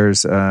also,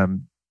 there's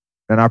an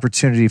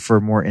opportunity for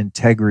more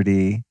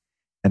integrity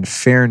and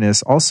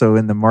fairness also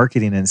in the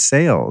marketing and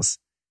sales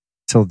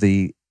till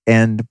the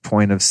end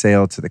point of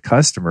sale to the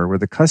customer, where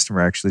the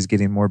customer actually is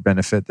getting more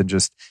benefit than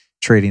just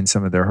trading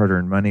some of their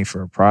hard-earned money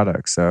for a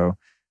product. So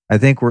I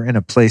think we're in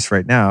a place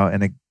right now,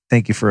 and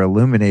thank you for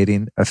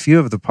illuminating a few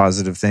of the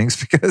positive things,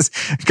 because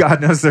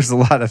God knows there's a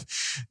lot of,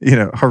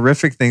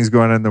 horrific things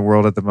going on in the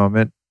world at the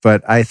moment.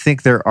 But I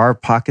think there are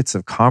pockets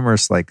of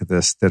commerce like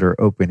this that are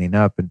opening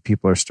up, and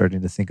people are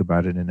starting to think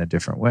about it in a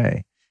different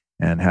way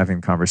and having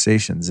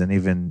conversations. And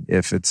even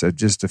if it's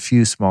just a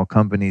few small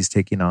companies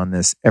taking on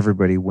this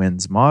everybody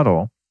wins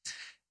model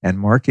and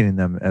marketing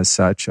them as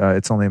such,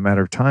 it's only a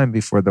matter of time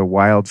before the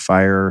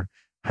wildfire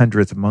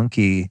 100th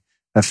monkey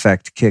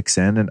effect kicks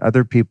in, and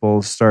other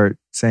people start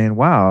saying,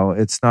 wow,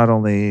 it's not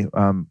only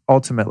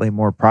ultimately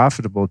more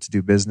profitable to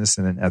do business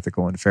in an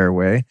ethical and fair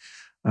way,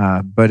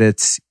 but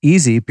it's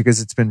easy because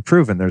it's been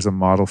proven. There's a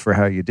model for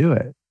how you do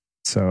it.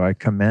 So I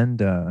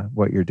commend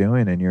what you're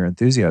doing and your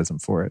enthusiasm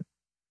for it.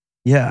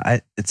 Yeah,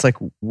 it's like,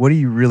 what do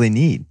you really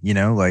need?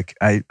 Like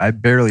I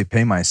barely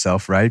pay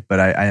myself, right? But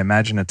I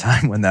imagine a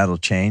time when that'll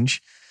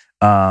change.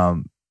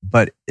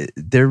 But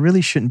there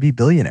really shouldn't be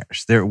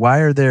billionaires.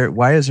 Why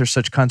is there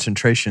such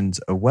concentrations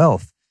of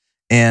wealth?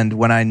 And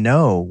when I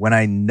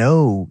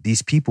know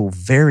these people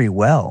very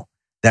well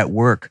that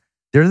work,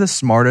 they're the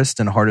smartest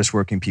and hardest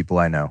working people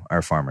I know,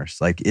 our farmers.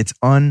 Like, it's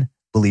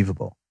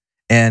unbelievable.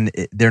 And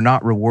they're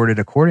not rewarded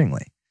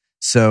accordingly.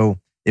 So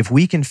if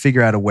we can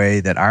figure out a way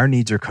that our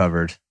needs are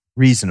covered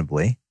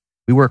reasonably,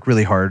 we work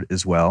really hard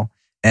as well,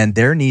 and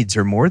their needs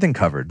are more than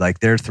covered. Like,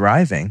 they're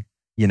thriving,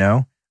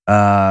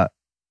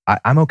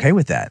 I'm okay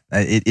with that.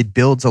 It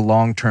builds a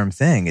long-term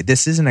thing.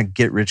 This isn't a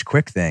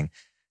get-rich-quick thing,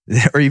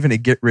 or even a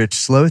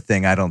get-rich-slow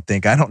thing. I don't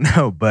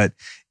know, but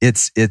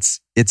it's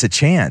a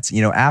chance.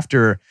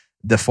 After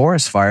the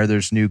forest fire,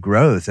 there's new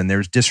growth and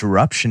there's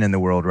disruption in the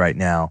world right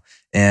now.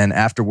 And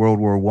after World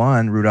War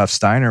I, Rudolf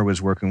Steiner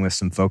was working with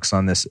some folks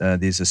on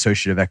these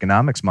associative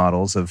economics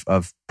models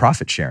of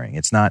profit sharing.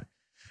 It's not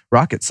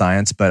rocket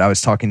science, but I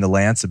was talking to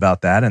Lance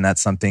about that, and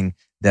that's something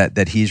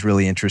that he's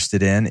really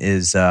interested in,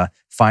 is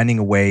finding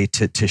a way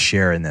to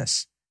share in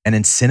this and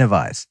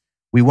incentivize.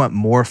 We want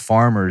more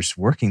farmers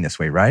working this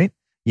way, right?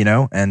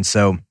 And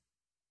so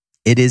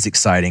It is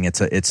exciting.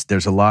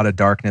 There's a lot of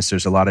darkness.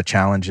 There's a lot of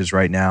challenges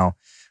right now,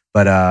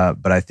 but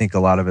I think a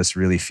lot of us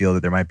really feel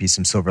that there might be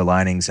some silver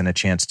linings and a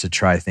chance to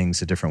try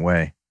things a different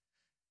way.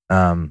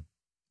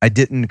 I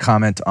didn't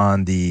comment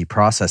on the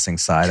processing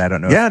side. I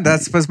don't know. Yeah,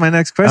 that was my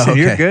next question. Oh,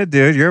 okay. You're good,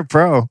 dude. You're a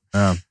pro.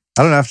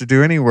 I don't have to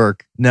do any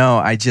work. No,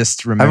 I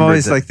just remember. I'm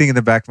always like thinking in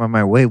the back of my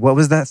mind, wait, what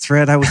was that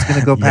thread I was going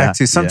to go back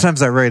to?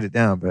 Sometimes I write it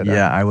down, but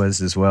I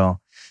was as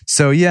well.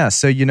 So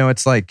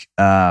it's like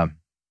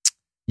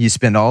you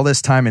spend all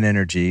this time and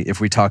energy.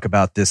 If we talk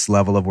about this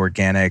level of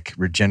organic,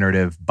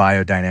 regenerative,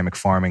 biodynamic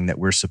farming that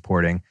we're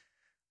supporting,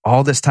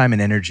 all this time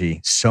and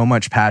energy, so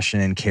much passion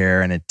and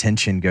care and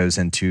attention goes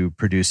into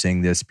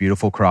producing this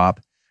beautiful crop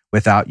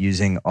without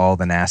using all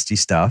the nasty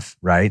stuff,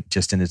 right?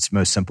 Just in its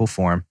most simple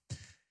form.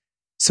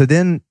 So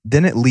then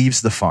it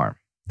leaves the farm.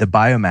 The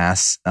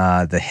biomass,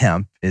 the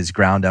hemp, is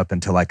ground up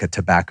into like a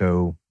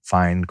tobacco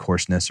fine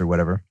coarseness or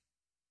whatever.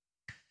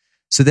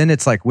 So then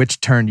it's like,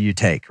 which turn do you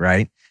take,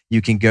 right?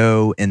 You can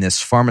go in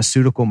this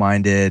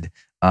pharmaceutical-minded,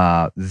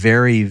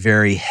 very,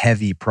 very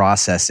heavy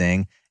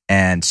processing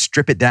and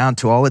strip it down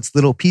to all its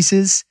little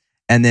pieces.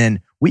 And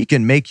then we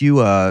can make you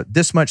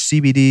this much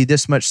CBD,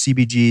 this much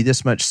CBG,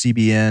 this much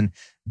CBN,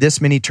 this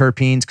many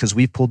terpenes, because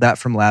we've pulled that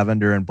from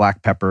lavender and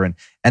black pepper.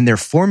 And they're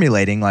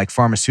formulating like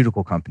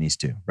pharmaceutical companies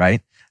do,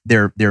 right?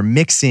 They're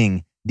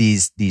mixing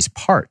these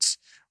parts.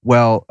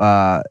 Well,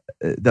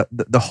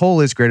 the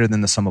whole is greater than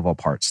the sum of all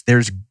parts.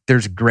 There's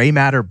gray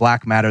matter,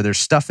 black matter. There's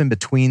stuff in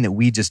between that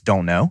we just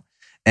don't know.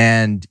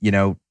 And,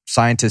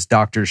 scientists,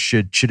 doctors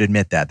should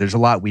admit that. There's a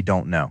lot we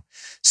don't know.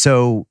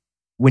 So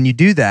when you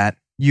do that,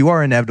 you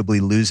are inevitably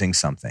losing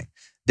something.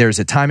 There's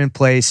a time and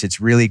place. It's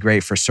really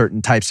great for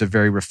certain types of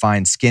very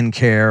refined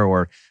skincare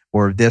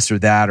or this or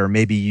that, or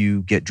maybe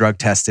you get drug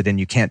tested and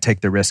you can't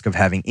take the risk of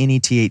having any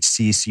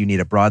THC, so you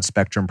need a broad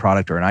spectrum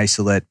product or an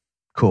isolate.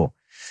 Cool.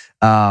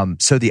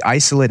 So the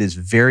isolate is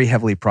very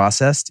heavily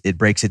processed. It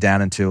breaks it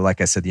down into, like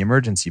I said, the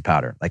emergency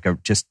powder, like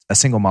just a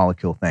single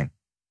molecule thing.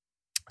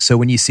 So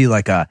when you see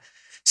like a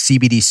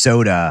CBD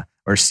soda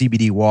or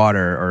CBD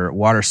water or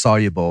water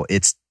soluble,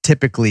 it's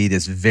typically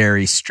this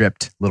very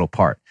stripped little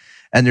part.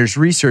 And there's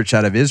research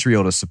out of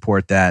Israel to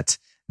support that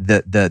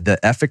the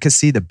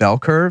efficacy, the bell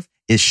curve,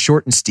 is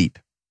short and steep.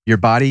 Your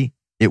body,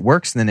 it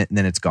works, and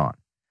then it's gone.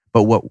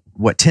 But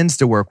what tends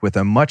to work with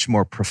a much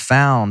more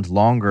profound,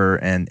 longer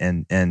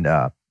and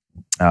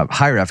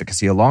higher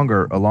efficacy, a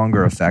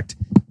longer effect,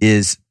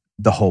 is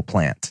the whole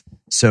plant.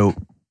 So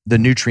the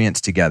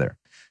nutrients together.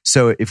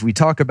 So if we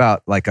talk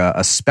about like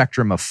a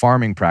spectrum of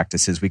farming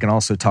practices, we can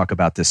also talk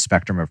about this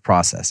spectrum of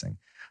processing.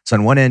 So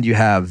on one end, you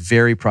have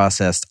very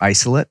processed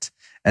isolate,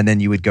 and then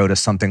you would go to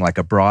something like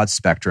a broad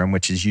spectrum,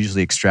 which is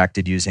usually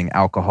extracted using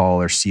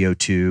alcohol or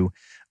CO2.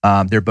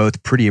 They're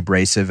both pretty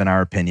abrasive in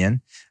our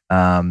opinion.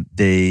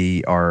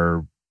 They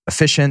are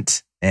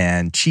efficient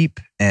and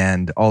cheap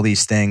and all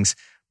these things.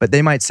 But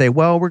they might say,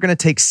 well, we're going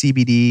to take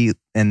CBD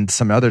and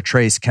some other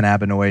trace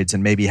cannabinoids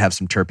and maybe have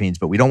some terpenes,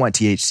 but we don't want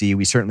THC.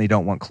 We certainly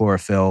don't want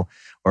chlorophyll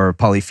or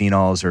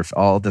polyphenols or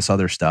all this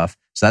other stuff.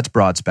 So that's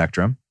broad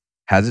spectrum,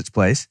 has its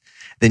place.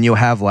 Then you'll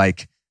have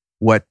like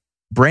what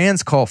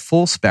brands call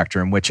full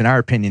spectrum, which in our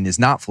opinion is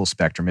not full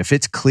spectrum. If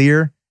it's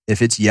clear,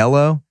 if it's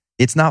yellow,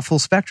 it's not full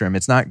spectrum.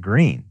 It's not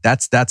green.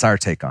 That's our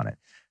take on it.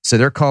 So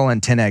they're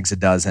calling 10 eggs a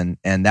dozen,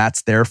 and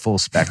that's their full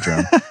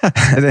spectrum.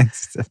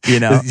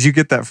 Did you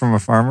get that from a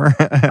farmer?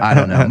 I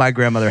don't know. My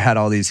grandmother had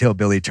all these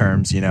hillbilly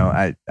terms.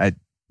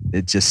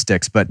 It just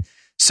sticks. But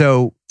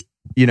so,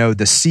 the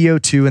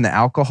CO2 and the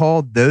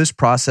alcohol, those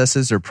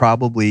processes are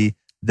probably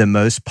the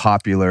most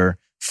popular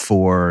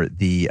for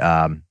the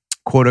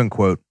quote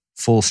unquote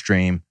full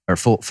stream or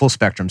full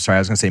spectrum. Sorry, I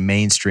was going to say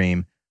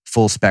mainstream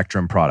full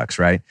spectrum products.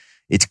 Right?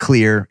 It's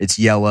clear. It's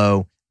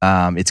yellow.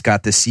 It's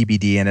got the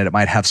CBD in it. It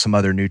might have some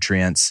other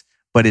nutrients,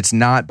 but it's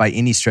not by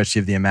any stretch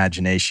of the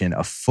imagination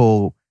a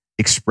full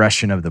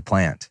expression of the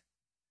plant.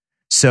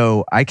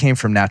 So I came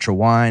from natural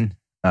wine,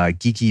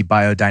 geeky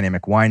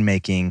biodynamic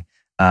winemaking.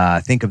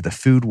 Think of the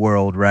food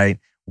world, right?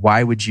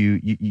 Why would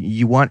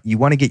you want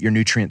to get your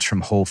nutrients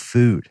from whole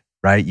food,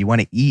 right? You want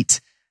to eat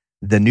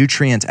the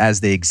nutrients as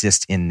they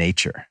exist in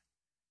nature.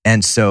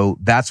 And so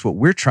that's what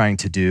we're trying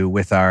to do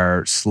with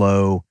our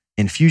slow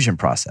infusion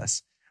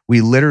process. We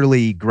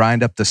literally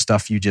grind up the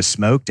stuff you just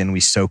smoked and we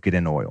soak it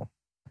in oil.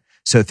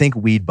 So think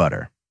weed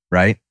butter,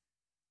 right?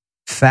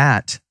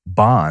 Fat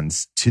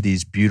bonds to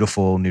these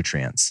beautiful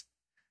nutrients.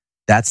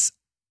 It's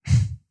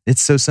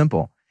so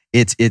simple.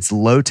 It's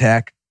low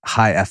tech,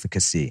 high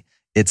efficacy.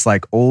 It's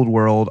like old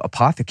world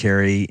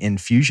apothecary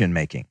infusion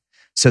making.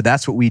 So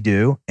that's what we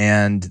do.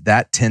 And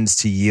that tends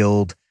to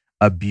yield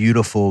a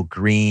beautiful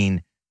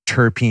green,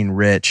 terpene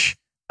rich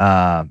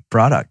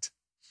product.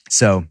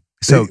 So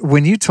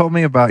when you told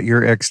me about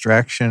your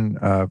extraction,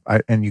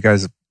 and you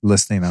guys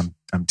listening,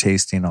 I'm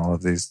tasting all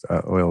of these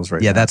oils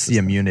right now. Yeah, that's the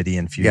immunity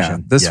infusion. Yeah,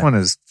 this one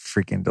is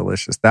freaking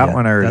delicious. That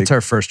one that's our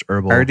first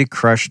herbal. I already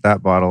crushed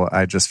that bottle.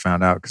 I just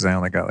found out because I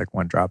only got like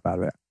one drop out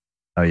of it.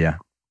 Oh yeah,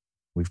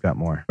 we've got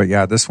more. But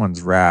yeah, this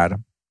one's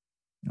rad.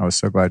 I was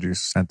so glad you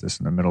sent this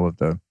in the middle of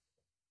the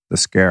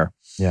scare.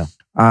 Yeah.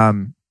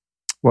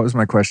 What was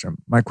my question?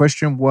 My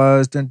question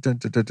was,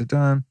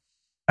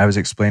 I was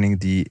explaining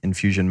the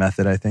infusion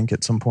method, I think,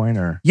 at some point,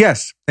 or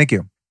yes, thank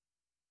you.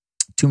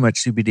 Too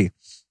much CBD.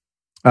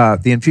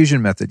 The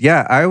infusion method.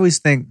 Yeah, I always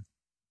think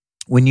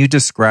when you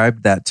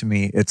described that to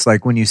me, it's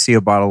like when you see a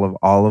bottle of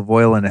olive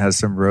oil and it has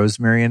some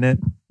rosemary in it.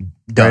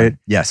 done. Right?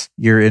 Yes.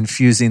 You're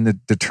infusing the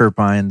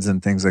terpenes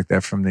and things like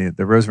that from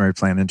the rosemary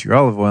plant into your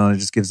olive oil, and it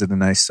just gives it a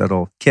nice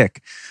subtle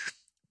kick.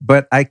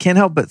 But I can't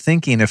help but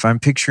thinking, if I'm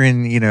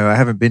picturing, I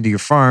haven't been to your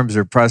farms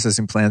or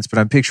processing plants, but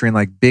I'm picturing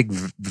like big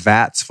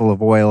vats full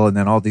of oil and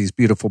then all these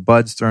beautiful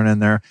buds thrown in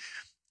there.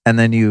 And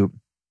then you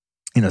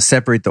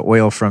separate the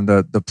oil from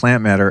the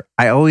plant matter.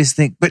 I always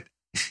think, but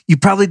you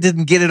probably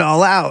didn't get it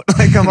all out.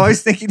 Like I'm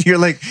always thinking you're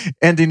like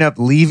ending up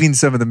leaving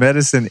some of the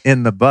medicine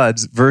in the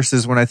buds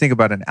versus when I think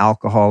about an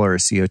alcohol or a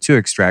CO2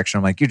 extraction,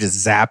 I'm like, you're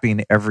just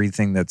zapping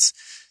everything that's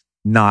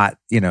not,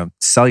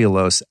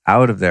 cellulose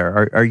out of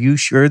there. Are you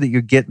sure that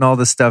you're getting all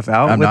the stuff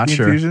out I'm with not the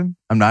sure. infusion?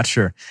 I'm not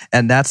sure.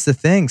 And that's the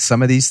thing.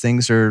 Some of these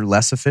things are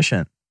less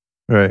efficient.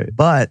 Right.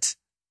 But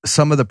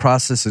some of the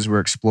processes we're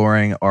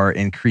exploring are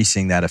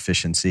increasing that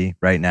efficiency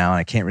right now. And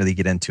I can't really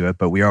get into it,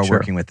 but we are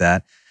working with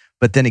that.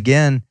 But then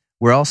again,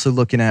 we're also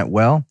looking at,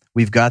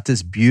 we've got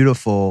this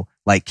beautiful,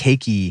 like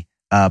cakey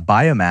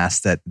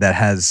biomass that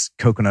has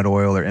coconut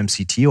oil or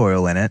MCT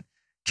oil in it.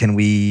 Can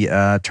we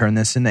turn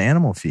this into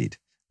animal feed?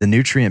 The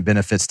nutrient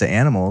benefits to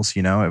animals,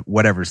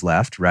 whatever's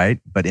left,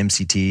 right? But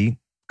MCT,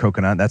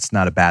 coconut, that's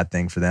not a bad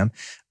thing for them.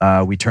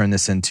 We turn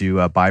this into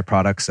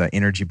byproducts,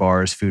 energy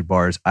bars, food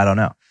bars. I don't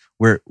know.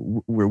 We're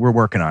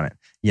working on it,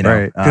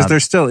 right? Because there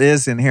still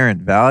is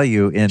inherent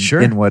value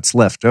in what's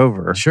left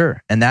over.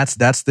 Sure, and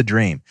that's the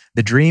dream.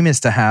 The dream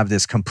is to have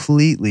this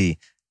completely,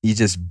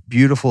 just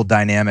beautiful,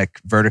 dynamic,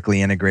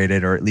 vertically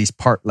integrated, or at least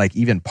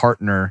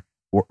partner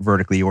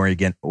vertically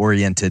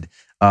oriented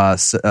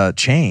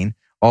chain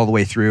all the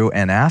way through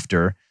and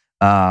after.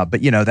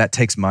 But that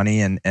takes money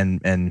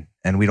and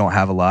we don't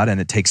have a lot,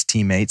 and it takes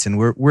teammates, and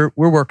we're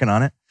working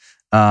on it.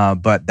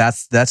 But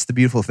that's the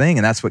beautiful thing,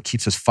 and that's what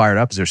keeps us fired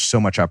up. Is there's so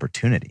much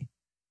opportunity,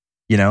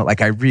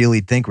 I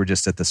really think we're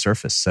just at the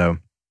surface. So,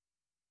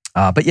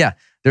 but yeah,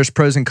 there's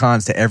pros and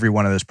cons to every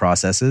one of those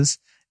processes,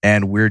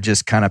 and we're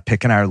just kind of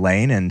picking our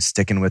lane and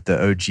sticking with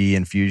the OG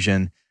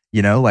infusion.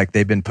 Like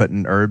they've been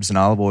putting herbs and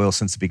olive oil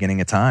since the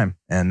beginning of time,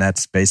 and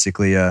that's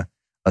basically a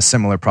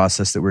similar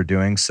process that we're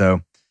doing.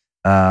 So,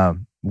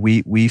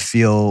 we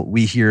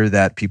hear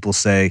that people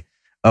say,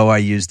 "Oh, I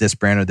use this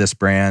brand or this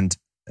brand."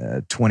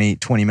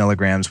 20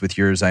 milligrams. With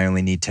yours, I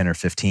only need 10 or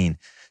 15.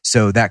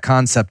 So that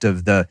concept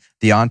of the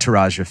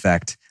entourage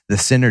effect, the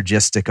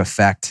synergistic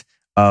effect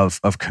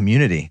of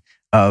community,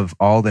 of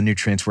all the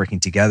nutrients working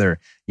together,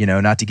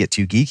 not to get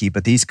too geeky,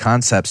 but these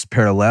concepts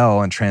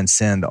parallel and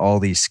transcend all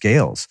these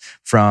scales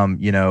from,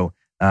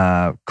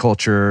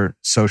 culture,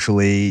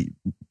 socially,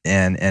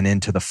 and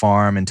into the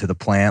farm, into the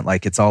plant.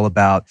 Like it's all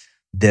about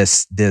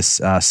this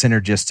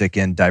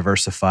synergistic and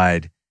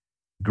diversified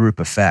group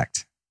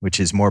effect, which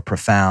is more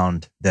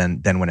profound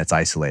than when it's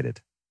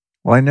isolated.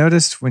 Well, I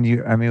noticed with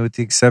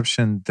the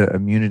exception, the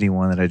immunity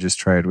one that I just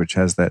tried, which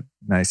has that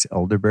nice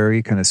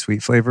elderberry kind of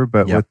sweet flavor,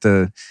 but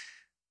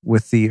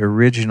with the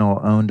original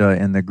Onda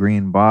in the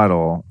green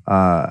bottle,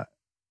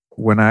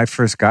 when I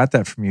first got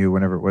that from you,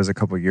 whenever it was a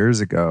couple of years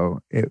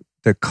ago,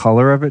 the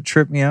color of it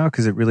tripped me out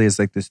because it really is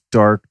like this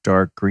dark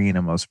green,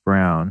 almost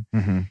brown.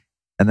 Mm-hmm.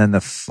 And then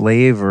the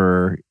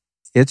flavor,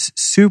 it's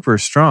super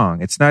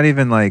strong. It's not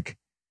even like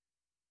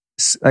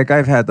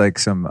I've had like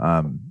some,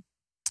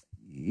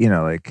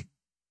 like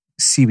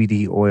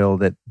CBD oil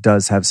that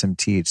does have some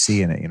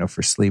THC in it,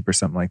 for sleep or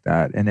something like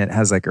that. And it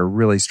has like a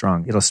really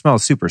strong, it'll smell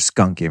super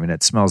skunky. I mean,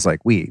 it smells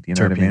like weed, you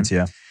know what I mean?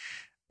 Yeah.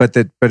 But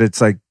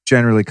it's like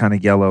generally kind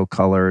of yellow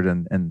colored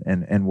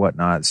and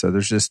whatnot. So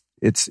there's just,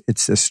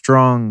 it's a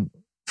strong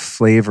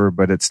flavor,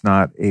 but it's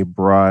not a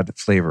broad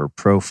flavor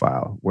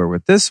profile. Where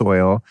with this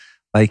oil,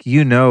 like,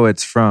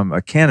 it's from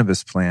a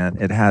cannabis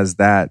plant. It has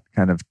that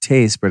kind of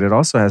taste, but it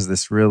also has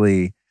this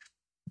really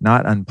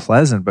not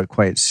unpleasant, but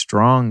quite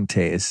strong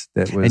taste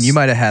that was... And you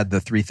might have had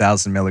the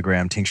 3,000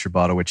 milligram tincture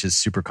bottle, which is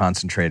super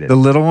concentrated. The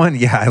little one?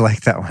 Yeah, I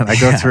like that one. I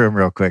go through them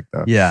real quick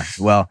though. Yeah.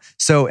 Well,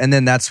 and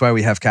then that's why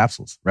we have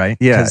capsules, right?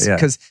 Yeah.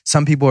 Because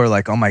some people are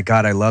like, oh my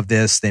God, I love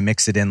this. They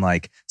mix it in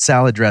like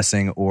salad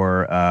dressing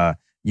or...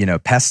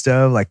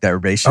 pesto, like the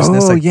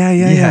herbaceousness. Oh,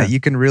 yeah. You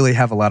can really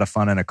have a lot of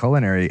fun in a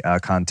culinary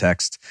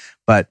context,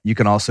 but you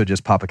can also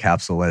just pop a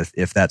capsule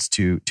if that's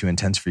too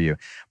intense for you.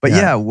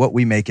 But what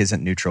we make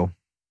isn't neutral.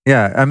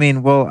 Yeah,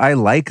 I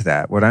like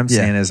that. What I'm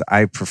saying is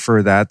I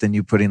prefer that than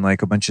you putting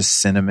like a bunch of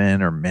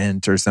cinnamon or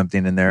mint or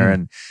something in there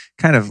and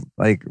kind of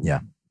like...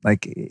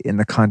 Like in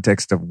the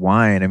context of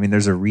wine,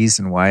 there's a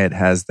reason why it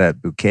has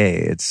that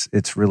bouquet.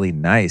 It's really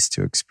nice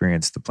to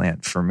experience the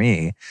plant for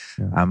me.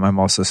 Yeah. I'm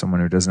also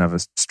someone who doesn't have a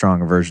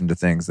strong aversion to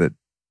things that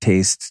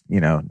taste,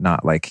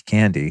 not like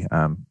candy.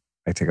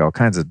 I take all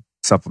kinds of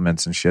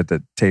supplements and shit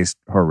that taste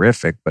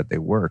horrific, but they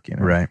work, you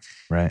know?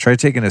 Right. Try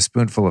taking a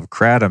spoonful of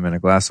kratom in a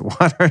glass of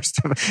water or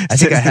stuff. I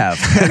think I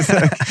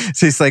have.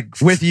 Tastes like,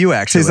 with you,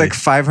 actually. Tastes like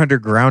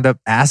 500 ground up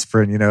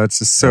aspirin, you know? It's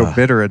just so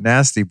bitter and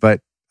nasty,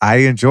 but I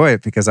enjoy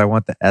it because I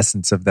want the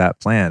essence of that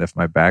plant if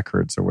my back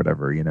hurts or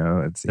whatever, you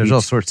know? There's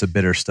all sorts of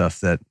bitter stuff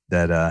that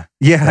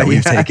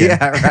we've taken.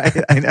 Yeah,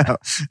 right.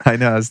 I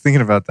know. I was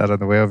thinking about that on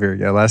the way over here.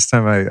 Yeah, last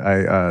time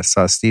I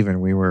saw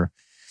Steven, we were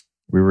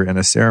in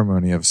a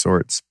ceremony of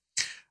sorts,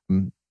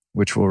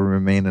 which will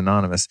remain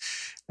anonymous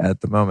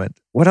at the moment.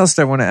 What else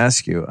did I want to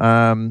ask you?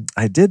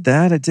 I did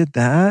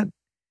that.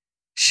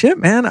 Shit,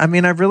 man. I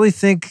mean, I really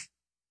think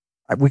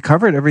we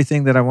covered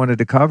everything that I wanted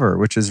to cover,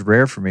 which is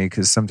rare for me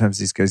because sometimes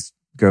these guys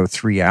go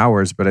 3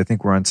 hours, but I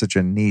think we're on such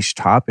a niche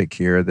topic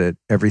here that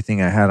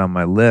everything I had on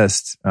my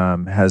list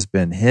has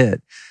been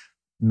hit.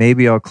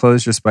 Maybe I'll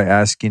close just by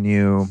asking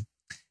you,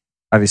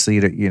 obviously,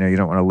 you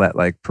don't want to let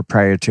like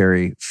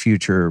proprietary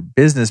future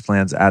business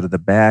plans out of the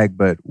bag,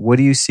 but what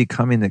do you see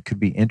coming that could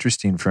be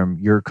interesting from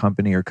your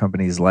company or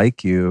companies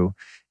like you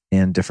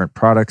in different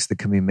products that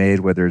can be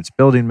made, whether it's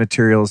building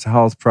materials,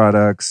 health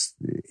products,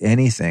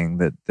 anything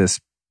that this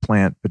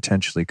plant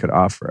potentially could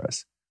offer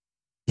us?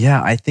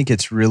 Yeah, I think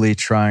it's really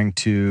trying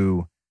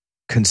to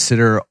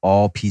consider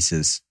all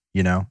pieces,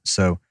 you know?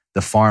 So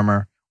the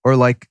farmer or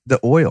like the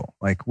oil,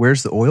 like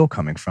where's the oil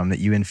coming from that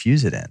you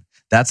infuse it in?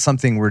 That's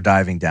something we're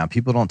diving down.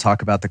 People don't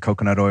talk about the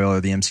coconut oil or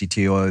the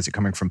MCT oil. Is it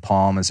coming from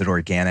palm? Is it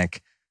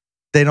organic?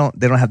 They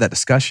don't have that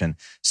discussion.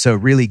 So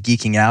really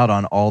geeking out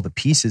on all the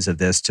pieces of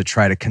this to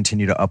try to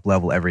continue to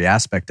up-level every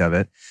aspect of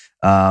it,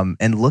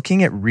 and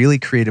looking at really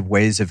creative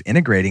ways of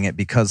integrating it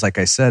because, like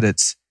I said,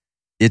 it's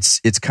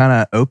kind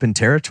of open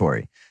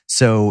territory.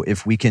 So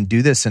if we can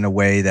do this in a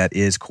way that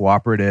is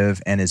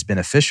cooperative and is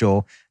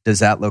beneficial, does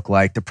that look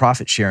like the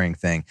profit sharing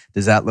thing?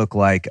 Does that look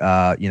like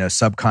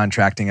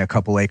subcontracting a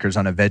couple acres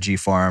on a veggie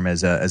farm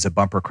as a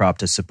bumper crop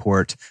to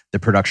support the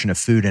production of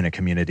food in a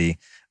community?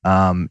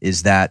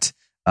 Is that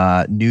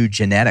new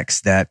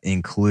genetics that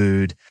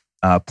include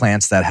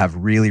plants that have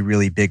really,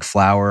 really big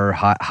flower,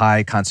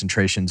 high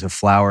concentrations of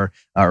flower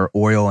or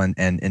oil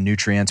and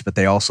nutrients, but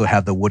they also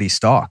have the woody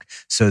stalk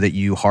so that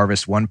you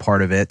harvest one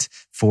part of it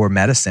for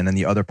medicine and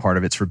the other part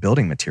of it's for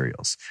building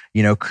materials.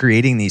 You know,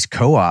 creating these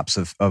co-ops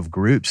of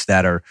groups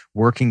that are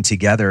working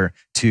together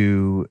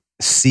to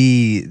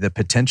see the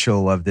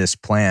potential of this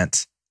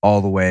plant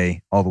all the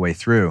way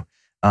through.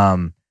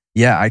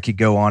 Yeah, I could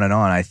go on and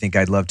on. I think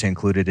I'd love to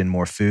include it in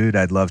more food.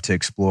 I'd love to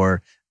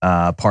explore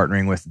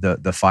partnering with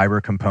the fiber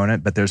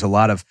component, but there's a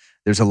lot of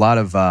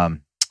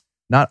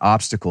not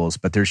obstacles,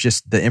 but there's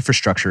just the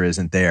infrastructure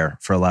isn't there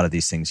for a lot of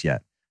these things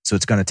yet. So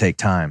it's going to take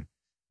time.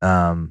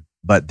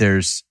 But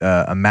there's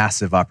a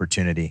massive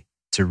opportunity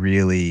to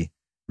really,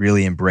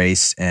 really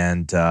embrace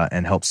and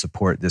help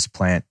support this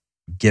plant,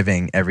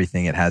 giving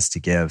everything it has to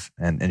give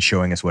and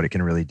showing us what it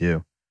can really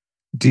do.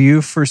 Do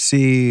you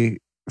foresee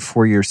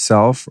for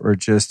yourself or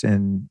just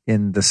in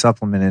the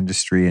supplement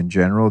industry in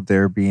general,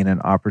 there being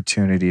an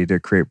opportunity to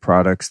create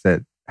products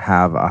that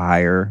have a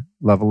higher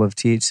level of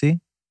THC?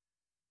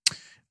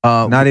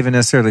 Not even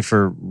necessarily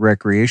for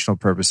recreational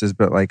purposes,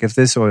 but like if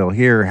this oil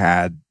here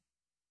had,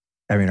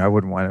 I mean, I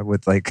wouldn't want it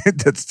with like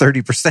that's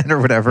 30% or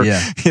whatever.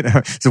 Yeah. You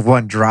know, so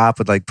one drop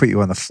would like put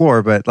you on the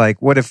floor. But like,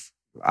 what if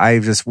I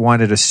just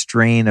wanted a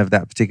strain of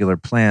that particular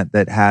plant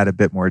that had a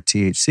bit more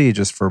THC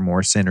just for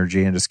more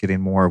synergy and just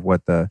getting more of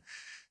what the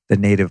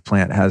native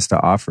plant has to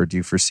offer? Do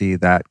you foresee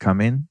that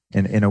coming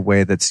in a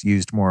way that's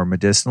used more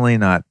medicinally,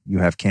 not you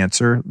have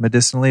cancer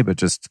medicinally, but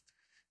just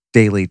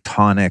daily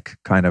tonic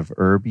kind of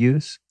herb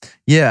use?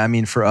 Yeah, I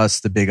mean, for us,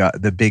 the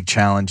big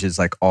challenge is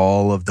like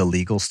all of the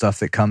legal stuff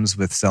that comes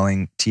with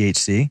selling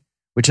THC,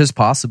 which is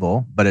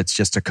possible, but it's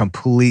just a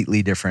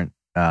completely different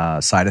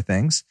side of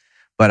things.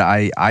 But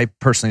I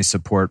personally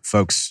support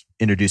folks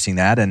introducing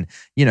that. And,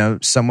 you know,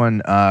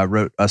 someone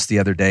wrote us the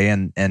other day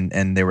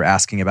and they were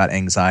asking about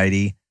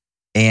anxiety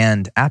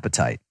and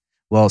appetite.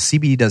 Well,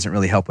 CBD doesn't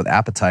really help with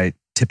appetite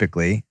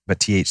typically, but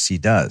THC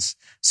does.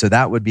 So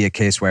that would be a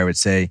case where I would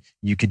say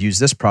you could use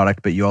this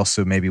product, but you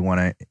also maybe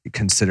want to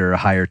consider a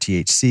higher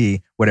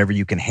THC, whatever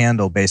you can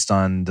handle based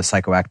on the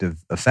psychoactive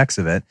effects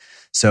of it.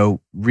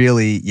 So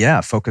really,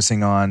 yeah,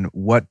 focusing on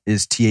what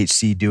is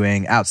THC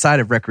doing outside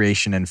of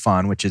recreation and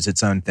fun, which is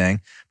its own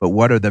thing, but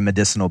what are the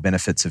medicinal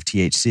benefits of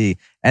THC?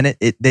 And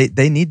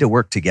they need to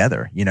work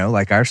together. You know,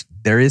 like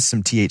there is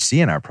some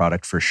THC in our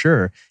product for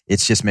sure.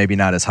 It's just maybe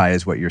not as high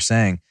as what you're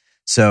saying.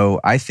 So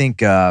I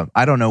think,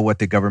 I don't know what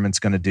the government's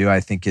going to do. I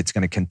think it's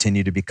going to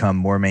continue to become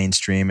more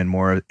mainstream and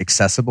more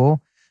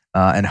accessible,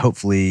 and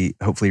hopefully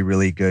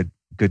really good,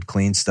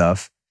 clean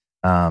stuff.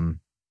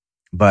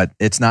 But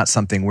it's not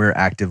something we're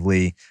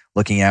actively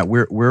looking at.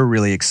 We're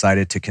really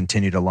excited to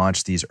continue to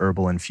launch these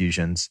herbal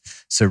infusions.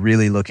 So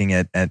really looking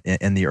at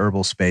in the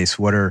herbal space,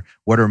 what are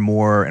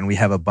more, and we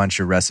have a bunch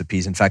of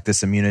recipes. In fact,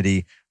 this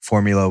immunity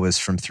formula was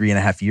from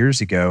 3.5 years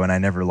ago, and I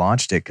never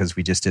launched it because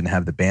we just didn't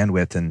have the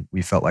bandwidth, and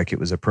we felt like it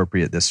was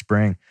appropriate this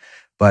spring.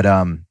 But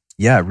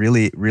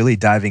really, really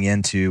diving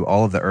into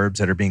all of the herbs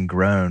that are being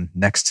grown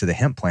next to the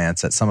hemp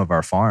plants at some of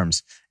our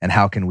farms, and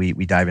how can we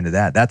dive into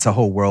that? That's a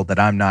whole world that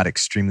I'm not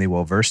extremely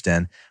well versed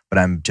in, but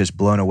I'm just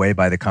blown away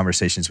by the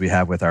conversations we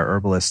have with our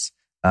herbalist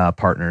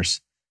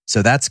partners.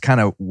 So that's kind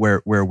of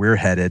where we're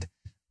headed.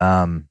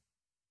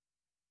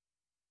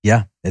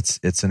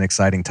 It's an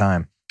exciting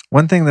time.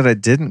 One thing that I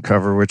didn't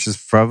cover, which is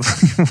probably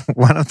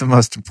one of the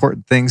most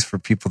important things for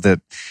people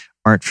that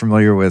aren't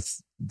familiar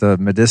with the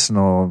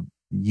medicinal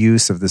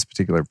use of this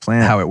particular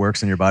plant. How it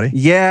works in your body?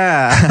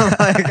 Yeah.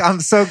 Like,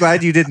 I'm so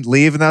glad you didn't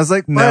leave. And I was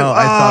like,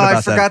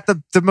 I forgot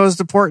the most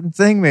important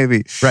thing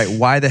maybe. Right.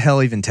 Why the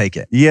hell even take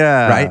it?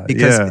 Yeah. Right?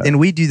 Because, and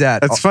we do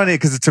that. That's funny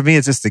because to me,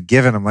 it's just a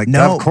given. I'm like,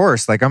 no, of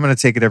course, like I'm going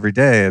to take it every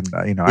day. And,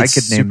 I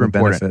could name the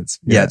benefits.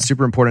 Yeah, it's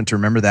super important to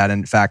remember that.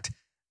 In fact,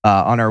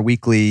 on our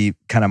weekly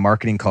kind of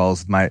marketing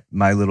calls, my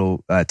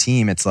little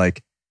team, it's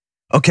like,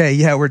 okay,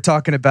 yeah, we're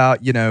talking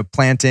about,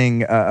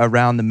 planting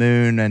around the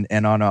moon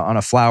and on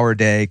a flower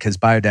day, because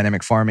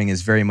biodynamic farming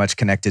is very much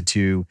connected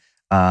to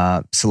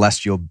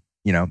celestial,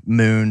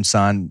 moon,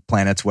 sun,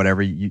 planets,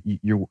 whatever.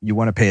 You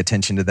want to pay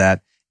attention to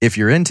that if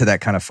you're into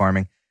that kind of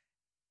farming.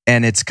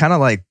 And it's kind of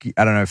like,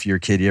 I don't know if you're a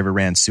kid, you ever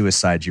ran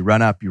suicide. You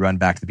run up, you run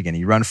back to the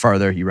beginning. You run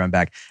farther, you run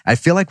back. I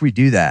feel like we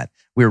do that.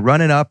 We're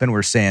running up and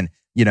we're saying,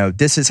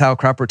 this is how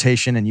crop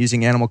rotation and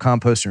using animal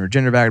compost and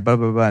regenerative, blah,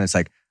 blah, blah. And it's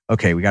like,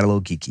 okay, we got a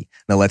little geeky.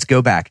 Now let's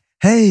go back.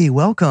 Hey,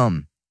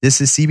 welcome.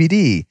 This is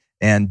CBD.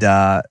 And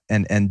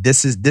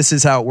this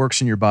is how it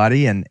works in your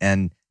body. And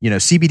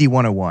CBD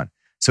 101.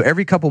 So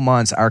every couple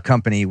months, our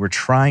company, we're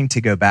trying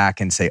to go back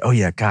and say, oh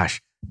yeah,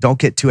 gosh, don't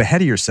get too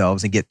ahead of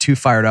yourselves and get too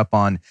fired up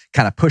on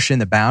kind of pushing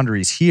the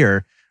boundaries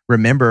here.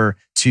 Remember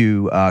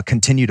to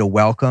continue to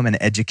welcome and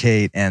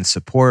educate and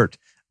support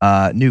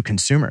new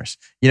consumers.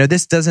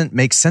 This doesn't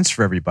make sense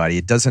for everybody.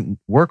 It doesn't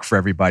work for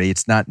everybody.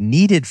 It's not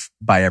needed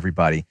by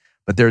everybody.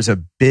 But there's a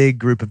big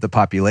group of the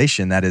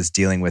population that is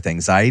dealing with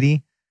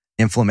anxiety,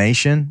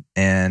 inflammation,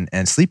 and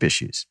sleep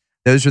issues.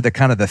 Those are the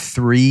kind of the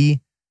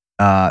three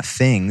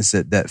things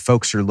that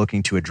folks are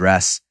looking to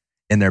address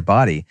in their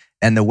body.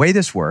 And the way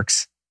this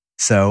works,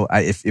 so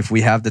if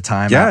we have the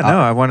time. Yeah,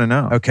 I want to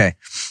know. Okay.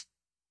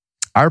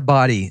 In our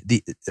body,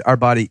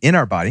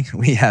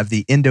 we have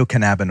the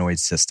endocannabinoid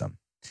system.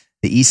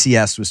 The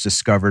ECS was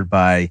discovered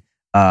by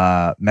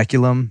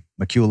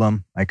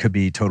Mekulum, I could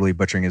be totally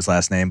butchering his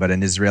last name, but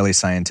an Israeli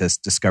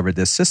scientist discovered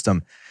this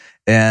system.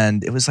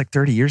 And it was like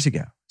 30 years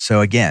ago.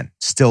 So again,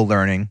 still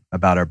learning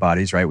about our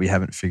bodies, right? We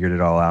haven't figured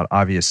it all out,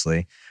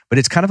 obviously. But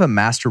it's kind of a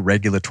master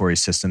regulatory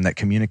system that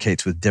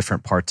communicates with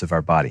different parts of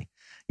our body.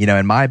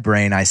 In my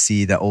brain, I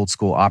see the old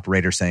school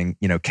operator saying,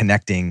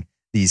 connecting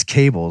these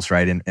cables,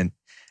 right?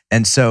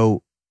 And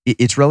so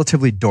it's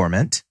relatively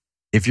dormant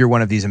if you're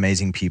one of these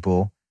amazing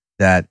people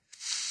that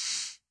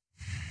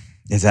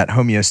is at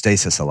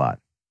homeostasis a lot.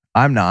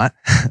 I'm not.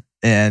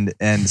 And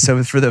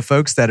so for the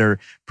folks that are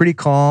pretty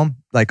calm,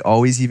 like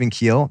always even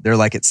keel, they're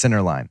like at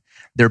center line.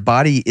 Their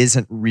body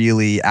isn't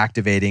really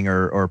activating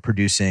or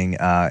producing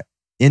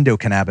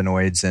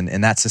endocannabinoids,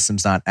 and that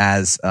system's not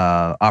as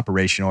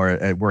operational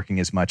or working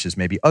as much as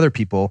maybe other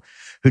people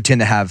who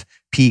tend to have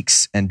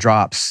peaks and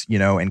drops,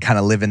 and kind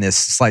of live in this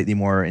slightly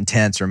more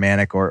intense or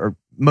manic, or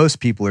most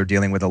people are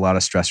dealing with a lot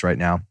of stress right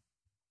now.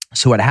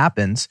 So what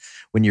happens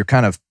when you're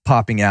kind of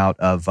popping out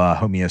of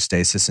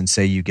homeostasis and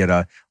say you get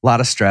a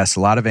lot of stress, a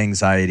lot of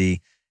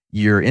anxiety,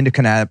 your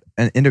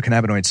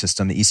endocannabinoid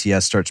system, the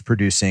ECS, starts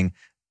producing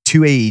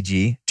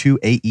 2-AEG,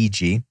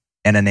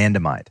 and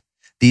anandamide.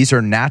 These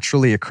are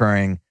naturally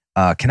occurring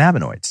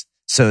cannabinoids.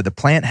 So the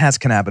plant has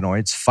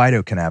cannabinoids,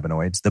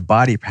 phytocannabinoids. The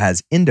body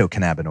has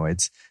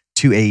endocannabinoids,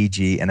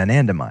 2-AEG and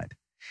anandamide.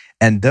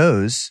 And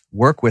those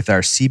work with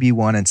our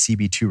CB1 and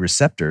CB2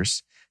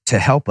 receptors to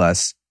help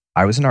us.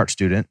 I was an art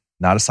student,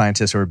 not a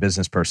scientist or a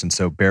business person,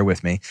 so bear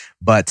with me.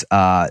 But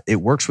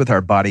it works with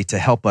our body to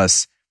help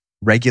us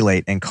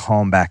regulate and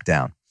calm back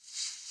down.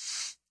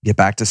 Get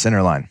back to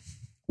center line.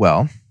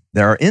 Well,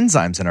 there are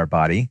enzymes in our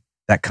body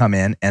that come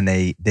in and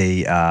they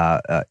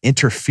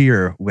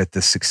interfere with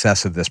the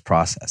success of this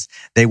process.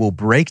 They will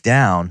break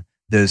down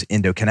those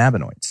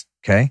endocannabinoids,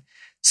 okay?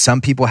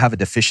 Some people have a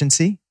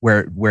deficiency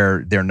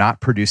where they're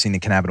not producing the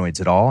cannabinoids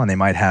at all, and they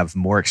might have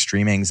more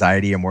extreme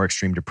anxiety or more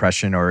extreme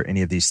depression or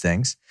any of these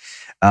things.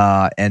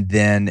 And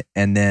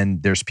then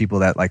there's people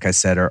that, like I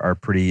said, are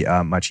pretty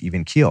much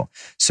even keel.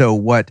 So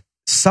what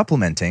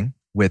supplementing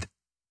with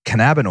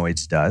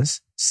cannabinoids does,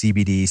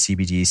 CBD,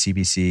 CBG,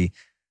 CBC,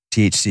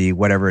 THC,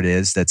 whatever it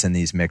is that's in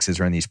these mixes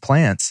or in these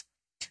plants,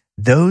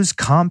 those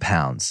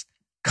compounds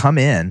come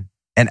in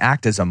and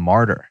act as a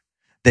martyr.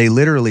 They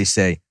literally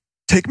say,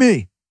 take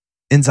me,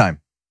 enzyme,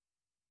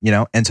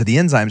 and so the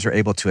enzymes are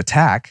able to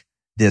attack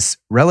this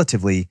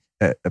relatively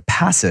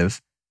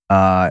passive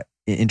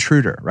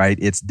intruder, right?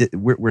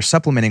 We're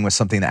supplementing with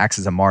something that acts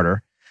as a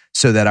martyr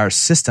so that our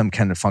system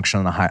can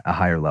function on a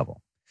higher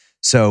level.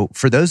 So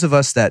for those of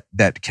us that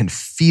can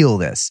feel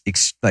this,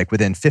 like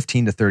within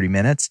 15 to 30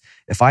 minutes,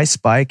 if I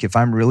spike, if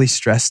I'm really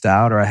stressed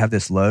out or I have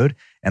this load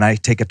and I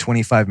take a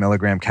 25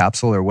 milligram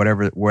capsule or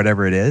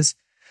whatever it is,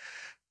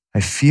 I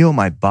feel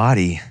my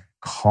body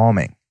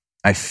calming.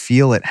 I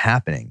feel it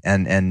happening.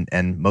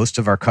 And most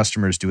of our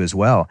customers do as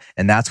well.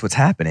 And that's what's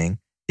happening.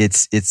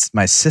 It's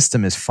my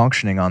system is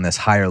functioning on this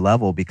higher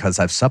level because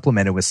I've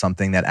supplemented with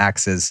something that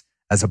acts as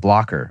a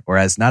blocker, or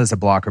as not as a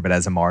blocker, but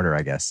as a martyr,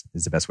 I guess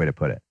is the best way to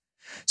put it.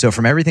 So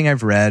from everything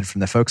I've read,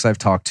 from the folks I've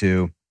talked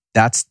to,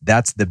 that's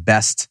the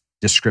best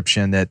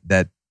description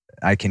that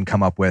I can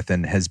come up with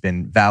and has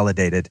been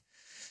validated.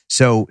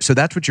 So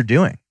that's what you're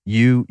doing.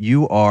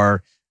 You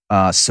are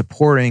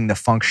supporting the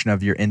function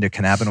of your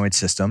endocannabinoid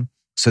system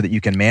so that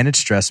you can manage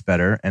stress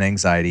better and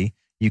anxiety.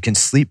 You can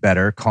sleep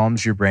better,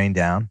 calms your brain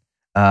down.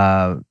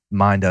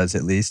 Mine does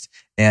at least,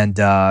 and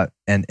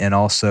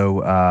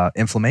also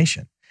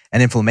inflammation.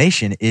 And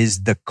inflammation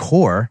is the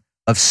core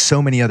of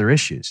so many other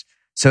issues.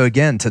 So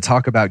again, to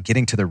talk about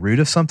getting to the root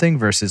of something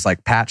versus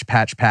like patch,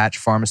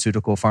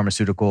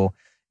 pharmaceutical,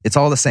 it's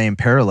all the same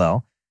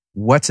parallel.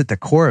 What's at the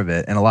core of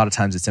it? And a lot of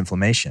times it's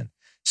inflammation.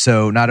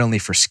 So not only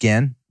for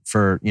skin,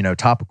 for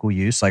topical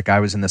use, like I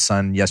was in the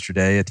sun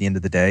yesterday at the end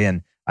of the day,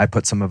 and I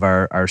put some of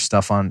our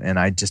stuff on, and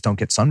I just don't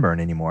get sunburn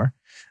anymore.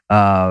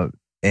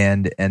 And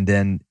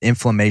then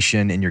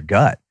inflammation in your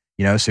gut.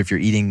 So if you're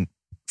eating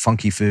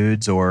funky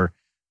foods or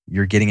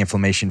you're getting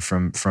inflammation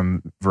from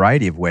a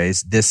variety of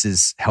ways, this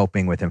is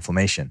helping with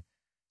inflammation.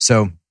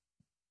 So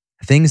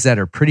things that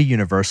are pretty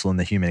universal in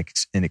the human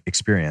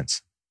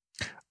experience.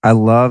 I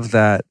love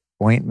that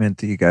ointment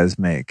that you guys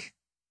make.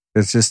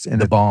 It's just in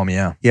the balm,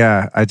 yeah.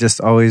 Yeah, I just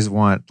always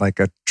want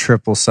like a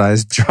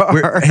triple-sized jar.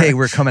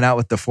 We're coming out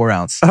with the 4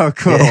 ounce. Oh,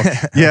 cool.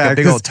 Yeah, like a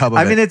big old tub of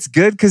it. I mean, it's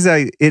good because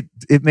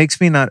it makes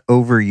me not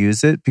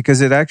overuse it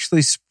because it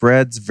actually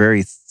spreads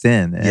very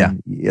thin,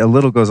 and a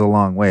little goes a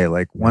long way.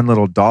 Like one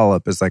little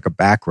dollop is like a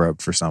back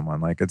rub for someone.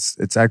 Like it's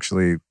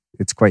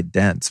quite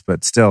dense,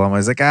 but still, I'm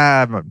always like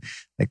I'm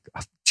like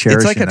cherishing.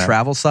 It's like a that.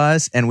 travel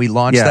size, and we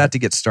launched that to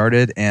get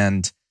started.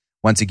 And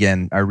once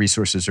again, our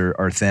resources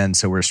are thin,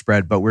 so we're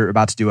spread, but we're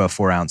about to do a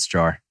 4 ounce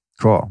jar.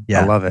 Cool.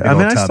 Yeah. I love it. I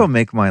mean, I still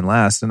make mine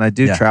last, and I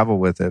do travel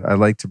with it. I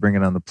like to bring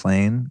it on the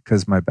plane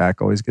because my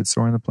back always gets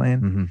sore on the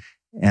plane. Mm-hmm.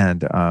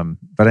 And,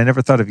 but I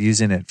never thought of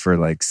using it for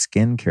like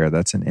skincare.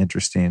 That's an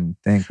interesting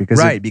thing because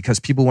because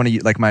people want to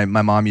use, like my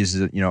mom uses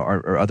it,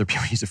 or other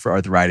people use it for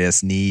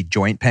arthritis, knee,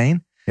 joint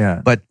pain.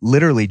 Yeah. But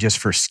literally just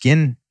for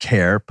skin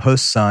care,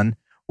 post sun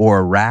or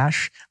a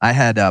rash. I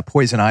had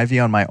poison ivy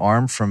on my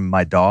arm from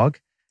my dog.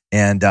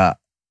 And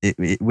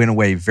it went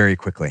away very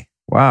quickly.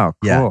 Wow,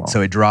 cool. Yeah,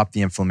 so it dropped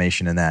the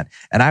inflammation in that.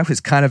 And I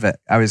was kind of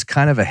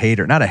a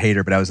hater, not a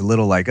hater, but I was a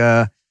little like,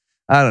 I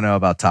don't know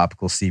about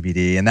topical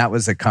CBD. And that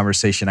was a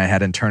conversation I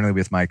had internally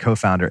with my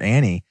co-founder,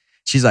 Annie.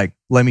 She's like,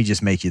 let me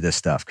just make you this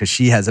stuff. Because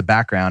she has a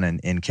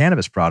background in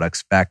cannabis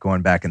products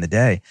going back in the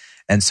day.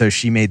 And so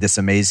she made this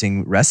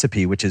amazing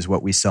recipe, which is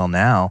what we sell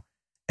now.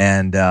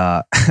 And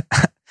I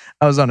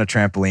was on a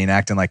trampoline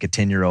acting like a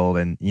 10-year-old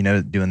and,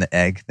 doing the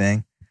egg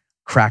thing.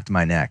 Cracked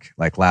my neck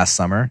like last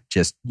summer.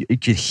 Just you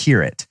could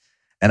hear it,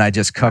 and I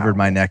just covered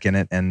my neck in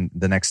it. And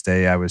the next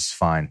day I was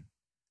fine.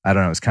 I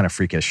don't know. It was kind of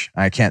freakish.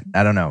 I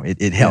don't know.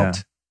 It helped.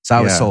 Yeah. So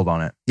I was sold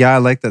on it. Yeah, I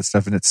like that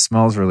stuff, and it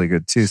smells really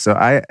good too. So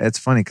it's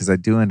funny because I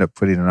do end up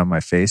putting it on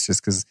my face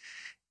just because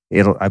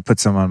I put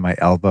some on my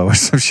elbow or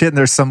some shit, and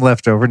there's some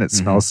left over, and it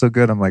smells so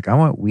good. I'm like, I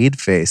want weed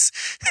face.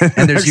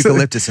 And there's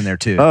eucalyptus in there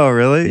too. Oh,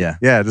 really? Yeah.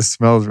 Yeah, it just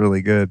smells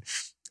really good.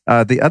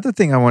 The other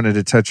thing I wanted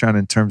to touch on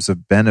in terms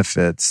of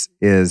benefits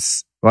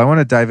is, I want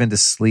to dive into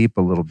sleep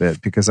a little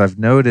bit because I've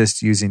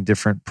noticed using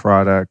different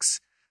products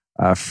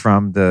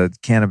from the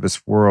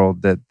cannabis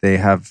world that they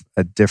have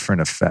a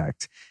different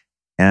effect.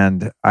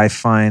 And I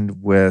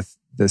find with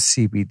the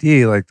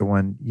CBD, like the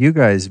one you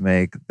guys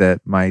make, that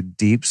my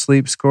deep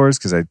sleep scores,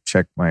 because I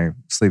check my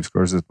sleep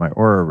scores with my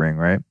Oura Ring,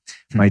 right?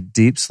 Mm-hmm. My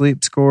deep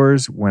sleep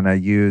scores when I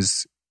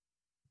use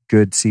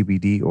good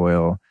CBD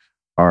oil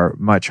are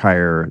much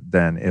higher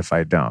than if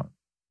I don't.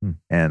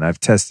 And I've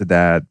tested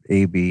that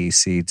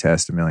A/B/C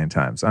test a million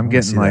times. I'm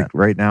getting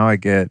right now I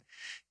get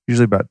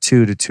usually about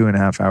 2 to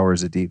 2.5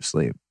 hours of deep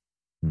sleep,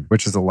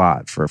 which is a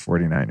lot for a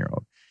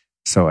 49-year-old.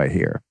 So I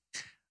hear.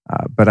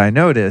 But I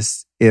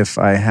notice if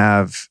I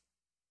have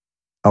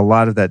a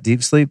lot of that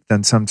deep sleep,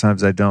 then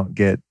sometimes I don't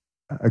get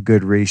a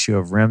good ratio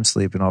of REM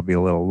sleep, and I'll be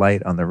a little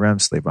light on the REM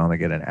sleep. I only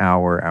get an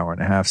hour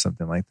and a half,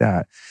 something like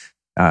that.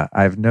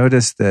 I've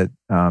noticed that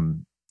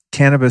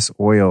cannabis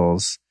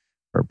oils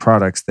or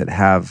products that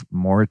have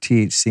more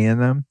THC in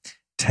them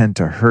tend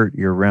to hurt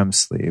your REM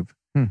sleep.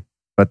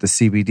 But the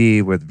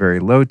CBD with very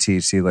low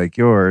THC like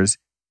yours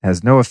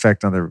has no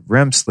effect on the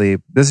REM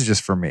sleep. This is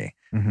just for me,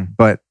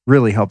 but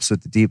really helps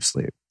with the deep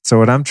sleep. So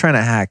what I'm trying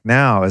to hack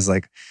now is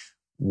like,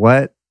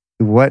 what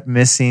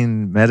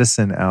missing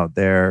medicine out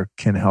there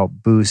can help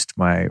boost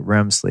my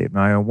REM sleep?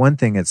 Now, one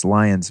thing, it's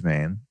lion's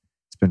mane.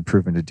 It's been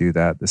proven to do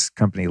that. This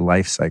company,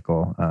 Life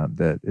Cycle,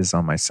 that is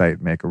on my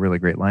site, make a really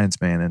great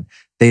lion's mane. And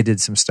they did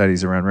some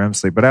studies around REM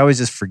sleep, but I always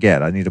just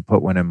forget. I need to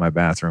put one in my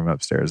bathroom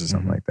upstairs or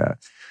something like that.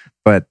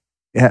 But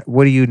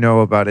what do you know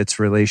about its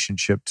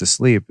relationship to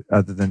sleep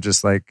other than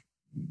just like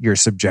your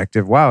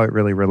subjective, wow, it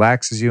really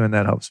relaxes you and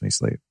that helps me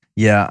sleep?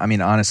 Yeah, I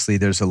mean, honestly,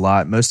 there's a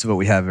lot. Most of what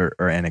we have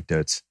are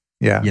anecdotes.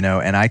 Yeah.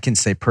 And I can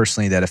say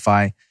personally that if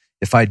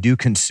I do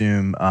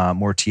consume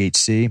more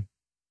THC,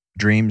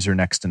 dreams are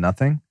next to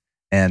nothing.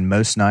 And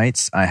most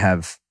nights I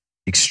have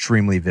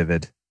extremely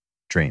vivid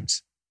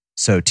dreams.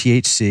 So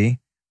THC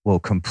will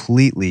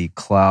completely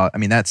cloud. I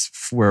mean, that's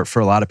for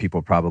a lot of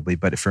people probably,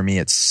 but for me,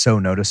 it's so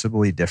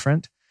noticeably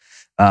different.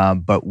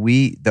 But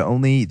the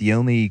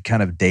only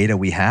kind of data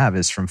we have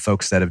is from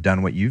folks that have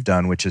done what you've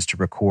done, which is to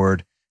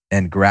record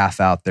and graph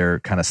out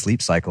their kind of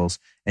sleep cycles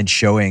and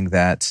showing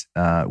that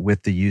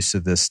with the use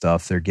of this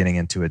stuff, they're getting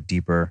into a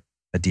deeper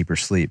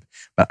sleep.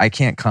 But I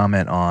can't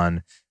comment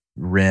on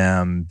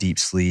REM, deep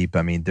sleep.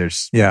 I mean,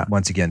 there's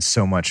once again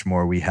so much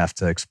more we have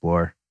to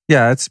explore.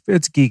 Yeah, it's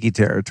geeky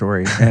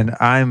territory, and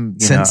I'm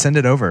send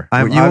it over.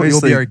 You'll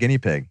be our guinea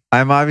pig.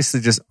 I'm obviously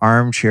just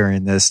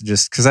armchairing this,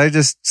 just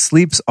because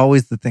sleep's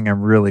always the thing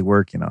I'm really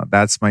working on.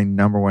 That's my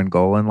number one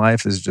goal in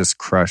life, is just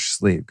crush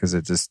sleep, because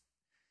it just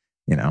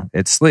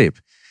it's sleep.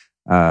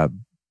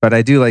 But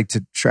I do like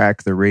to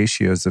track the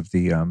ratios of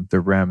the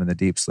REM and the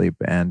deep sleep,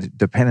 and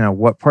depending on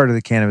what part of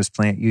the cannabis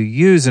plant you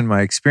use, in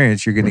my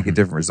experience, you're going to get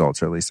different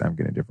results, or at least I'm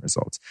getting different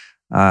results.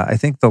 I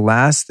think the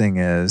last thing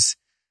is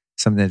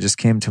something that just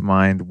came to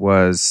mind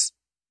was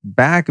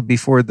back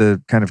before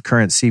the kind of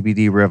current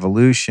CBD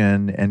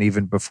revolution, and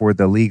even before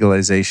the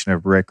legalization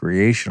of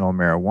recreational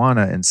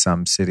marijuana in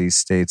some cities,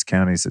 states,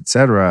 counties,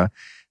 etc.,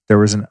 there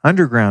was an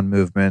underground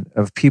movement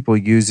of people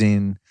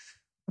using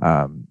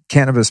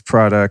cannabis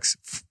products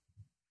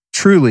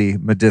truly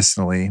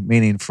medicinally,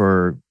 meaning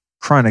for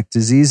chronic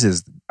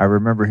diseases. I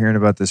remember hearing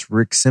about this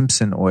Rick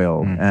Simpson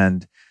oil,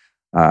 and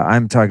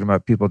I'm talking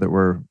about people that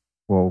were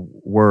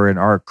and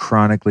are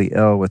chronically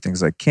ill with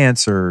things like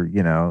cancer,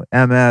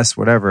 MS,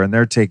 whatever, and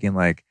they're taking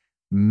like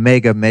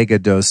mega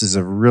doses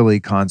of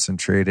really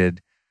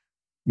concentrated,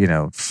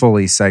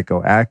 fully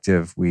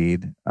psychoactive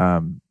weed.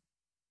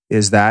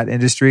 Is that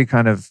industry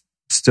kind of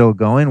still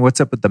going?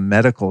 What's up with the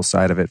medical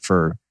side of it?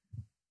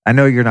 I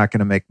know you're not going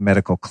to make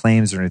medical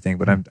claims or anything,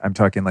 but I'm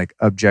talking like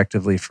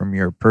objectively from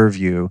your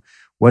purview.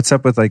 What's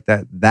up with like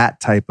that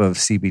type of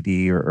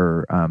CBD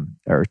or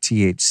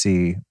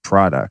THC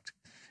product?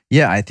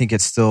 Yeah, I think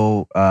it's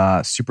still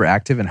super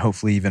active, and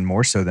hopefully even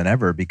more so than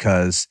ever,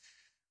 because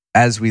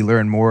as we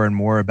learn more and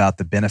more about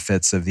the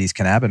benefits of these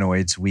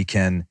cannabinoids, we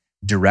can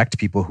direct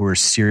people who are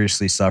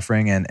seriously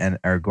suffering and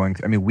are going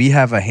through. I mean, we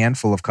have a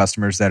handful of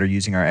customers that are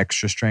using our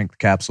extra strength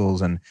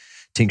capsules and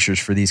tinctures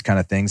for these kind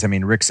of things. I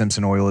mean, Rick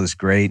Simpson oil is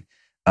great.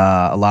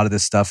 A lot of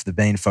this stuff, the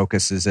main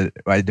focus is it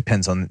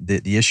depends on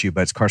the issue,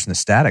 but it's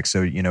carcinostatic.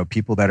 So,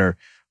 people that are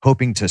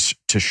hoping to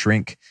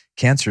shrink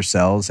cancer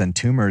cells and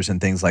tumors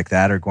and things like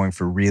that are going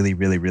for really,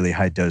 really, really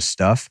high dose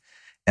stuff.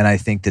 And I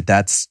think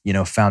that's,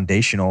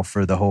 foundational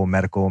for the whole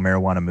medical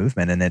marijuana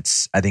movement. And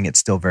I think it's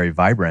still very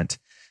vibrant.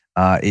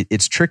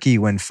 It's tricky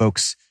when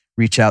folks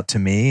reach out to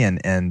me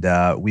and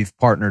we've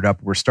partnered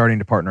up. We're starting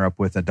to partner up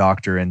with a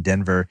doctor in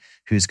Denver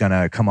who's going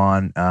to come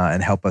on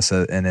and help us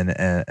in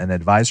an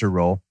advisor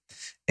role.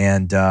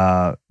 And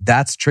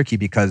that's tricky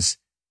because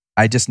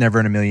I just never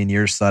in a million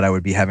years thought I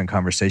would be having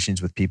conversations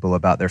with people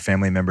about their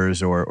family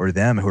members or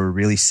them who are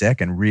really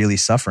sick and really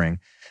suffering.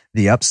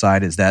 The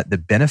upside is that the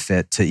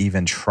benefit to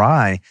even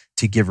try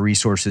to give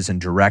resources and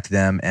direct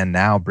them and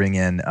now bring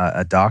in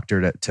a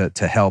doctor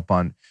to help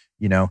on,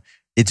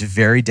 it's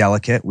very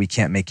delicate. We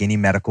can't make any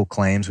medical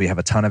claims. We have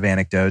a ton of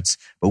anecdotes,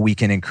 but we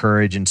can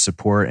encourage and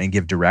support and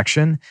give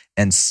direction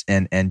and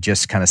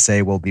just kind of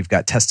say, well, we've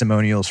got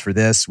testimonials for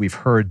this. We've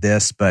heard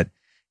this, but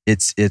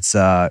it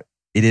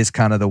is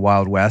kind of the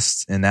Wild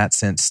West in that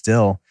sense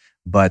still.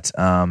 But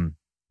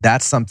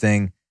that's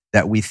something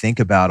that we think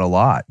about a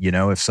lot.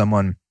 If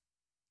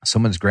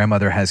someone's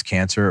grandmother has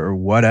cancer or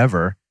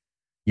whatever,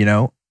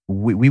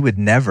 we would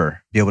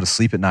never be able to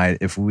sleep at night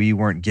if we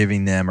weren't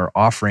giving them or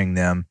offering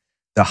them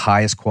the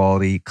highest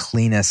quality,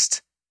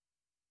 cleanest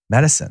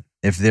medicine.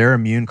 If they're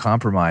immune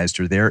compromised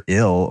or they're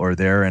ill or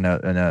they're in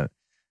a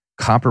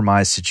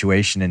compromised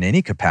situation in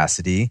any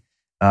capacity,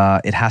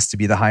 it has to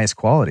be the highest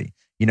quality.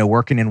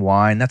 Working in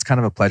wine, that's kind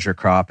of a pleasure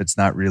crop. It's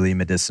not really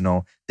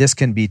medicinal. This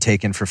can be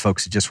taken for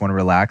folks who just want to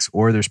relax,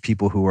 or there's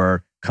people who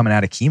are coming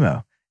out of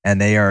chemo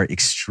and they are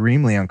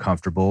extremely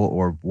uncomfortable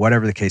or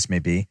whatever the case may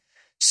be.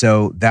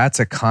 So that's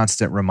a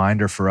constant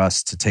reminder for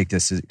us to take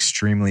this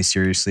extremely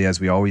seriously,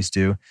 as we always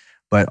do.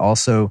 But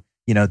also,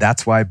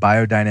 that's why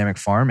biodynamic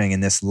farming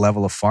and this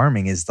level of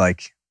farming is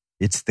like,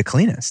 it's the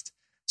cleanest.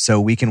 So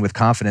we can with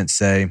confidence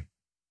say,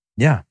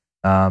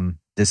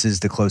 this is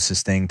the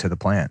closest thing to the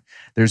plant.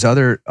 There's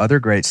other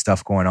great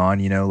stuff going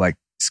on, like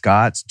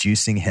Scott's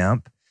juicing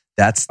hemp.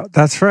 That's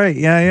right.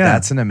 Yeah.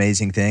 That's an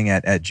amazing thing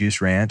at Juice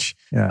Ranch.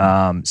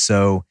 Yeah.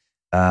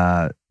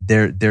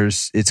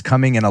 It's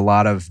coming in a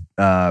lot of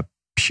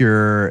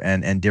pure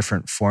and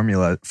different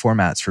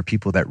formats for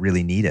people that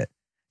really need it.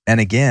 And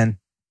again,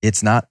 it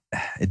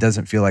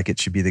doesn't feel like it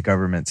should be the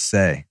government's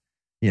say.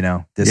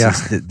 This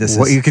is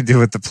what you can do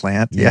with the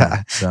plant.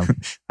 Yeah. So.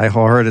 I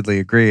wholeheartedly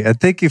agree. And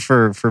thank you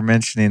for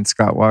mentioning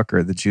Scott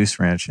Walker, the Juice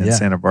Ranch in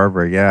Santa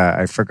Barbara. Yeah.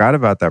 I forgot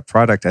about that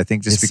product. I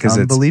think just because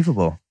it's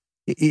unbelievable.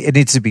 it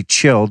needs to be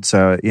chilled.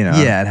 So,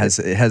 Yeah, it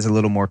has a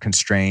little more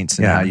constraints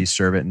in how you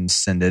serve it and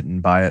send it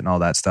and buy it and all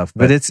that stuff.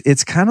 But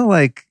it's kind of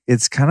like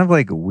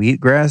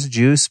wheatgrass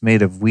juice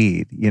made of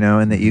weed,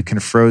 and that you can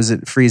freeze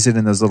it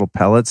in those little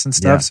pellets and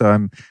stuff. So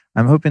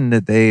I'm hoping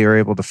that they are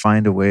able to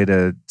find a way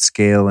to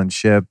scale and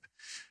ship,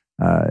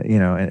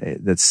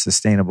 that's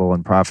sustainable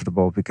and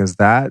profitable, because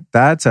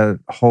that's a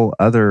whole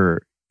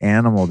other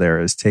animal.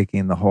 There is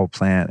taking the whole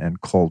plant and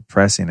cold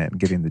pressing it and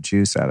getting the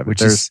juice out of it.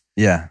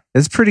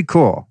 It's pretty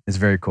cool. It's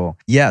very cool.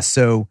 Yeah.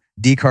 So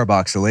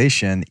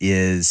decarboxylation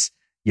is,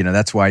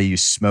 that's why you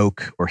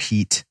smoke or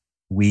heat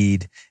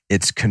weed.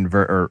 It's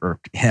or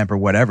hemp or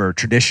whatever.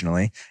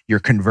 Traditionally, you're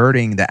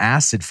converting the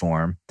acid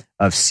form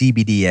of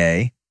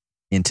CBDA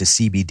into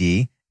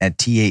CBD and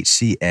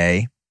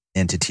THCA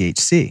into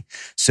THC.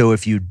 So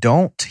if you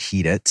don't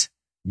heat it,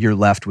 you're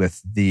left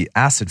with the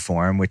acid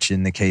form, which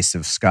in the case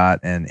of Scott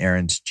and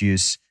Aaron's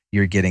juice,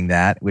 you're getting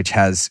that, which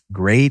has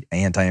great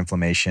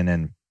anti-inflammation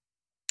and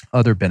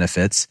other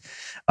benefits.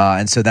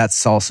 And so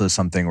that's also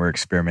something we're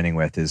experimenting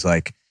with, is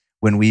like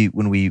when we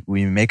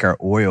make our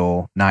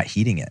oil, not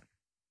heating it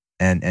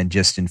and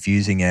just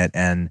infusing it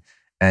and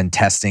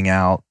testing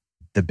out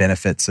the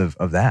benefits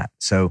of that.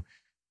 So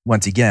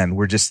once again,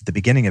 we're just at the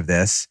beginning of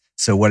this.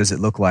 So what does it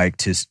look like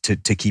to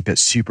keep it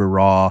super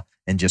raw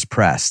and just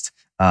pressed?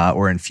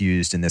 Or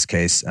infused in this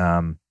case.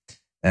 And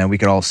we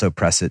could also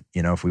press it,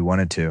 if we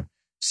wanted to.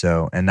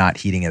 So, and not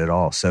heating it at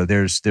all. So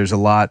there's a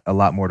lot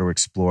more to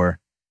explore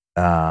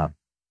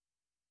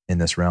in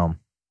this realm.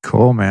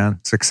 Cool, man.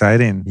 It's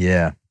exciting.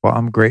 Yeah. Well,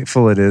 I'm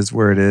grateful it is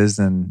where it is,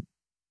 and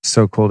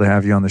so cool to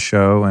have you on the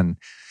show and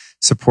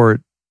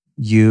support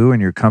you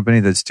and your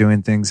company that's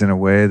doing things in a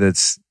way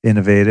that's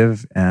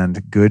innovative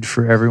and good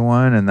for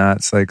everyone. And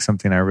that's like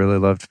something I really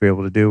love to be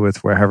able to do with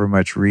however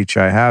much reach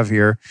I have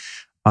here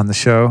on the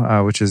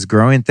show, which is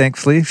growing,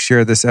 thankfully.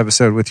 Share this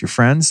episode with your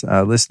friends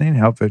listening,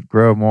 help it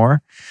grow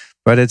more.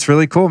 But it's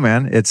really cool,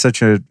 man. It's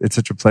such a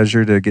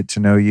pleasure to get to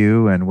know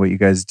you and what you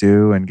guys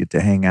do, and get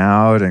to hang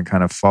out and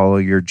kind of follow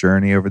your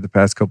journey over the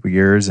past couple of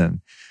years.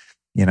 And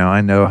I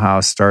know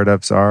how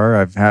startups are.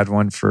 I've had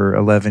one for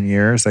 11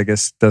 years. I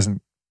guess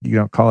you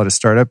don't call it a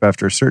startup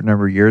after a certain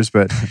number of years,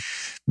 but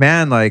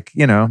man,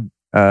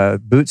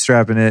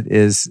 bootstrapping it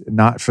is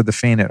not for the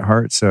faint at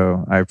heart.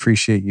 So I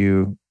appreciate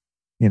you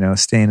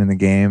staying in the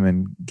game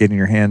and getting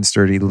your hands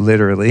dirty,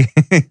 literally,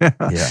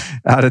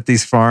 out at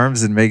these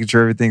farms and making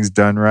sure everything's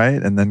done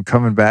right, and then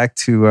coming back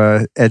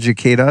to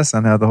educate us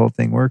on how the whole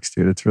thing works,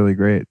 dude. It's really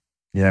great.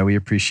 Yeah, we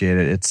appreciate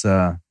it. It's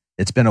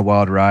been a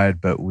wild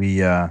ride, but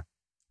we're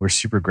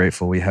super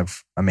grateful. We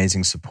have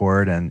amazing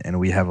support, and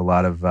we have a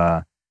lot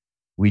of.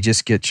 We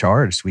just get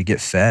charged. We get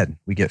fed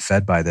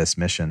by this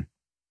mission.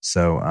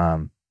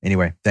 So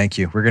anyway, thank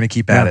you. We're going to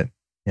keep at it.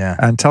 Yeah.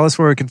 And tell us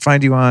where we can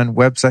find you on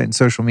website and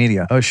social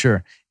media. Oh,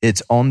 sure.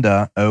 It's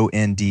Onda,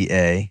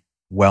 ONDA,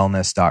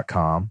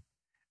 wellness.com.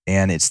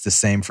 And it's the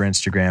same for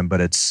Instagram, but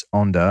it's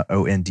Onda,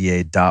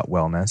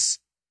 ONDA.wellness.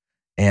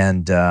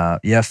 And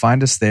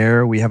find us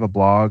there. We have a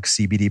blog,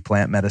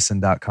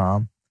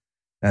 cbdplantmedicine.com.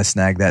 I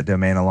snagged that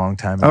domain a long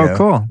time ago. Oh,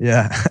 cool.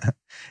 Yeah.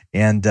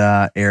 And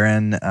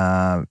Aaron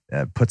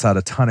puts out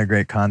a ton of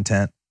great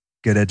content,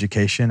 good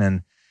education,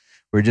 and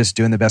we're just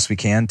doing the best we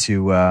can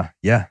to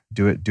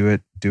do it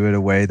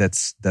a way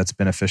that's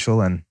beneficial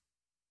and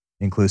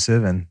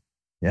inclusive, and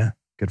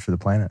good for the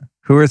planet.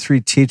 Who are 3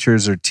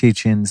 teachers or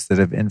teachings that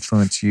have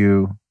influenced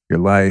you, your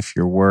life,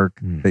 your work,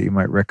 that you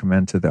might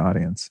recommend to the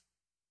audience?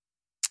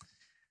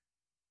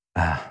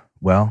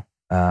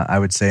 I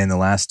would say in the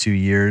last 2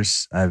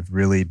 years, I've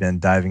really been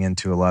diving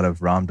into a lot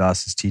of Ram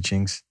Dass's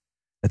teachings.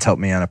 It's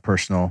helped me on a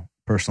personal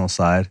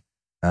side,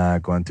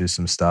 going through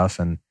some stuff,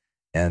 and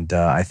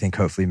I think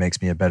hopefully makes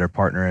me a better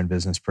partner and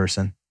business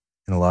person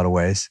in a lot of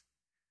ways.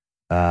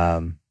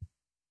 I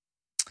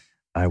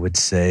would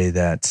say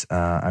that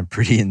I'm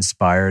pretty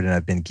inspired, and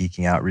I've been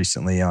geeking out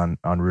recently on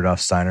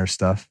Rudolf Steiner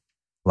stuff.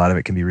 A lot of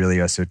it can be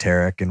really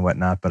esoteric and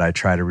whatnot, but I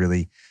try to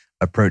really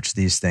approach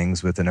these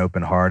things with an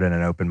open heart and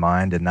an open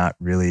mind, and not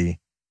really,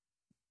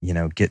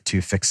 get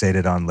too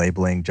fixated on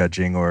labeling,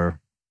 judging, or,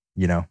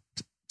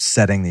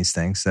 setting these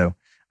things. So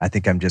I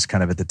think I'm just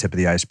kind of at the tip of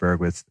the iceberg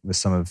with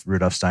some of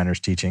Rudolf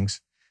Steiner's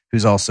teachings,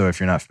 who's also, if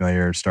you're not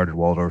familiar, started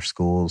Waldorf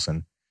schools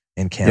and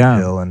in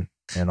Camp Hill and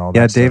all that.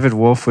 Yeah, stuff. David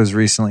Wolf was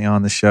recently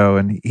on the show,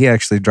 and he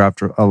actually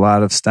dropped a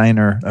lot of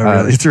Steiner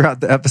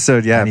throughout the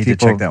episode. Yeah, I need to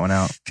check that one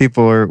out.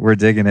 People were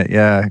digging it.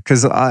 Yeah,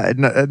 because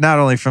not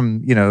only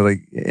from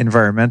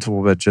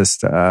environmental, but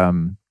just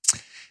in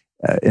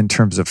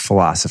terms of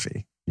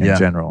philosophy in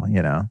general.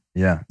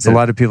 Yeah. So a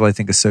lot of people, I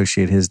think,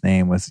 associate his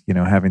name with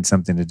having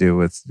something to do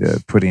with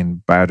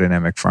putting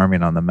biodynamic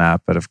farming on the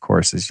map. But of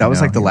course, that was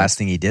like the last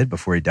thing he did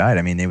before he died.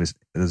 I mean, there was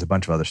a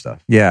bunch of other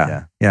stuff.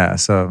 Yeah.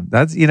 So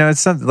that's it's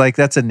something like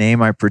that's a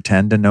name I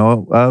pretend to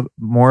know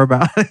more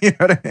about. You know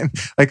what I mean?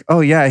 Like, oh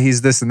yeah,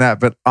 he's this and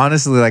that. But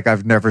honestly, like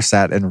I've never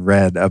sat and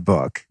read a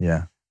book.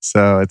 Yeah.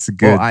 So it's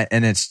good. Well,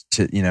 and it's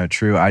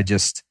true. I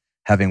just,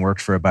 having worked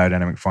for a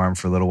biodynamic farm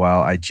for a little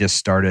while, I just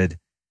started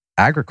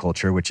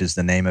Agriculture, which is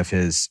the name of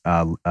his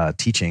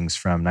teachings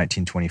from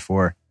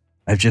 1924.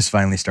 I've just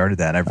finally started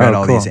that. I've read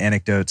all these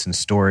anecdotes and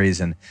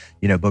stories and,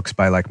 books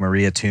by like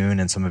Maria Thun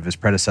and some of his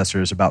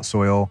predecessors about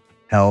soil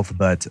health,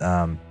 but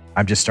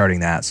I'm just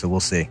starting that. So we'll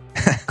see.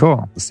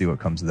 Cool. We'll see what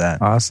comes of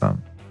that.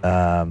 Awesome.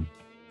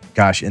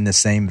 In the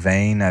same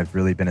vein, I've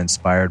really been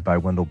inspired by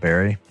Wendell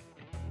Berry.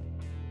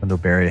 Wendell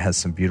Berry has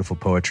some beautiful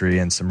poetry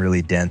and some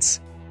really dense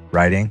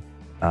writing.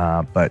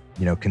 But,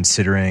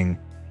 considering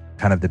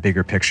kind of the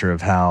bigger picture of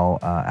how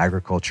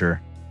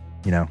agriculture,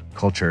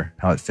 culture,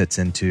 how it fits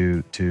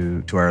into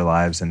our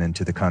lives and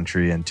into the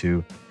country and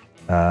to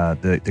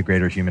the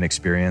greater human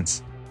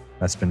experience.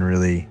 That's been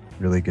really,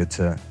 really good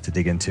to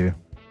dig into.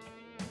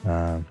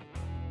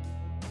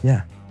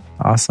 Yeah.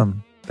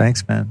 Awesome.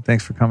 Thanks, man.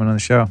 Thanks for coming on the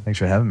show. Thanks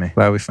for having me.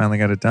 Glad we finally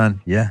got it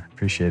done. Yeah,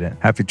 appreciate it.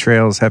 Happy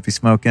trails, happy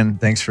smoking.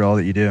 Thanks for all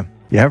that you do.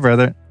 Yeah,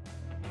 brother.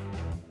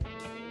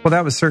 Well,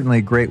 that was certainly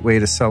a great way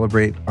to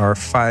celebrate our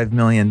 5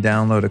 million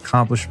download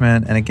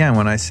accomplishment. And again,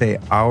 when I say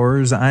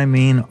ours, I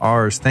mean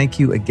ours. Thank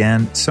you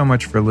again so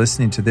much for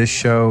listening to this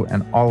show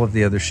and all of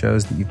the other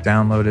shows that you've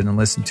downloaded and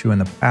listened to in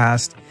the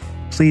past.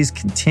 Please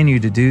continue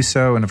to do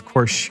so. And of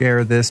course,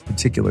 share this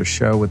particular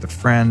show with a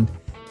friend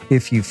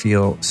if you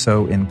feel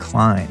so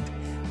inclined.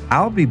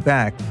 I'll be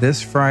back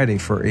this Friday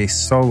for a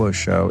solo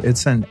show.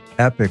 It's an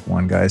epic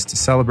one, guys, to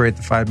celebrate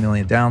the 5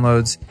 million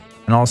downloads.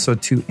 And also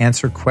to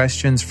answer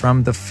questions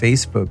from the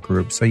Facebook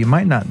group. So you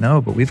might not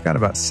know, but we've got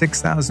about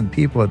 6,000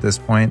 people at this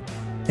point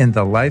in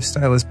the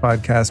Lifestylist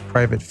Podcast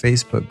private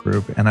Facebook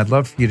group. And I'd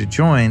love for you to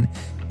join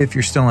if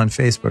you're still on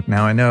Facebook.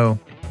 Now, I know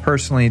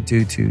personally,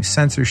 due to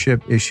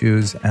censorship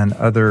issues and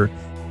other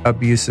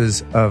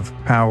abuses of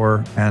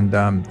power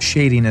and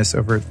shadiness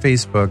over at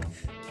Facebook,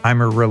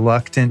 I'm a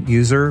reluctant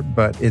user,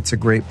 but it's a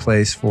great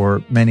place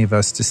for many of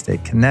us to stay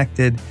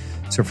connected.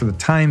 So for the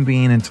time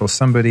being, until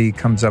somebody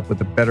comes up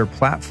with a better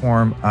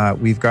platform,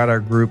 we've got our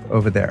group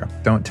over there.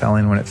 Don't tell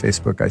anyone at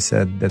Facebook I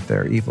said that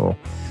they're evil.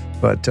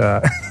 But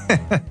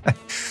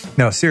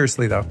no,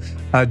 seriously though,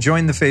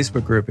 join the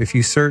Facebook group. If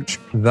you search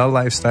The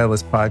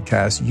Lifestylist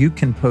Podcast, you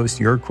can post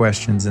your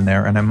questions in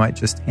there and I might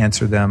just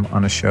answer them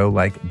on a show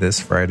like this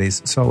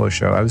Friday's solo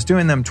show. I was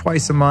doing them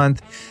twice a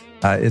month.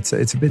 It's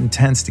a bit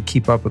intense to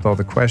keep up with all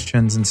the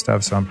questions and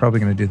stuff, so I'm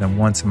probably going to do them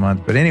once a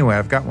month. But anyway,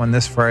 I've got one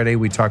this Friday.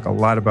 We talk a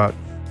lot about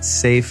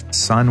safe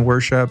sun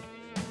worship,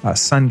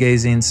 sun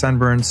gazing,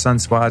 sunburns,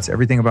 sunspots,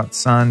 everything about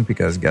sun,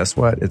 because guess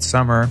what? It's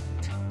summer.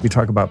 We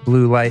talk about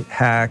blue light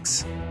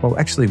hacks. Well,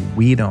 actually,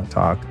 we don't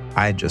talk.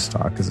 I just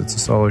talk because it's a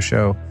solo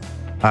show.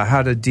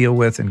 How to deal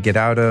with and get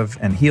out of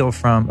and heal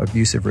from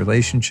abusive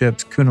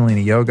relationships,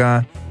 Kundalini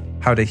yoga,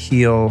 how to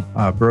heal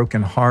a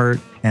broken heart.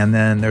 And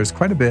then there's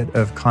quite a bit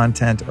of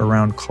content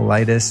around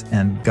colitis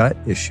and gut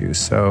issues.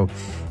 So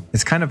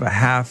it's kind of a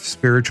half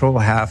spiritual,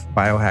 half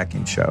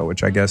biohacking show,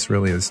 which I guess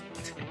really is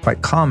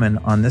quite common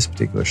on this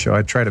particular show.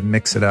 I try to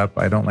mix it up.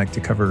 I don't like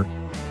to cover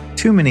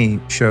too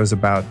many shows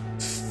about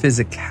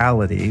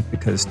physicality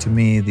because to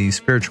me, the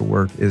spiritual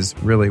work is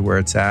really where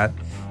it's at.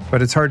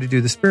 But it's hard to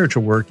do the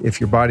spiritual work if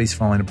your body's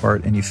falling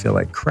apart and you feel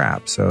like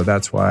crap. So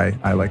that's why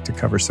I like to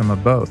cover some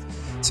of both.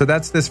 So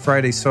that's this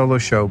Friday solo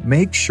show.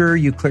 Make sure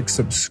you click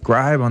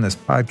subscribe on this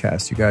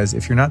podcast, you guys.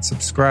 If you're not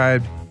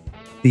subscribed,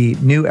 the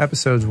new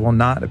episodes will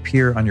not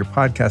appear on your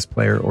podcast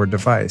player or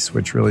device,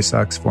 which really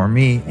sucks for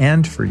me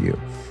and for you.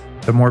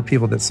 The more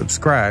people that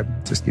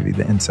subscribe, just give you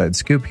the inside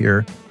scoop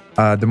here,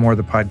 the more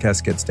the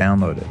podcast gets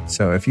downloaded.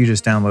 So if you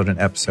just download an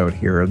episode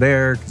here or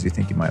there because you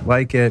think you might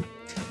like it,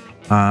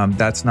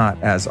 that's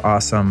not as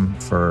awesome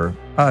for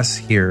us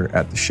here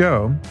at the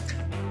show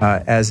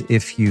as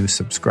if you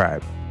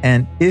subscribe.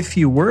 And if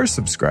you were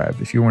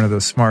subscribed, if you're one of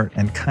those smart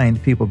and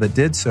kind people that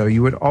did so,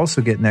 you would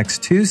also get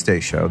next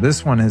Tuesday's show.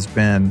 This one has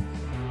been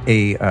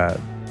a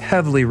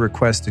heavily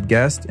requested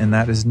guest, and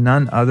that is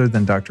none other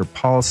than Dr.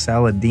 Paul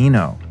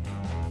Saladino,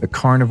 the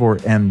Carnivore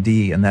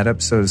MD. And that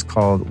episode is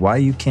called Why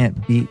You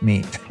Can't Beat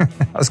Meat.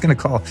 I was going to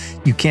call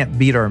You Can't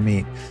Beat Our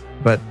Meat,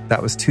 but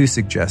that was too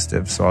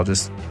suggestive, so I'll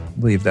just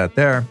leave that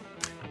there.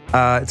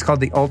 It's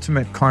called The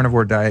Ultimate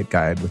Carnivore Diet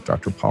Guide with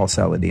Dr. Paul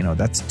Saladino.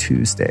 That's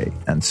Tuesday.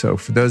 And so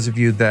for those of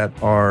you that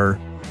are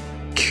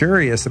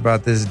curious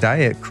about this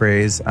diet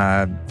craze,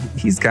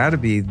 he's got to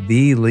be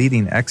the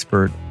leading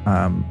expert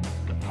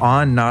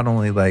on not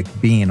only like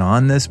being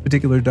on this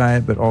particular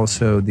diet, but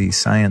also the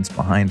science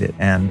behind it.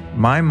 And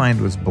my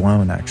mind was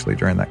blown actually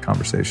during that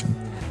conversation.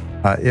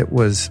 It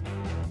was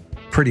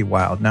pretty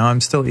wild. Now I'm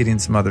still eating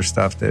some other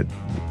stuff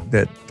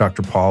that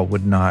Dr. Paul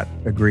would not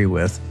agree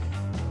with.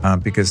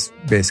 Because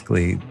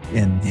basically,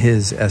 in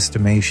his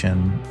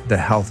estimation, the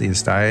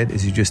healthiest diet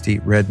is you just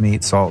eat red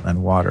meat, salt,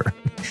 and water.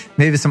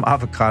 Maybe some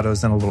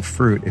avocados and a little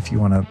fruit if you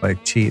want to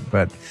like cheat,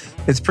 but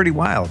it's pretty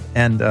wild.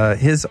 And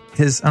his I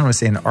don't want to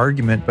say an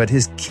argument, but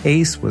his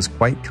case was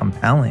quite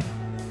compelling.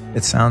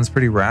 It sounds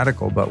pretty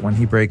radical, but when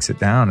he breaks it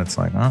down, it's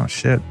like, oh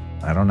shit,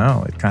 I don't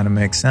know. It kind of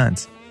makes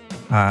sense.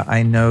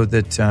 I know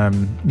that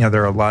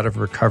there are a lot of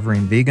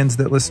recovering vegans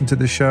that listen to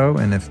the show,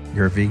 and if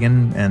you're a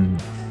vegan and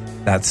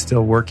that's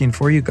still working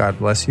for you, God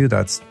bless you.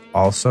 That's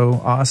also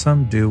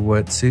awesome. Do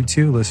what suits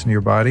you, listen to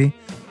your body.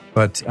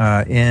 But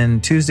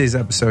in Tuesday's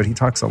episode, he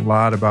talks a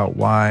lot about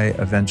why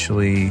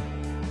eventually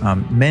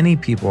many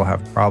people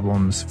have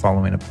problems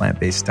following a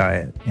plant-based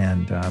diet.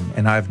 And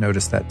I've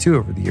noticed that too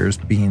over the years,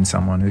 being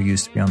someone who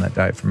used to be on that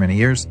diet for many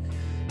years.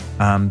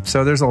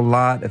 So there's a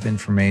lot of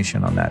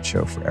information on that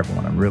show for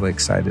everyone. I'm really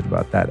excited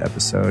about that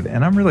episode.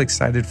 And I'm really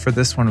excited for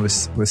this one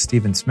with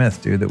Stephen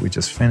Smith, dude, that we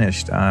just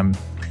finished.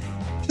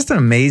 Just an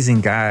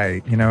amazing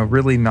guy,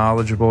 really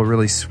knowledgeable,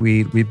 really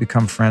sweet. We've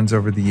become friends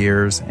over the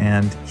years,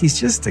 and he's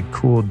just a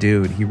cool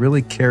dude. He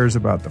really cares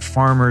about the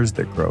farmers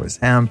that grow his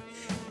hemp.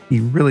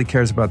 He really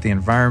cares about the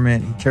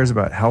environment. He cares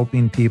about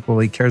helping people.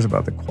 He cares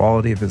about the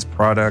quality of his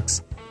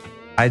products.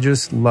 I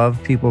just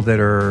love people that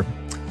are,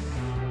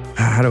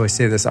 how do I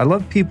say this? I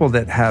love people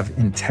that have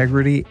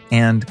integrity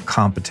and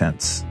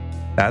competence.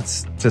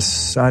 That's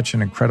just such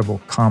an incredible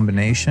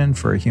combination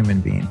for a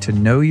human being, to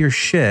know your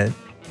shit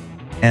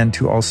and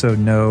to also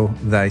know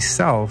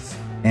thyself,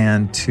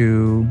 and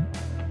to,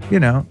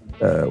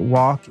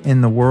 walk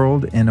in the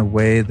world in a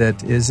way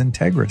that is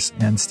integrous.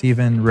 And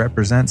Stephen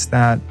represents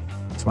that.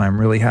 That's why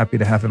I'm really happy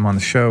to have him on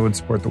the show and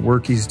support the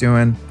work he's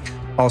doing.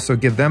 Also,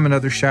 give them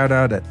another shout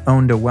out at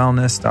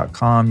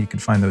ondawellness.com. You can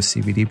find those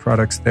CBD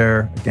products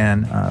there.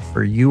 Again,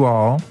 for you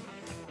all,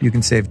 you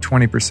can save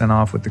 20%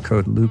 off with the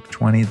code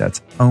Luke20.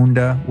 That's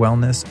Onda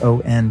Wellness,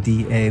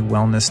 ONDA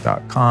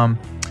wellness.com.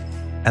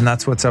 And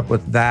that's what's up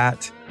with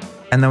that.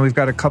 And then we've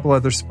got a couple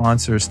other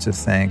sponsors to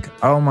thank.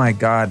 Oh my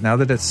God, now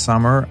that it's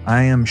summer,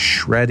 I am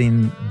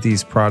shredding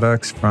these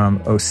products from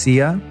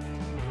Osea.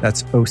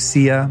 That's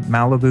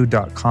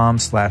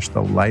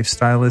OseaMalibu.com/The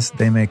Lifestylist.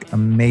 They make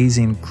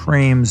amazing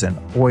creams and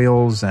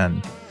oils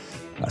and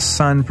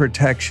sun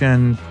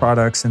protection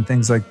products and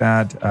things like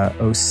that.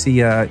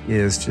 Osea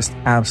is just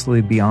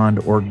absolutely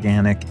beyond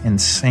organic,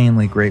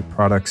 insanely great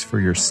products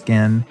for your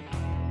skin.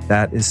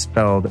 That is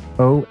spelled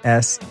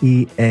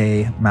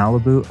OSEA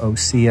Malibu,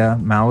 Osea,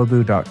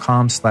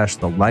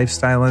 Malibu.com/The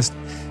Lifestylist.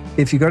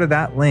 If you go to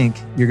that link,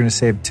 you're going to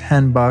save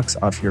 $10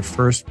 off your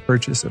first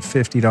purchase of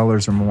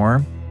 $50 or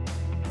more.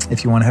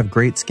 If you want to have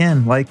great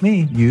skin like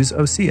me, use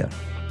Osea.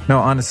 No,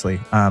 honestly,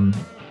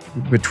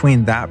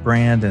 between that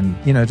brand and,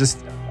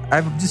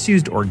 I've just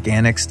used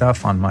organic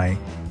stuff on my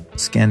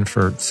skin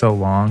for so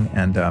long.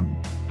 And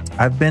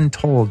I've been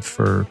told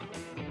for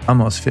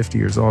almost 50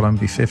 years old, I'm going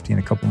to be 50 in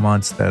a couple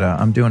months, that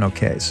I'm doing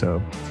okay.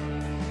 So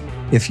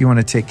if you want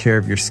to take care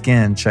of your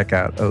skin, check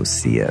out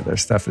Osea. Their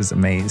stuff is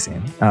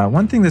amazing.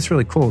 One thing that's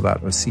really cool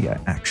about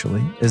Osea,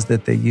 actually, is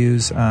that they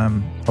use a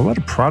lot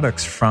of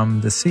products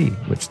from the sea,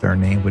 which their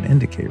name would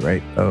indicate,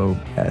 right?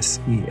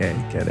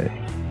 OSEA, get it?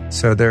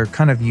 So they're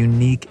kind of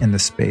unique in the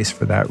space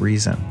for that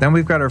reason. Then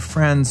we've got our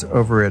friends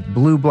over at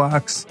Blue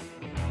Blocks.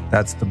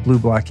 That's the blue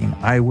blocking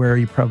eyewear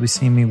you probably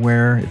see me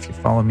wear if you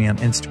follow me on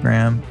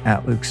Instagram,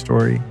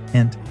 @LukeStory,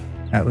 hint,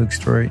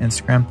 @LukeStory,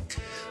 Instagram.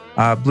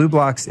 Blue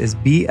Blocks is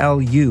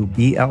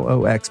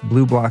BLUBLOX,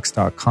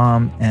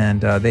 blueblocks.com,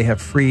 and they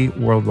have free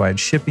worldwide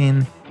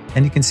shipping.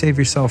 And you can save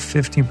yourself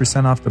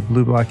 15% off the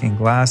blue blocking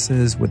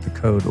glasses with the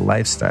code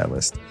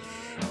Lifestylist.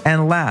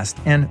 And last,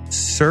 and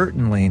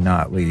certainly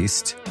not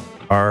least,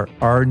 are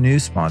our new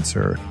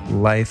sponsor,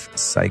 Life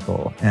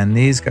Cycle. And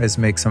these guys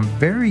make some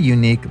very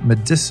unique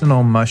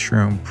medicinal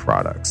mushroom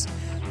products.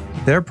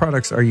 Their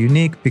products are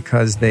unique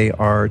because they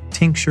are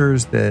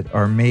tinctures that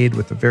are made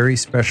with a very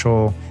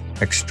special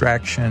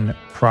extraction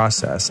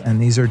process. And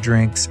these are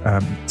these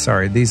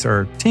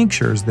are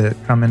tinctures that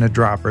come in a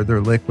dropper. They're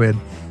liquid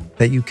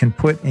that you can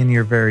put in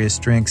your various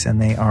drinks,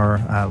 and they are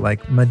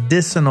like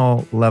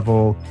medicinal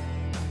level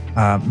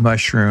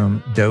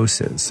mushroom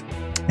doses.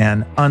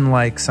 And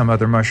unlike some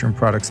other mushroom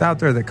products out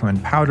there that come in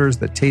powders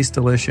that taste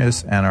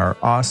delicious and are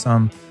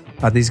awesome,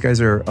 these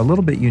guys are a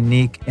little bit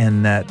unique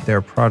in that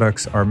their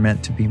products are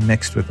meant to be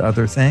mixed with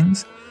other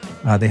things.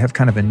 They have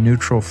kind of a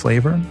neutral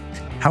flavor.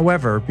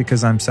 However,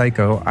 because I'm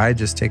psycho, I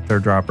just take their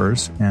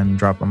droppers and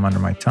drop them under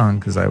my tongue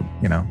because I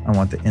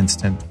want the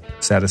instant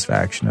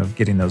satisfaction of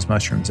getting those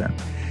mushrooms in.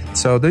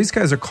 So these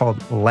guys are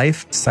called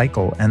Life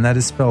Cycle, and that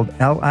is spelled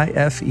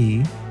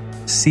LIFECYKEL,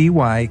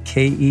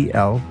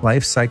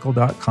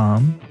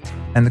 lifecycle.com.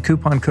 And the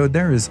coupon code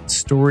there is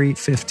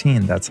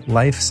STORY15. That's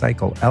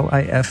Lifecycle,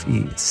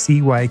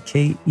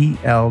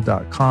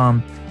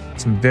 LIFECYKEL.com.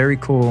 Some very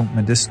cool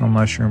medicinal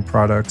mushroom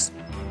products.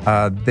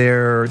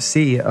 Their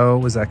CEO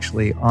was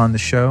actually on the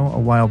show a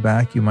while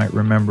back. You might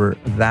remember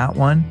that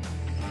one.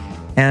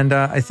 And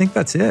I think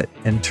that's it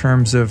in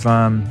terms of,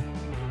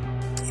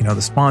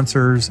 the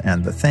sponsors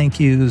and the thank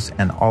yous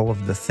and all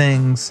of the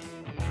things.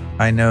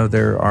 I know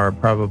there are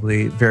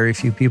probably very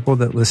few people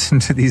that listen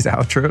to these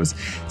outros.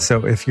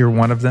 So if you're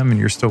one of them and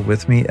you're still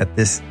with me at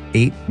this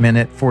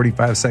 8-minute,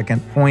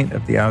 45-second point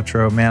of the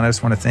outro, man, I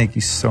just want to thank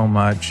you so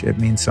much. It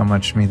means so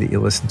much to me that you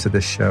listen to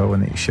this show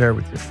and that you share it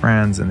with your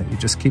friends and that you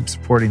just keep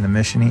supporting the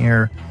mission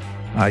here.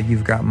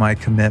 You've got my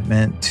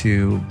commitment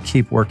to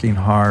keep working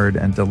hard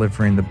and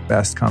delivering the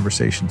best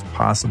conversations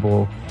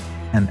possible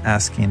and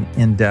asking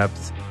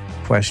in-depth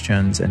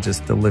questions and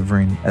just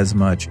delivering as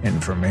much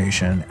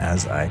information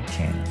as I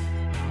can.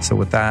 So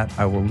with that,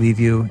 I will leave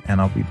you, and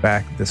I'll be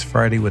back this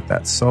Friday with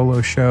that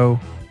solo show.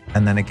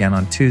 And then again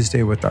on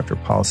Tuesday with Dr.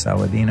 Paul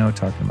Saladino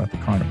talking about the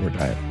carnivore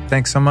diet.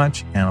 Thanks so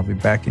much, and I'll be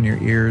back in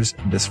your ears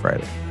this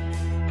Friday.